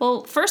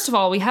 Well, first of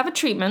all, we have a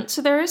treatment,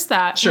 so there is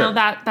that. Sure. You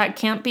know, that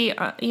can't be.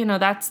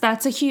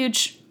 That's a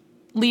huge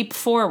leap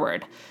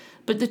forward.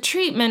 But the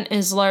treatment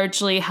is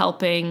largely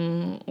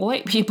helping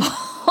white people.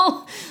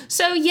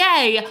 So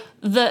yay,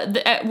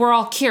 we're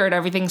all cured,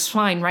 everything's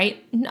fine,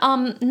 right?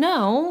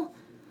 No.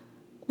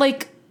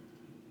 Like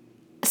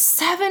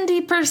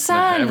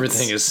 70%.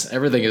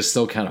 Everything is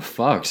still kind of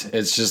fucked.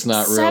 It's just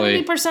not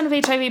really. 70%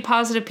 of HIV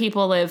positive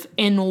people live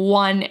in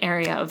one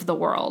area of the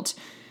world.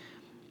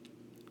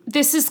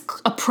 This is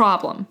a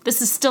problem.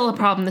 This is still a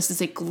problem. This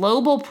is a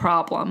global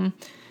problem.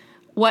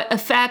 what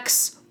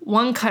affects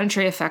one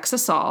country affects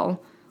us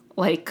all.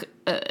 Like,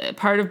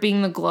 part of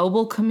being the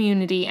global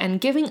community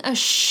and giving a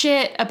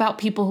shit about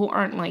people who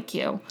aren't like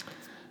you.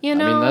 You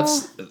know? I mean,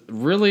 that's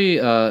really,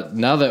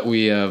 now that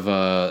we have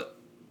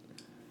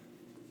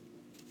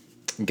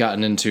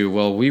gotten into,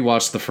 well, we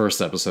watched the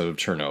first episode of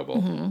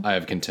Chernobyl. Mm-hmm. I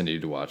have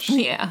continued to watch.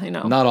 Yeah, I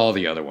know. Not all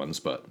the other ones,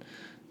 but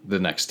the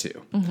next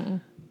two.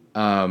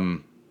 Mm-hmm.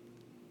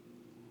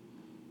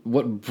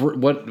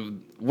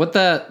 What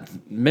that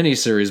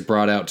miniseries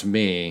brought out to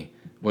me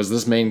was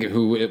this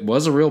who it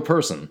was a real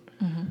person.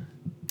 Mm-hmm.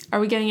 Are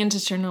we getting into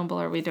Chernobyl?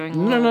 Or are we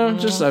doing... No,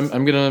 just I'm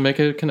going to make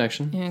a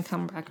connection. You're going to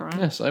come back around?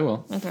 Yes, I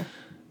will. Okay.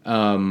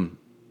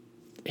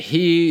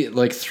 He,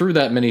 like, through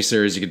that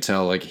miniseries, you could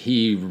tell, like,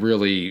 he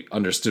really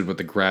understood what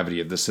the gravity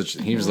of this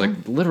situation... He was like,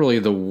 literally,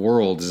 the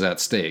world is at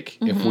stake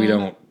if we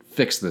don't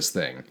fix this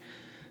thing.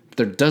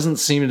 There doesn't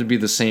seem to be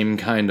the same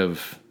kind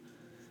of...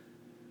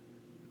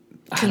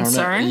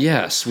 concern? I don't know.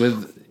 Yes,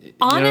 with...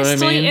 Honestly, you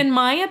know what I mean? In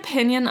my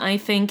opinion, I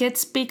think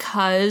it's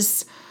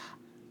because...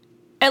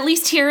 At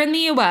least here in the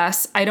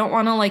U.S., I don't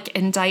want to, like,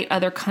 indict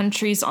other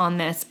countries on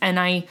this. And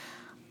I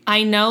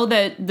know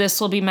that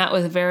this will be met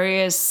with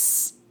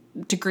various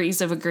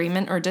degrees of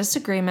agreement or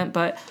disagreement,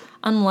 but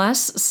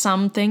unless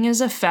something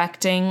is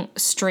affecting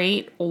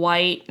straight,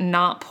 white,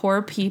 not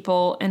poor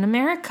people in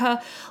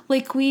America,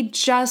 like, we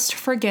just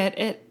forget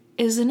it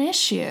is an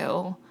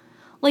issue.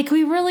 Like,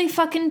 we really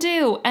fucking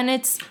do. And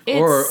it's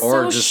or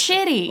so just,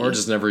 shitty. Or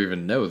just never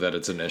even know that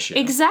it's an issue.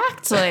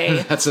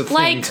 Exactly. That's a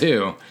thing,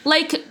 too.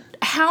 Like...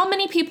 How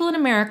many people in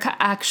America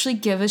actually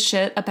give a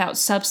shit about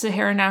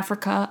sub-Saharan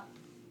Africa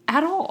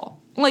at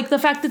all? Like, the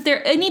fact that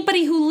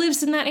anybody who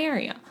lives in that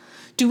area.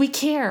 Do we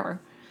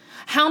care?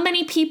 How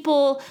many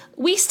people...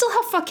 We still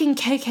have fucking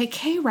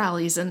KKK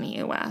rallies in the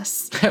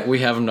U.S. We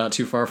have them not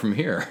too far from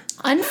here.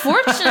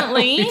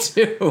 Unfortunately. We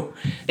do.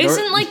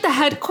 Isn't, like, the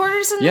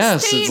headquarters in the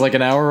state? Yes, it's like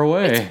an hour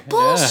away. It's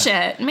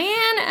bullshit, man.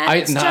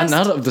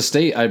 Not of the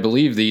state, I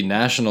believe the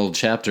national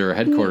chapter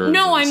headquarters.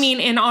 No, I mean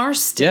in our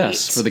state.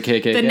 Yes, for the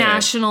KKK. The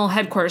national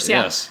headquarters,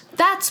 yeah. Yes.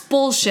 That's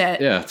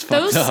bullshit. Yeah, it's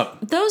fucked up.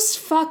 Those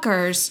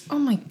fuckers, oh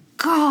my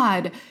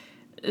God.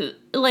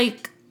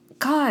 Like,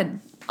 God.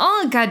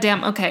 Oh,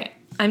 goddamn. Okay,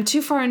 I'm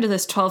too far into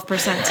this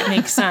 12% to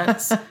make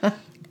sense.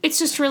 It's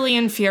just really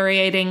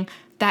infuriating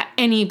that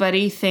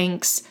anybody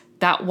thinks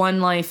that one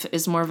life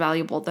is more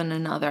valuable than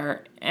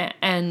another,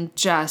 and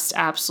just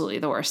absolutely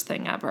the worst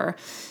thing ever.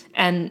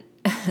 And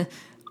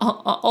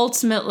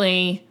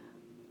ultimately,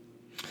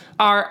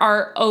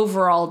 our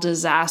overall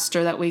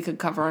disaster that we could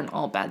cover on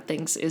all bad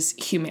things is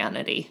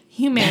humanity.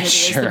 Humanity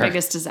sure. is the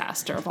biggest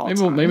disaster of all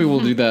time. Maybe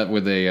we'll do that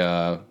with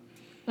a...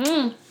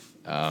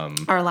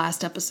 our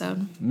last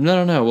episode.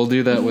 No. We'll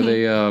do that with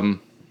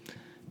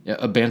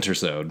a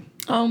banter-sode.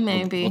 Oh,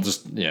 maybe. We'll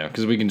just,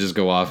 because we can just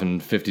go off in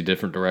 50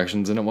 different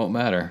directions and it won't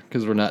matter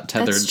because we're not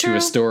tethered to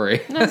a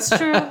story. That's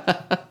true.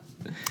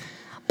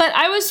 But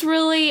I was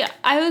really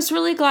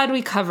glad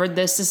we covered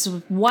this. This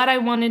is what I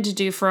wanted to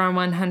do for our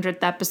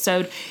 100th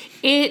episode.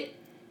 It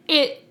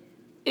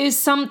is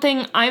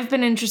something I've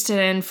been interested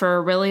in for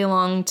a really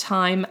long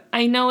time.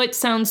 I know it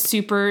sounds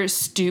super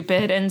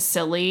stupid and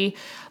silly,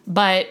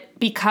 but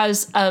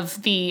because of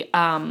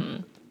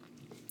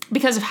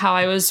how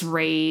I was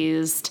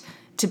raised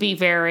to be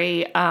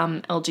very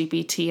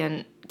LGBT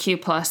and Q+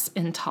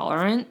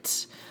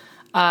 intolerant,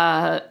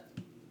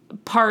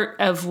 part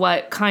of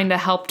what kind of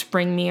helped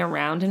bring me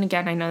around, and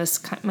again, I know this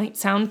might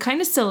sound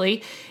kind of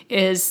silly,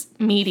 is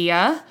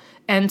media,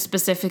 and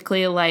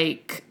specifically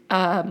like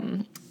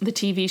the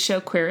TV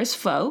show Queer as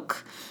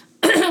Folk,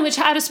 which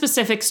had a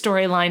specific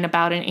storyline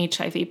about an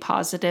HIV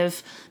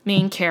positive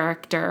main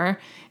character,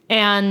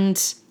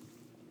 and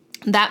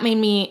that made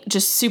me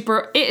just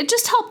it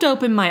just helped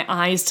open my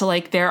eyes to,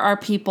 like, there are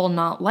people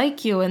not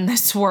like you in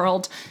this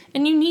world,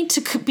 and you need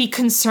to be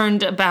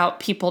concerned about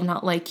people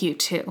not like you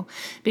too,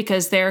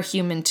 because they're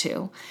human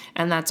too,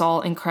 and that's all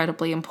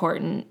incredibly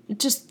important,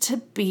 just to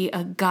be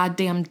a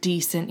goddamn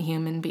decent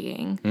human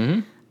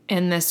being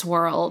in this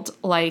world.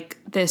 Like,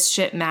 this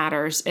shit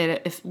matters.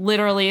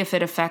 If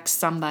it affects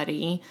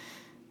somebody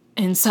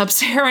in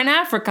sub-Saharan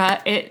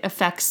Africa, it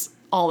affects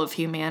all of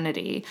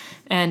humanity,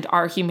 and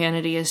our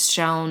humanity is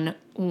shown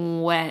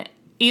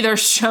either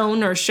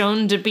shown or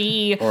shown to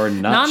be or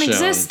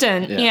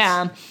non-existent. Yes.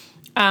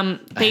 Yeah.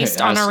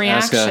 Based on our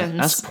reactions.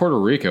 Ask Puerto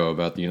Rico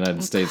about the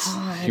United States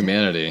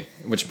humanity,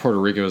 which Puerto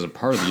Rico is a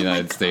part of the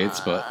United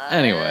States. But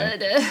anyway,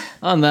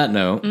 on that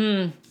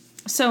note.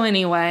 So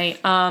anyway,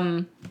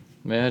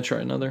 may I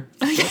try another?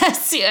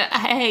 Yes.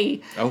 Yeah,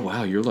 hey. Oh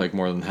wow, you're like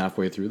more than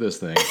halfway through this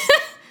thing.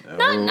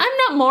 I'm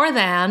not more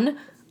than.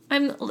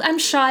 I'm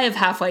shy of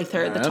halfway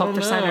through the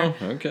 12%.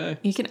 Okay.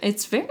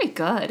 It's very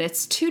good.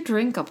 It's too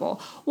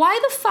drinkable. Why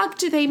the fuck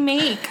do they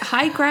make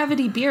high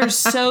gravity beers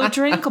so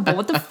drinkable?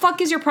 What the fuck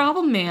is your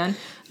problem, man?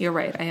 You're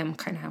right. I am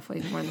kind of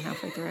more than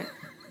halfway through it.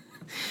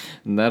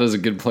 And that is a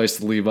good place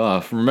to leave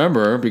off.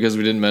 Remember, because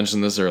we didn't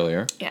mention this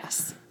earlier.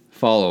 Yes.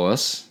 Follow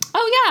us.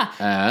 Oh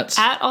yeah.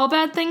 At All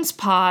Bad Things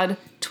Pod,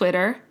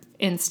 Twitter,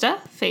 Insta,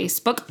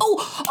 Facebook.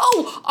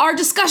 Oh, our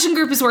discussion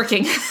group is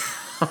working.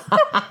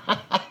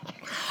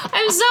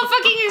 I'm so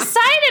fucking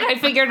excited I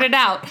figured it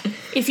out.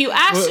 If you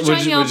ask to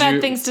join the All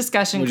Bad Things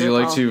discussion group... Would you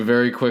like to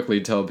very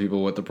quickly tell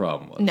people what the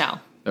problem was? No.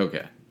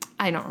 Okay.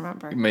 I don't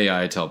remember. May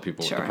I tell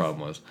people what the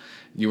problem was?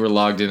 You were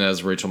logged in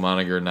as Rachel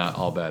Moniger, not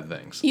All Bad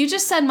Things. You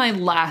just said my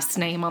last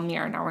name on the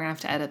air. Now we're going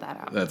to have to edit that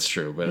out. That's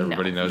true, but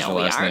everybody knows your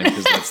last name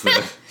because that's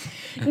the...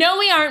 No,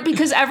 we aren't,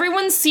 because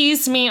everyone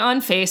sees me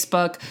on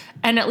Facebook,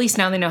 and at least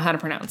now they know how to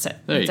pronounce it.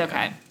 It's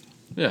okay.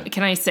 Yeah.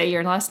 Can I say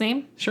your last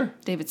name? Sure.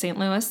 David St.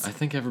 Louis? I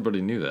think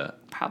everybody knew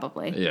that.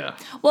 Probably. Yeah.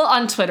 Well,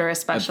 on Twitter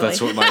especially.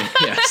 That's what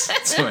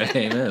that's what my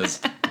name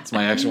is. It's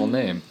my actual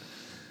name.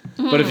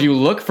 But if you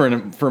look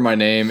for my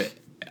name,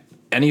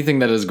 anything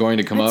that is going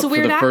to come up for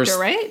the first... It's a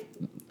weird actor, right?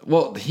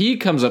 Well, he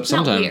comes up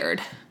sometime. Not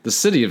weird. The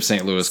city of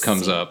St. Louis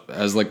comes up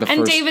as like the first...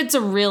 And David's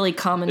a really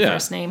common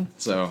first name.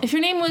 So if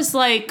your name was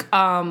like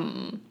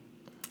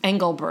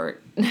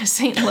Engelbert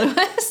St.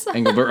 Louis.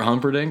 Engelbert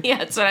Humperdinck? Yeah,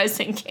 that's what I was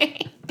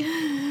thinking.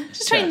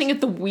 Just trying to think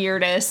of the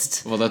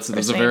weirdest. Well, that's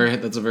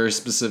a very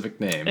specific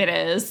name. It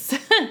is.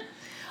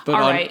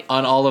 But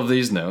on all of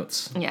these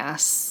notes.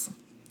 Yes.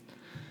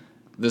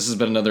 This has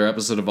been another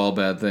episode of All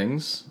Bad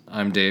Things.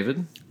 I'm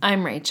David.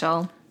 I'm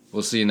Rachel.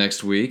 We'll see you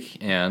next week,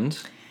 and...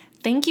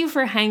 Thank you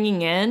for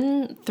hanging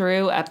in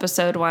through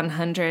episode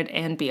 100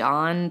 and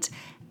beyond,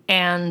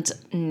 and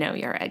know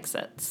your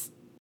exits.